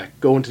go back,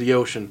 go into the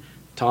ocean.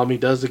 Tommy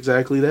does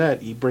exactly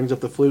that. He brings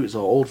up the flute. He's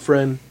an old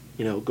friend.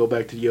 Go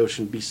back to the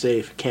ocean. Be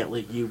safe. Can't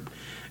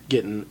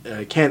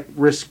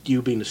risk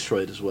you being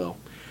destroyed as well.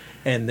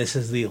 And this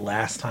is the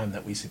last time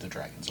that we see the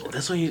Dragon Zord.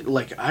 That's why you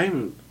like.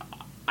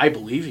 I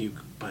believe you,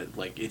 but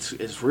like it's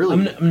really.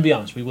 I'm gonna be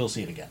honest. We will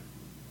see it again.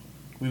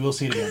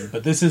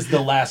 But this is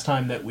the last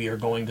time that we are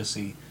going to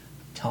see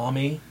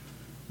Tommy,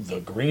 the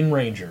Green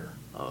Ranger,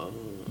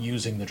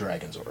 using the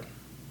Dragon Zord.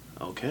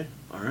 Okay,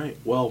 all right.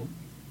 Well,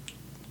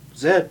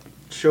 Zed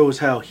shows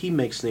how he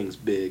makes things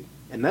big,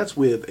 and that's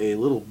with a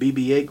little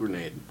BB-8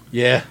 grenade.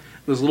 Yeah.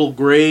 this little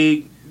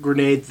gray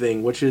grenade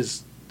thing, which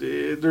is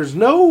there's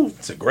no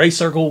It's a gray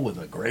circle with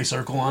a gray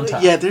circle on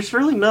top. yeah, there's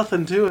really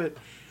nothing to it,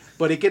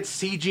 but it gets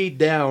CG'd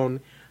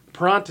down.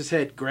 Piranha's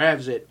head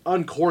grabs it,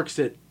 uncorks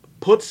it,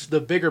 puts the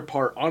bigger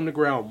part on the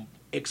ground.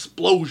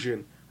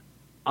 Explosion.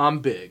 I'm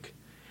big.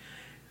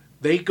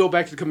 They go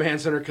back to the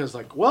command center because,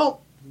 like,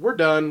 well, we're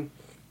done.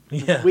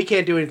 Yeah. We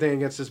can't do anything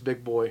against this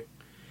big boy.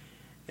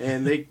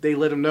 And they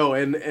let him know.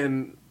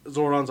 And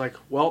Zordon's like,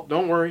 well,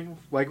 don't worry.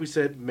 Like we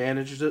said,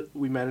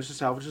 we managed to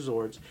salvage the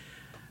Zords.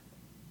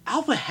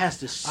 Alpha has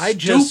this I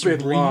just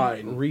stupid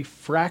line.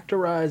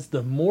 refractorized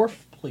the morph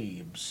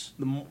plebes.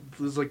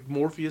 It's like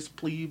Morpheus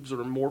plebes or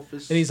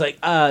Morphus. And he's like,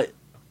 I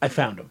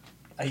found him.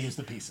 I used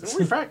the pieces.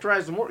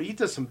 Refractorize the more. He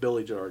does some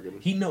Billy jargon.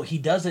 He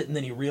does it, and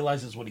then he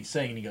realizes what he's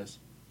saying, and he goes,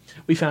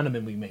 we found him,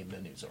 and we made the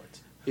new Zords.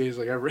 He's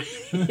like,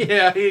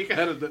 yeah, he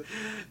kind of did.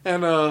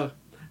 And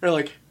they're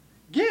like,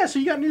 yeah, so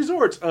you got new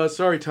Zords.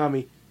 Sorry,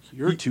 Tommy.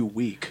 You're too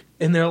weak.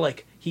 And they're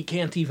like, he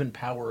can't even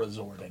power a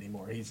Zord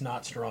anymore. He's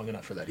not strong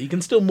enough for that. He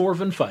can still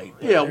morph and fight.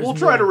 but Yeah, there's we'll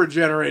try to no-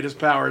 regenerate his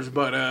powers,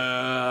 but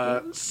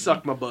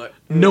suck my butt.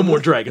 No more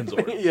Dragon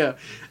Zord. Yeah.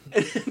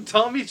 And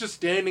Tommy's just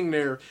standing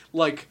there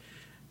like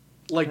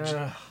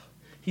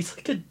He's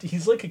like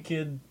a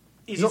kid.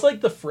 He's a-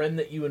 like the friend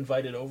that you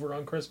invited over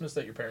on Christmas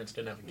that your parents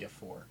didn't have a gift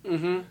for.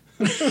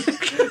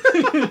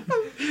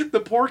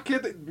 the poor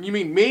kid. You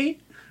mean me?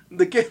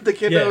 The kid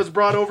Yeah. that was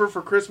brought over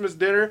for Christmas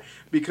dinner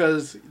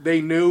because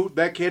they knew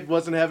that kid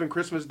wasn't having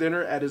Christmas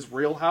dinner at his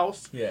real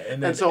house. Yeah,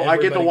 and And so I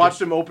get to watch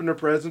them open their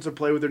presents and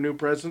play with their new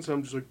presents. And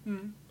I'm just like,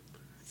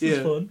 This is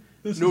yeah. fun.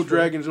 This no is fun.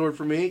 Dragon Zord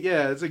for me.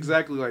 Yeah, it's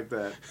exactly like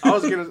that. I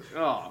was gonna.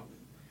 Oh,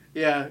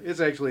 yeah, it's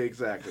actually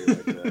exactly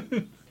like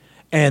that.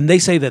 And they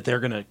say that they're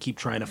going to keep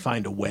trying to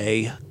find a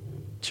way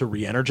to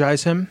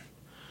re-energize him.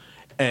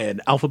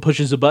 And Alpha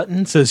pushes a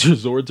button, says your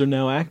Zords are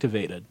now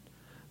activated.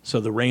 So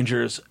the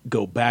Rangers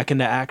go back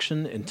into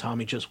action, and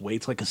Tommy just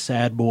waits like a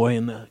sad boy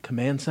in the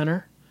command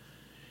center.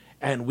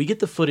 And we get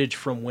the footage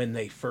from when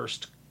they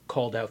first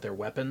called out their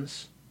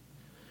weapons.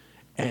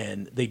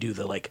 And they do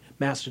the, like,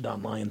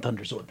 Mastodon, Lion,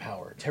 Thunder Zord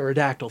power.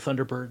 Pterodactyl,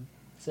 Thunderbird,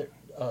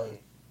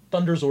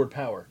 Thunder Zord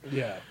power.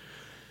 Yeah.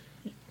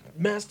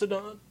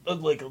 Mastodon,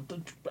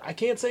 I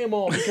can't say them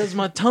all because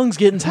my tongue's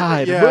getting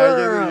tied.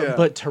 Yeah.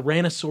 But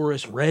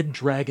Tyrannosaurus, Red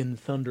Dragon,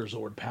 Thunder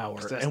Zord power,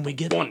 and we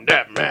get one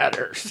that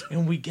matters.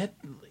 and we get.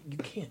 You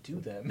can't do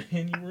that,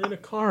 man. You were in a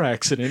car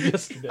accident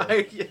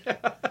yesterday.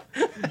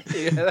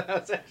 Yeah,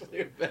 that's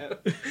actually bad.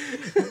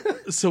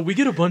 So we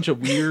get a bunch of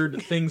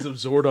weird things of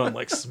Zordon,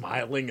 like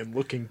smiling and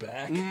looking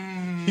back.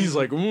 He's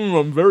like,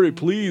 I'm very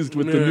pleased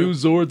with the Yeah. new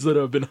Zords that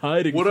I've been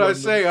hiding. What did from I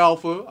them." say,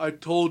 Alpha? I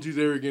told you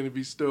they were going to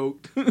be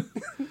stoked.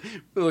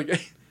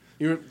 Like,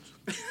 you're.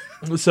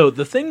 So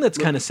the thing that's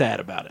kind of sad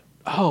about it.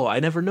 Oh, I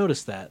never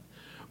noticed that.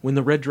 When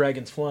the red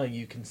dragon's flying,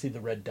 you can see the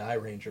red Die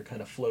Ranger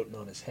kind of floating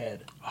on his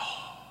head.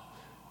 Oh,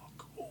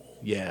 cool.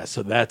 Yeah,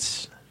 so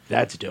that's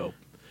dope.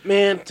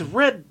 Man, the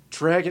Red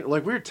Dragon,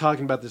 like we were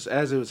talking about this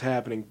as it was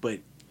happening, but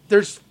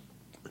there's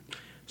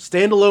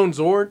standalone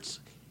Zords,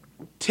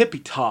 tippy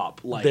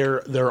top. Like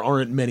There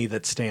aren't many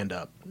that stand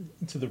up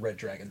to the Red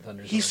Dragon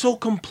Thunder. he's Zord. so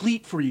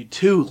complete for you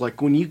too.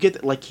 Like when you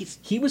get like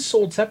he was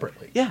sold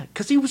separately.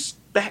 because he was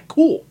that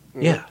cool.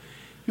 Yeah.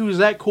 He was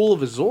that cool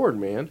of a Zord,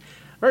 man.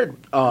 Right,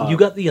 You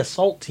got the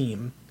assault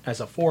team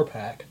as a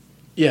 4-pack,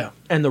 yeah,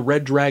 and the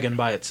Red Dragon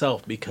by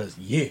itself because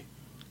yeah.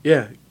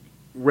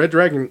 Red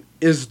Dragon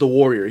is the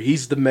warrior.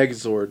 He's the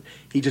Megazord.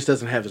 He just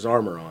doesn't have his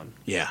armor on.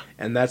 yeah.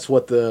 And that's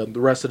what the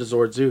rest of the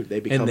Zords do.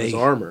 They become his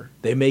armor.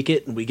 They make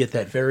it, and we get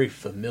that very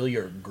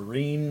familiar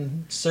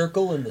green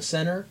circle in the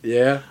center.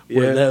 Yeah,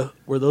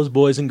 Where those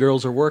boys and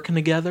girls are working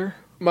together.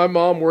 My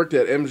mom worked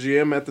at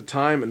MGM at the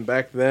time, and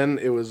back then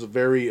it was a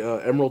very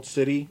Emerald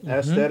City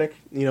aesthetic.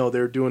 You know, they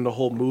were doing the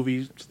whole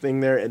movie thing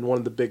there, and one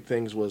of the big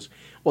things was,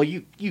 well,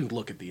 you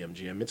look at the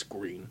MGM, it's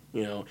green,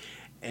 you know,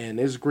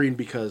 and it's green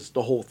because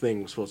the whole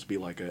thing was supposed to be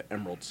like an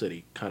Emerald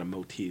City kind of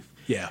motif.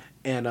 Yeah.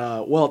 And,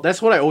 well, that's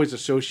what I always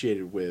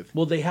associated with.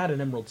 Well, they had an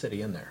Emerald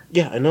City in there.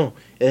 Yeah, I know.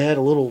 It had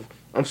a little,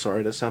 I'm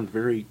sorry, that sounded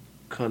very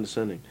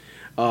condescending.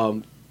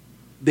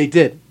 They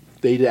did.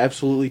 They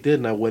absolutely did,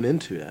 and I went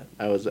into that.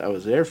 I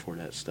was there for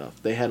that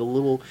stuff. They had a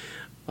little,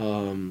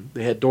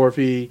 they had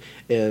Dorothy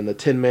and the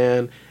Tin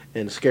Man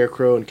and the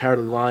Scarecrow and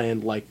Cowardly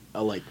Lion like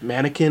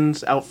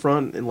mannequins out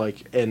front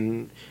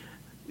and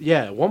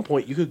yeah, at one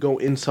point you could go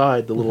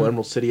inside the little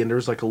Emerald City and there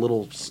was like a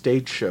little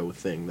stage show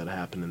thing that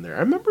happened in there. I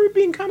remember it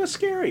being kind of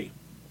scary.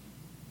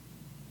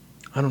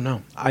 I don't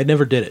know. I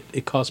never did it.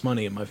 It cost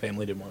money, and my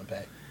family didn't want to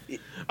pay.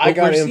 I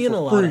got we're in seeing for a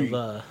lot free.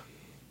 of.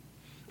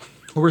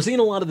 We're seeing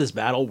a lot of this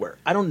battle where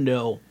I don't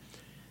know.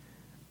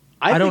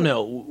 I don't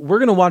know. We're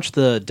gonna watch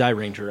the Die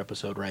Ranger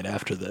episode right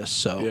after this,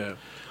 so Yeah.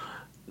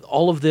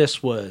 all of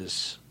this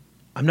was.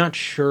 I'm not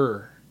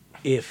sure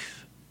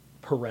if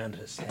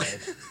Piranha's head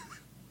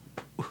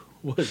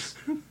was.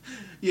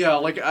 Yeah,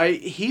 like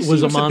he Was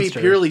seems a to be monster.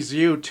 purely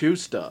ZO2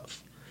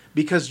 stuff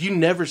because you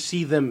never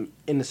see them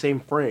in the same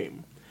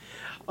frame.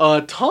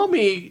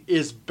 Tommy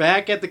is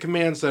back at the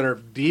command center,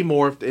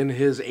 demorphed in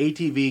his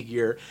ATV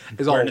gear.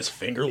 Is all, Wearing his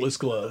fingerless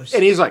gloves.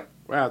 and he's like,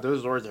 "Wow,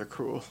 those Zords are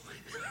cool."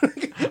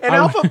 And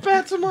Alpha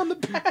pats him on the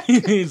back.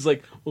 He's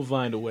like, we'll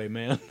find a way,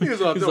 man. He's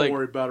like, "Don't like,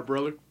 worry about it,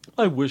 brother."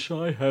 I wish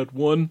I had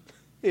one.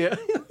 Yeah,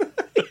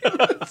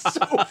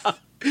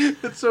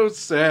 it's so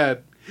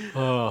sad.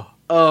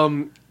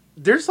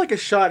 There's like a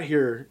shot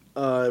here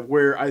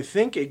where I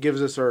think it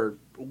gives us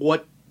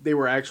what they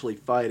were actually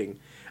fighting.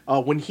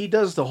 When he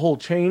does the whole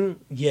chain,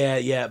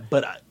 Yeah,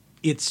 but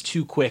it's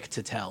too quick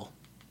to tell.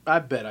 I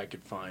bet I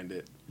could find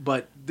it.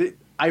 But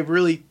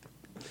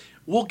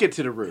we'll get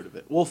to the root of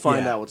it. We'll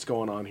find Yeah. out what's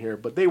going on here.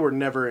 But they were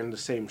never in the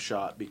same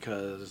shot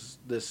because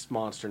this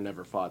monster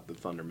never fought the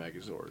Thunder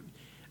Megazord.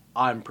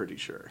 I'm pretty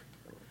sure.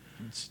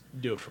 Let's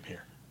do it from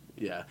here.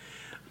 Yeah.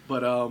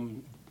 But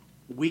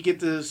we get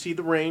to see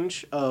the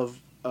range of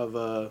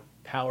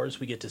Powers,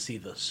 we get to see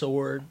the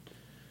sword.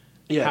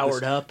 yeah,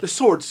 Powered up. The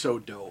sword's so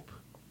dope.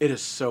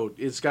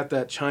 It's got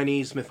that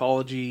Chinese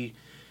mythology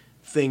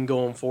thing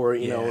going for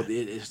it. You know,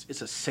 Yeah.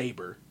 it's a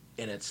saber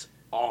and it's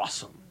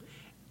awesome.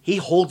 He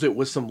holds it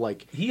with some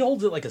like He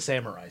holds it like a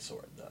samurai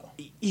sword, though.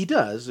 he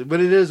does, but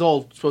it is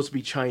all supposed to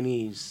be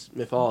Chinese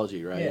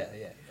mythology, right?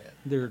 Yeah.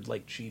 They're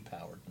like chi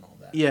powered and all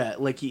that. Yeah,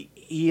 like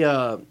he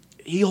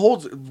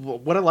holds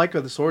what I like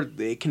of the sword.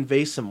 It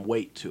conveys some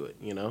weight to it.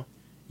 You know,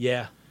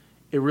 Yeah.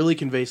 it really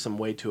conveys some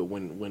weight to it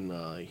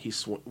when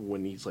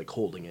he's like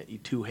holding it. He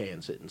two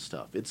hands it and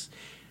stuff. It's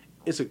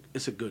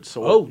a good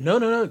sword. Oh,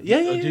 no. Yeah.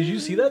 Did you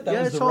see that? That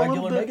was it's the all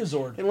regular over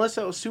Megazord. Unless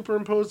that was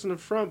superimposed in the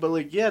front, but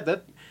like, yeah,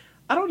 that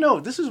I don't know.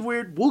 This is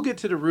weird. We'll get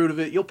to the root of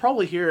it. You'll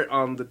probably hear it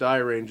on the Die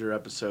Ranger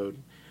episode.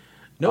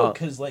 No,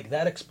 because like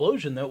that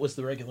explosion, that was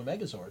the regular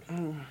Megazord.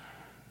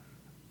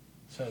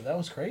 So that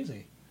was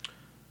crazy.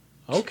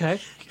 Okay.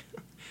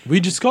 We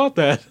just got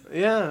that.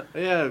 Yeah.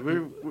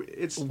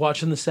 It's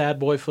Watching the sad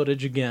boy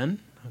footage again.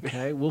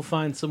 Okay, we'll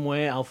find some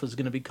way. Alpha's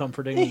going to be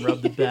comforting and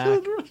rub the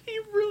back. He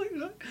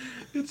really.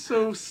 It's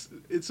so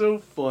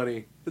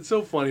funny. It's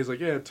so funny. He's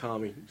like, yeah,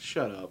 Tommy,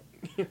 shut up.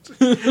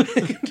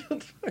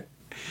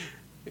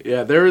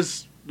 Yeah,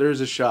 there's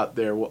a shot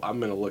there. I'm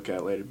gonna look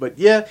at later, but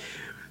yeah,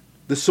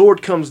 the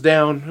sword comes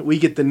down. We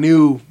get the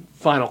new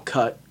final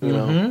cut.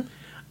 You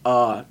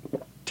know,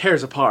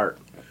 tears apart.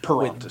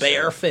 With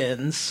bare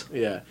fins.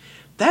 Yeah,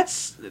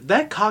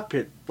 that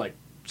cockpit like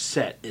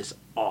set is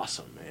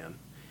awesome, man.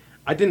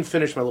 I didn't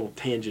finish my little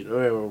tangent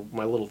or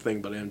my little thing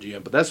about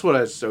MGM, but that's what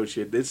I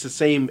associate. It's the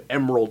same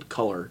emerald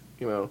color,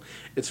 you know.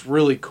 It's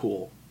really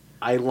cool.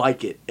 I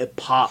like it. It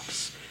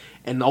pops,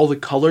 and all the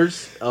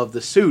colors of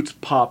the suits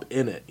pop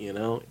in it. You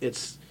know,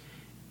 it's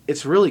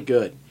really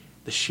good.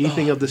 The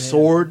sheathing of the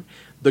sword,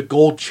 the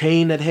gold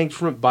chain that hangs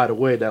from it. By the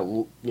way,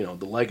 that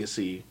the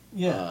Legacy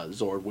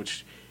Zord,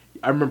 which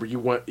I remember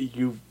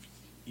you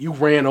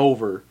ran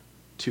over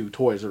to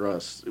Toys R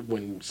Us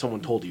when someone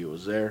told you it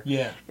was there.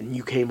 Yeah. And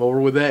you came over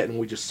with that, and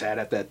we just sat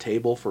at that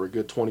table for a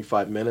good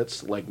 25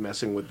 minutes, like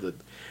messing with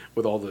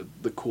all the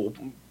cool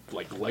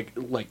like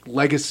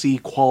legacy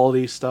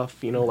quality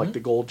stuff, you know, like the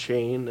gold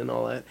chain and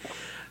all that.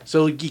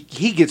 So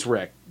he gets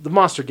wrecked. The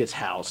monster gets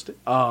housed.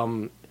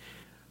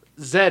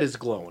 Zed is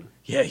glowing.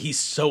 Yeah, he's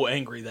so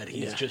angry that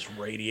he's just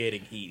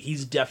radiating heat.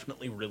 He's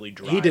definitely really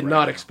dry. He did right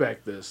not now.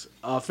 expect this.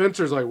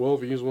 Fencer's like, well,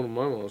 if he used one of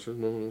my monsters,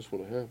 none of this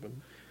would have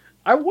happened.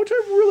 I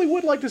really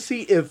would like to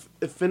see if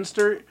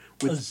Finster,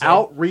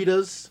 without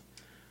Rita's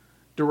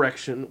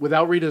direction,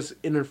 without Rita's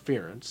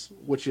interference,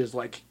 which is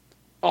like,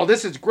 oh,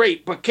 this is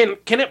great, but can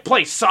it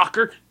play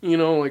soccer? You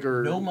know, like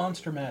or No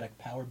Monstermatic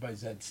powered by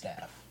Zed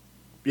Staff.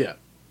 yeah,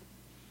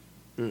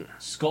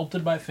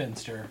 Sculpted by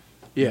Finster.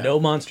 Yeah. No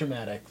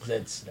Monstermatic,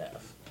 Zed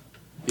Staff.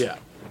 yeah.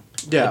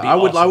 That'd be I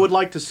awesome. would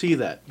like to see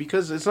that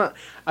because it's not.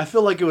 I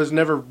feel like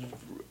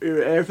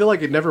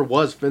it never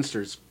was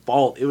Finster's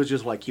fault. It was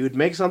just like he would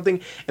make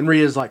something, and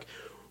Rita's like,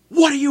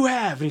 "What do you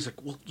have?" And he's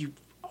like, "Well,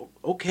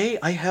 okay,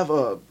 I have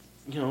a,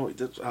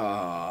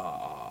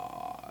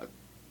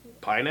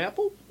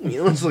 pineapple.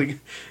 You know, it's like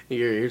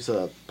here's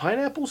a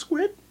pineapple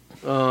squid.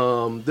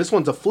 This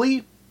one's a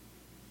flea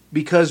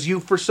because you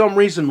for some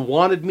reason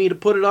wanted me to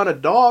put it on a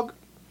dog.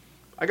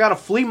 I got a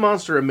flea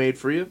monster I made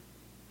for you.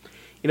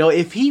 You know,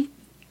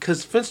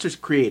 because Finster's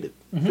creative.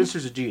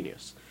 Finster's a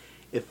genius.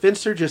 If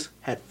Finster just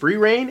had free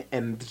reign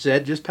and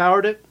Zed just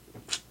powered it,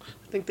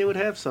 I think they would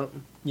have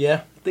something.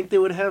 Yeah. I think they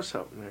would have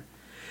something there.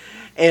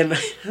 And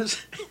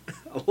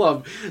I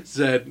love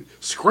Zed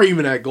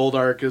screaming at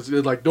Goldar because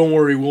it's like, "Don't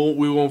worry,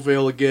 we won't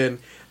fail again."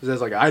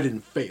 Zed's like, "I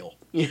didn't fail."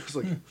 It's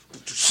like,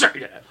 "Say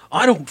that."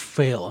 I don't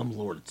fail. I'm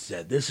Lord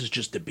Zed. This is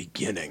just the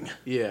beginning.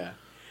 Yeah,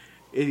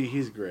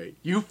 he's great.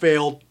 You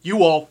failed.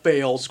 You all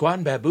failed. Squat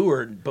and Babu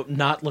are but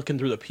not looking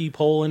through the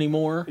peephole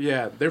anymore.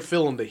 Yeah, they're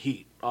feeling the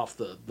heat off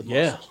the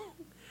Yeah.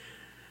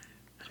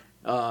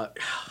 muscle.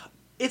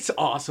 It's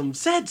awesome.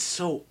 Zed's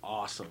so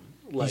awesome.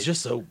 Like, He's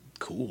just so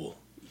cool.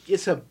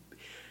 it's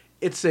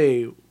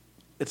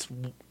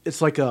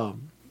like a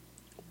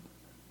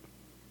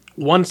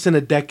once in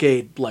a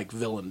decade like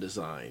villain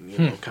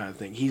design, kind of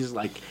thing. He's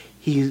like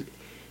he's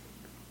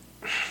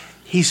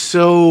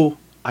so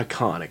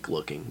iconic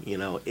looking. You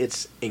know,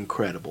 it's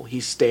incredible. He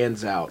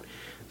stands out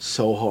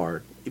so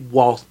hard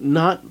while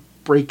not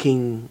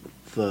breaking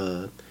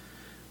the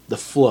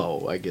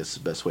flow, I guess is the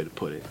best way to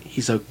put it.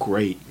 He's a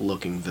great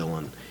looking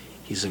villain.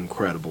 He's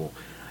incredible.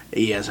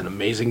 He has an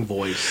amazing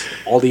voice.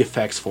 All the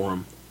effects for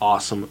him,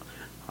 awesome.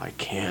 I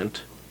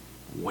can't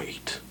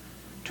wait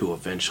to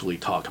eventually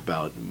talk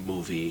about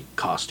movie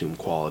costume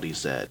quality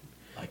Zed.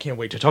 I can't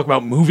wait to talk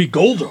about movie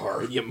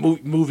Goldar. Yeah,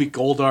 movie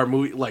Goldar,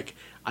 movie like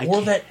I Or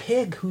can't- that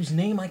pig whose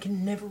name I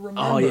can never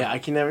remember. Oh yeah, I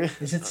can never.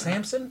 Is it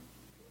Samson?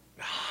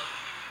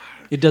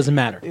 It doesn't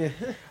matter.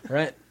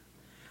 Right?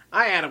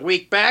 I had a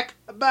week back.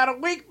 About a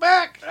week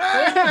back.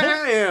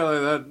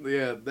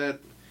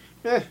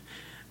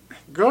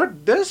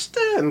 Good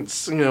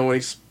distance. You know, when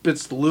he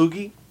spits the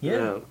loogie.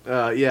 Yeah.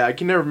 Yeah, I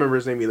can never remember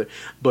his name either.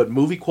 But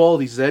movie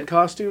quality Zed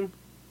costume,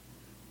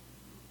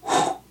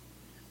 whew,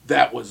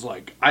 that was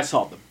like, I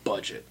saw the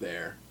budget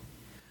there.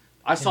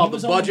 I saw he the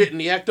was budget on- in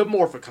the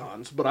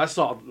Ectomorphicons, but I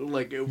saw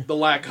like the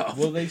lack of.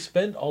 Well, they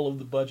spent all of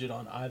the budget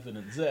on Ivan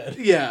and Zed.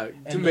 yeah, to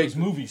And make those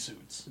movie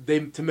suits.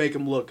 to make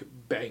him look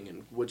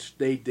banging, which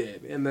they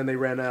did, and then they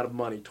ran out of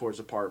money towards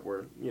the part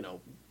where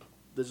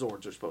the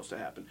Zords are supposed to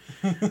happen.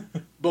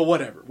 But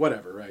whatever,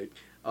 right?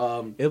 It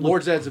Lord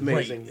looked Zed's great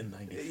amazing. in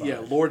 95. Yeah,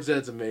 Lord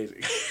Zed's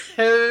amazing.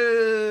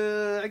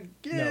 No,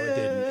 it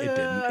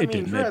didn't. It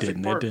didn't.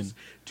 Jurassic Park was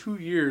 2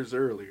 years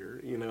earlier,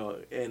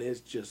 and it's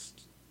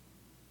just.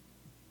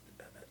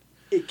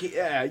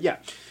 Yeah.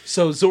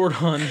 So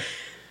Zordon,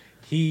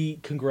 he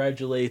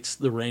congratulates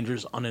the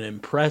Rangers on an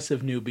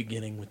impressive new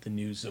beginning with the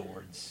new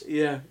Zords.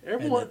 Yeah, And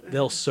everyone. that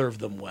they'll serve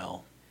them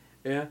well.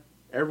 Yeah,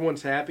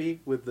 everyone's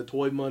happy with the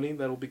toy money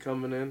that'll be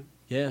coming in.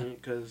 Yeah.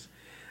 Because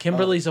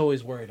Kimberly's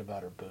always worried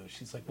about her boo.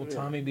 She's like, will Yeah.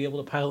 Tommy be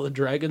able to pilot the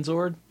Dragon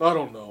Zord? I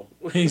don't know.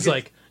 He's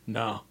like,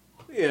 no.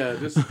 Yeah,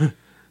 just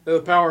the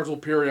powers will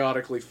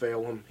periodically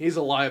fail him. He's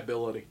a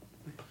liability.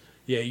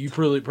 Yeah, you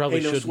probably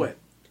Hey, no should. sweat.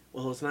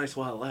 Well, it's nice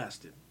while it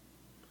lasted.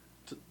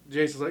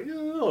 Jason's like, yeah,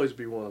 you'll always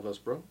be one of us,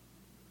 bro.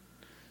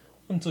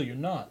 Until you're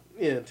not.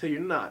 Yeah, until you're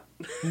not.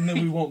 And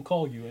then we won't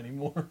call you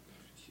anymore.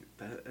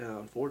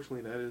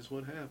 Unfortunately, that is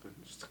what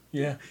happens.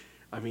 Yeah.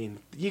 I mean,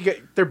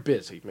 they're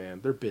busy,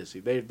 man. They're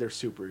busy. They're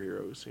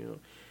superheroes,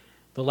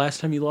 The last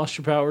time you lost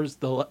your powers,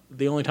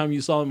 the only time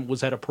you saw them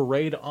was at a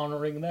parade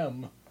honoring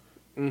them.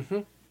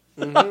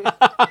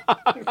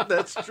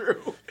 That's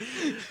true.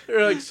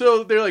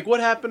 They're like, what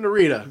happened to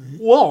Rita?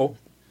 Whoa,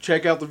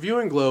 check out the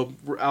viewing globe.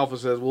 Alpha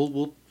says,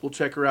 we'll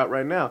check her out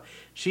right now.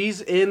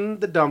 She's in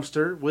the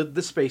dumpster with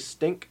the space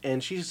stink,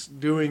 and she's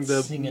doing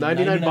the Singing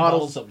 99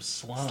 bottles of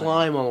slime.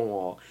 slime on the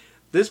wall.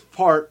 This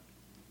part,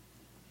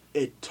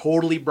 it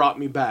totally brought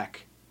me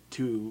back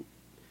to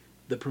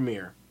the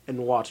premiere and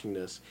watching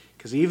this.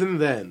 Because even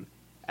then,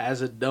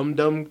 as a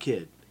dumb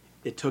kid,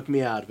 it took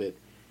me out of it.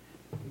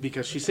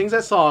 Because she sings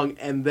that song,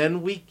 and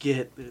then we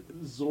get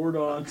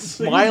Zordon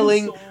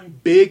smiling,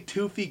 big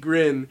toothy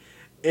grin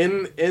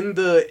in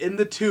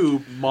the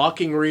tube,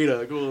 mocking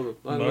Rita. Going,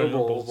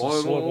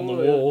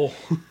 wall.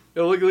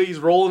 Look at he's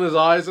rolling his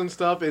eyes and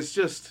stuff. It's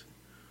just,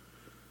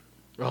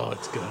 Oh,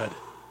 it's good.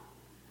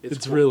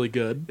 It's cool. really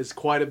good. It's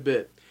quite a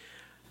bit.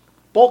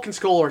 Bulk and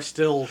Skull are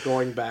still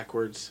going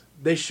backwards.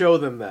 They show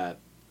them that.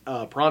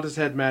 Pronta's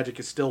Head Magic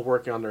is still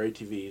working on their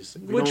ATVs.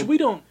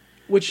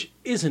 Which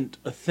isn't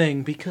a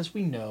thing because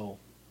we know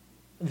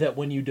that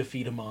when you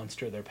defeat a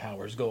monster, their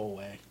powers go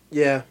away.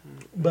 Yeah.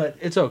 But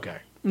it's okay.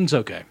 It's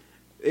okay.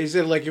 They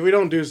said, like, if we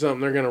don't do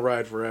something, they're going to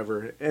ride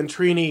forever. And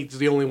Trini's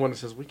the only one that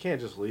says, we can't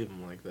just leave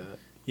them like that.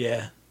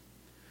 Yeah.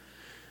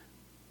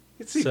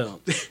 It's So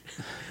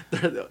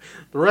the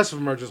rest of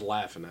them are just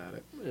laughing at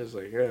it. It's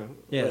like, yeah.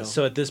 yeah. well.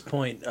 So at this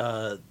point,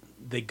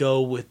 they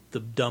go with the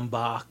dumb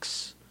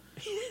box.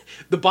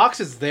 The box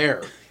is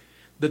there.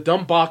 The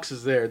dumb box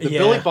is there. The Yeah.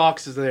 Billy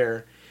box is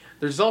there.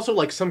 There's also,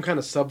 like, some kind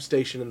of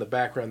substation in the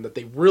background that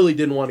they really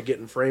didn't want to get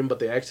in frame, but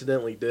they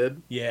accidentally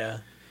did. Yeah.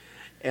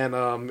 And,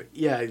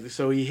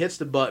 so he hits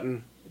the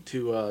button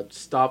to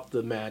stop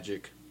the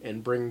magic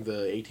and bring the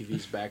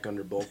ATVs back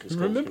under Bulk and Skull's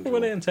Remember control.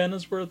 when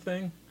antennas were a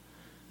thing?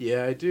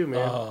 Yeah, I do,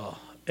 man. Oh,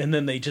 and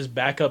then they just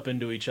back up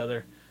into each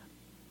other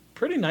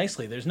pretty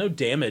nicely. There's no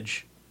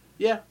damage.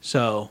 Yeah,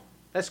 So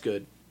that's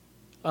good.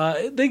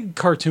 they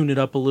cartoon it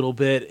up a little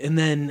bit. And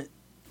then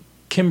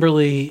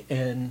Kimberly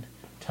and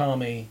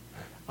Tommy,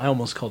 I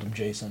almost called him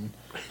Jason.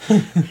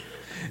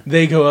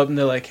 They go up and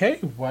they're like, hey,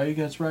 why are you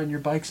guys riding your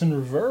bikes in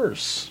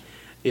reverse?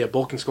 Yeah,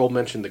 Bulk and Skull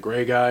mentioned the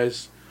gray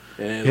guys,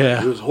 and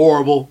Yeah. it was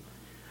horrible.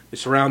 They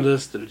surrounded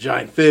us, they're a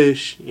giant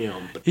fish,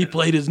 but He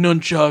played his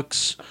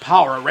nunchucks.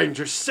 Power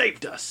Rangers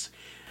saved us.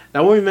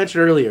 Now, when we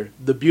mentioned earlier,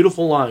 the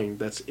beautiful line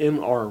that's in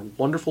our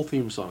wonderful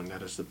theme song,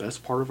 that is the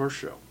best part of our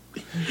show.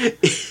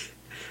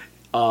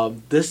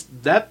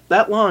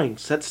 That line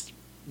sets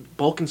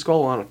Bulk and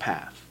Skull on a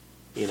path.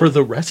 For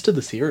the rest of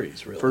the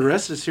series, really. For the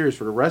rest of the series,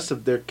 for the rest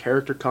of their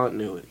character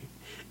continuity.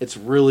 It's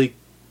really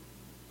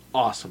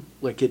awesome.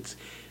 Like, it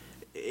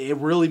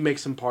really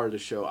makes them part of the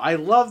show. I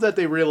love that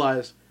they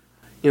realize,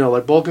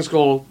 like Bulk and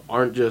Skull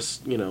aren't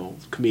just,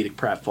 comedic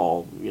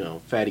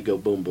pratfall, fatty go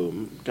boom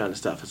boom kind of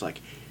stuff. It's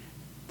like,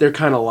 they're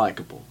kind of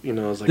likable,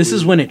 It's like This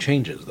is when it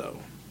changes, though.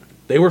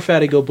 They were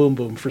Fatty Go Boom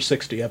Boom for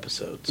 60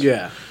 episodes.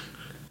 Yeah.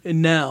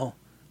 And now,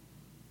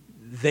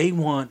 they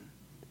want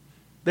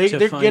They're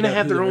to find gonna out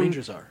have who their the own.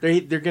 Rangers are.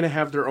 They're gonna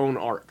have their own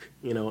arc,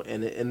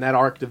 and that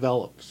arc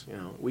develops.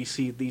 We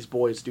see these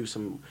boys do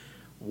some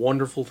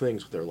wonderful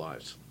things with their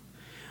lives,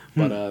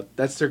 but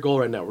that's their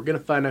goal right now. We're gonna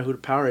find out who the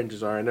Power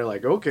Rangers are, and they're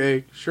like,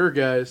 okay, sure,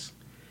 guys.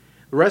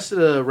 The rest of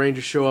the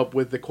Rangers show up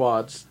with the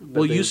quads. that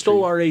Well, they you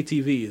stole retrieved. our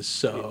ATVs,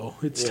 so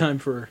it's Yeah. time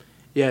for...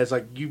 Yeah, it's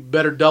like you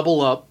better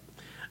double up.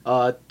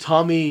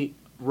 Tommy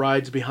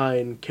rides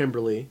behind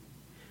Kimberly,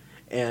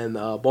 and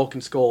Bulk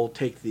and Skull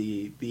take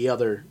the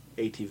other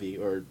ATV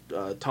or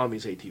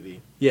Tommy's ATV.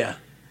 Yeah.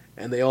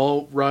 And they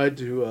all ride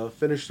to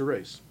finish the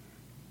race.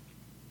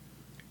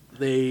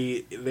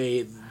 The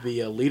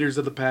leaders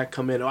of the pack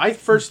come in. I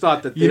first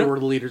thought that they were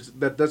the leaders.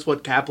 That's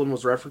what Kaplan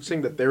was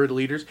referencing. That they were the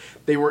leaders.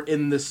 They were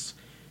in this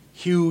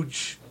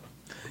huge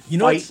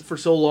fight what's- for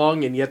so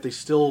long, and yet they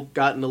still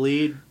got in the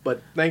lead.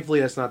 But thankfully,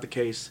 that's not the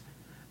case.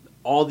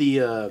 All the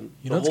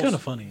what's kind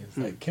of funny is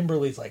that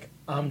Kimberly's like,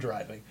 I'm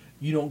driving.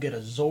 You don't get a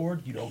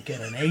Zord. You don't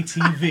get an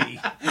ATV.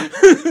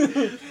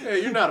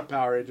 Hey, you're not a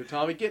Power Ranger,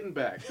 Tommy. Getting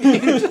back.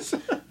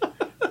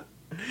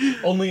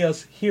 Only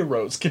us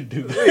heroes can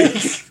do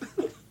this.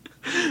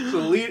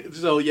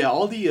 So yeah,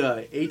 all the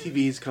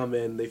ATVs come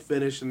in. They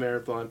finish the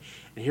marathon,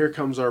 and here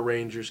comes our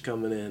Rangers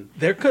coming in.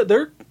 They're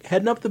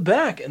heading up the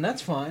back, and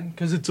that's fine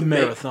because it's a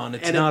marathon.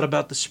 It's and not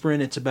about the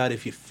sprint. It's about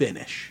if you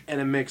finish.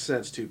 And it makes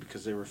sense too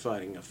because they were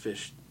fighting a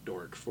fish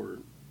dork for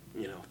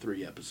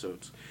 3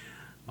 episodes.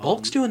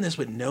 Bulk's doing this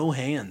with no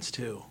hands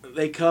too.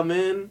 They come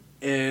in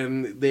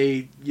and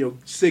they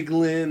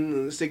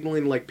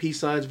signaling like peace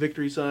signs,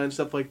 victory signs,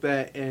 stuff like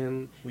that,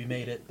 and We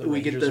made it. The we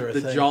get Rangers are a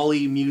the thing.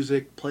 jolly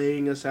music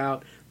playing us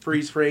out,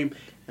 freeze frame,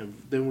 and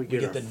then we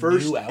get get our the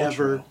first new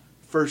ever outro.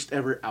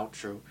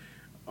 outro,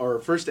 or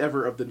first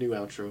ever of the new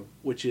outro,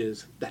 which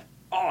is that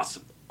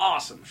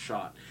awesome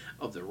shot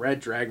of the red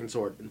dragon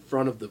sword in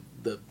front of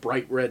the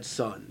bright red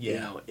sun.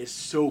 Yeah. It's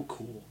so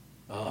cool.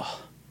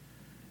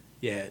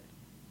 Yeah.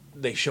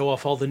 They show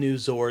off all the new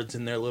Zords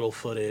in their little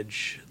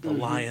footage. The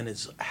lion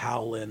is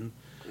howling,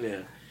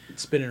 Yeah.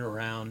 spinning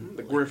around.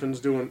 The Griffin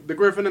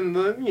and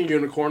the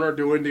unicorn are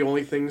doing the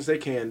only things they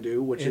can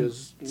do, which And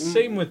is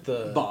same with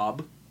the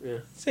Bob. Yeah.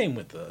 Same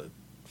with the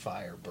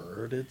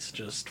Firebird. It's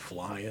just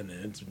flying.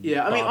 It's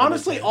Yeah, I mean, bobbing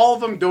honestly, its head. all of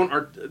them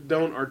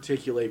don't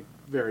articulate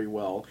very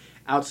well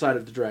outside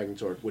of the Dragon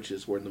Sword, which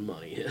is where the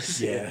money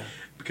is. Yeah.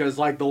 Because,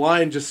 like, the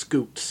lion just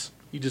scoops.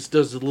 He just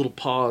does the little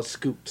paw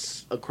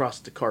scoops across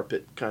the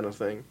carpet kind of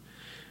thing.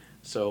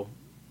 So,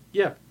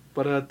 yeah.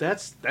 But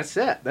that's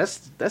it.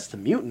 That's the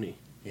mutiny.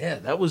 Yeah,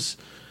 that was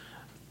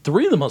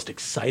 3 of the most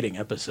exciting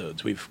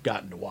episodes we've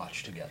gotten to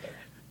watch together.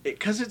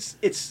 Because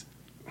it's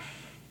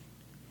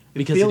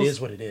Because feels- it is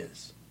what it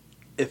is.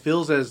 it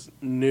feels as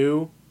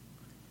new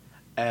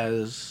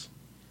as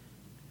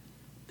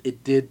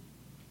it did,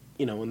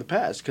 in the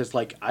past. Because,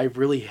 like, I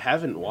really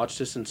haven't watched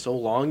this in so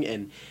long,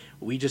 and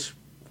we just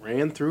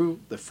ran through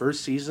the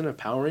first season of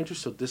Power Rangers,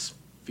 so this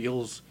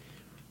feels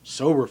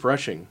so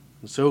refreshing,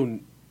 so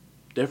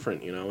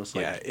different. It's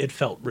like Yeah, it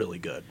felt really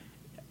good.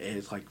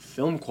 it's like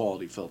film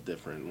quality felt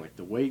different. Like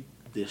the way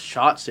the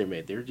shots they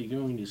made, they're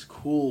doing these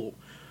cool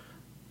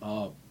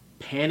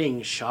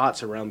panning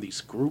shots around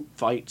these group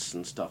fights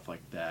and stuff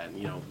like that.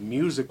 And,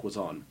 music was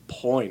on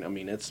point. I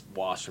mean, it's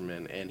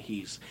Wasserman, and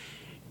he's,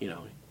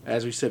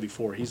 as we said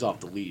before, he's off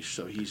the leash,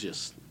 so he's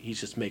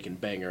just making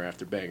banger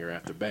after banger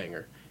after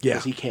banger. Yeah.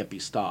 Because he can't be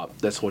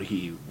stopped. That's what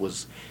he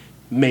was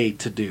made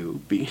to do.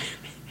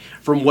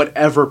 From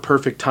whatever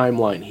perfect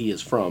timeline he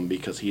is from,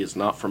 because he is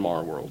not from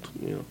our world.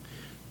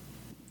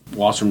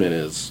 Wasserman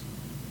is,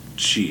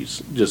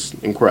 she's just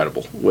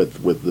incredible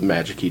with the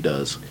magic he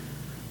does.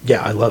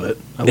 Yeah, I love it.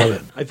 I love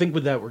it. I think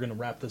with that, we're going to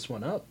wrap this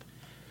one up.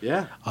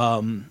 Yeah.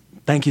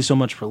 Thank you so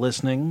much for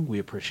listening. We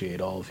appreciate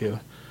all of you.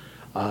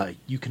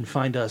 You can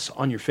find us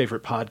on your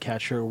favorite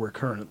podcatcher. We're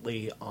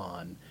currently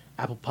on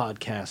Apple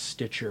Podcasts,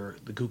 Stitcher,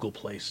 the Google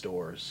Play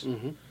stores.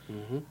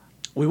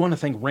 We want to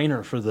thank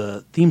Rainer for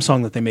the theme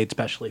song that they made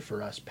specially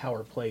for us,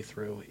 Power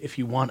Playthrough. If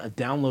you want a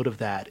download of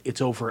that,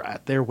 it's over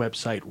at their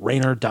website,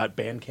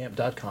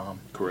 rainer.bandcamp.com.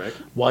 Correct.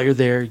 While you're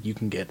there, you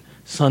can get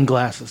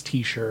sunglasses,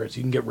 T-shirts,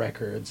 you can get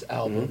records,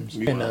 albums,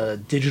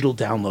 and digital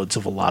downloads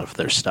of a lot of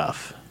their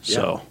stuff.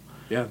 So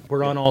Yeah.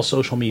 we're on all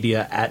social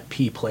media at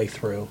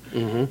Playthrough,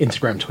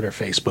 Instagram, Twitter,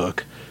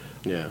 Facebook,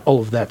 Yeah. all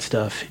of that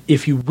stuff.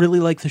 If you really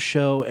like the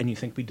show and you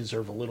think we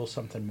deserve a little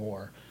something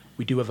more,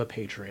 we do have a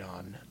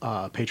Patreon,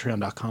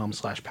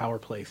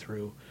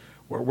 patreon.com/powerplaythrough,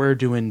 where we're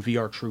doing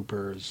VR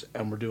Troopers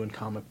and we're doing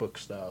comic book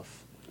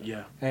stuff.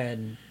 Yeah.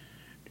 And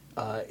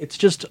it's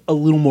just a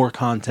little more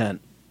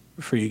content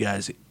for you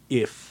guys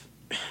if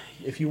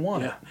you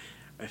want Yeah. it.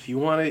 If you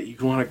want it, you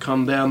want to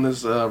come down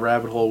this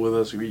rabbit hole with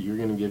us. You're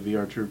going to get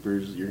VR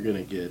Troopers. You're going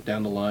to get,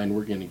 down the line,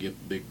 we're going to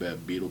get Big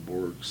Bad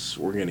Beetleborgs.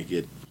 We're going to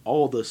get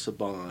all the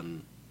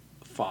Saban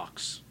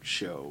Fox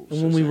shows.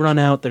 And when we run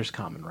out, there's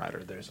Kamen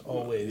Rider. There's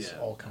always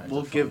all kinds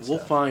of fun We'll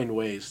stuff. find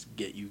ways to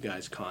get you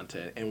guys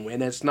content, and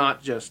when it's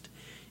not just,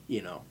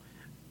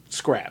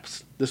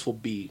 scraps, this will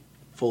be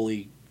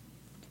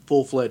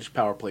full-fledged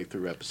Power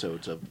Playthrough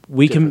episodes of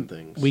different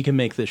things. We can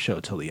make this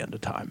show till the end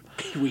of time.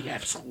 We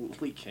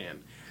absolutely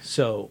can.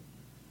 So,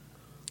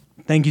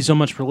 thank you so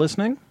much for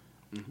listening,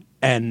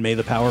 and may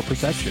the power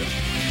protect you.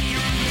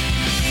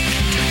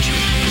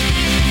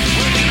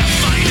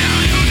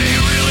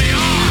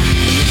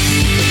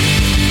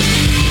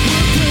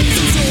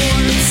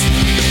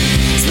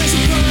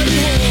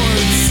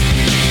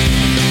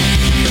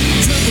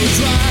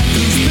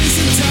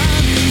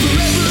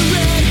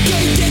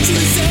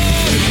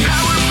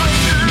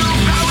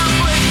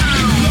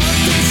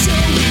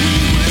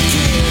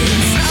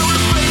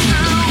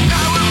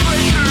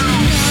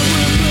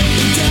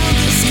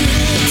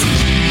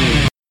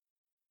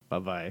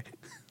 Bye-bye.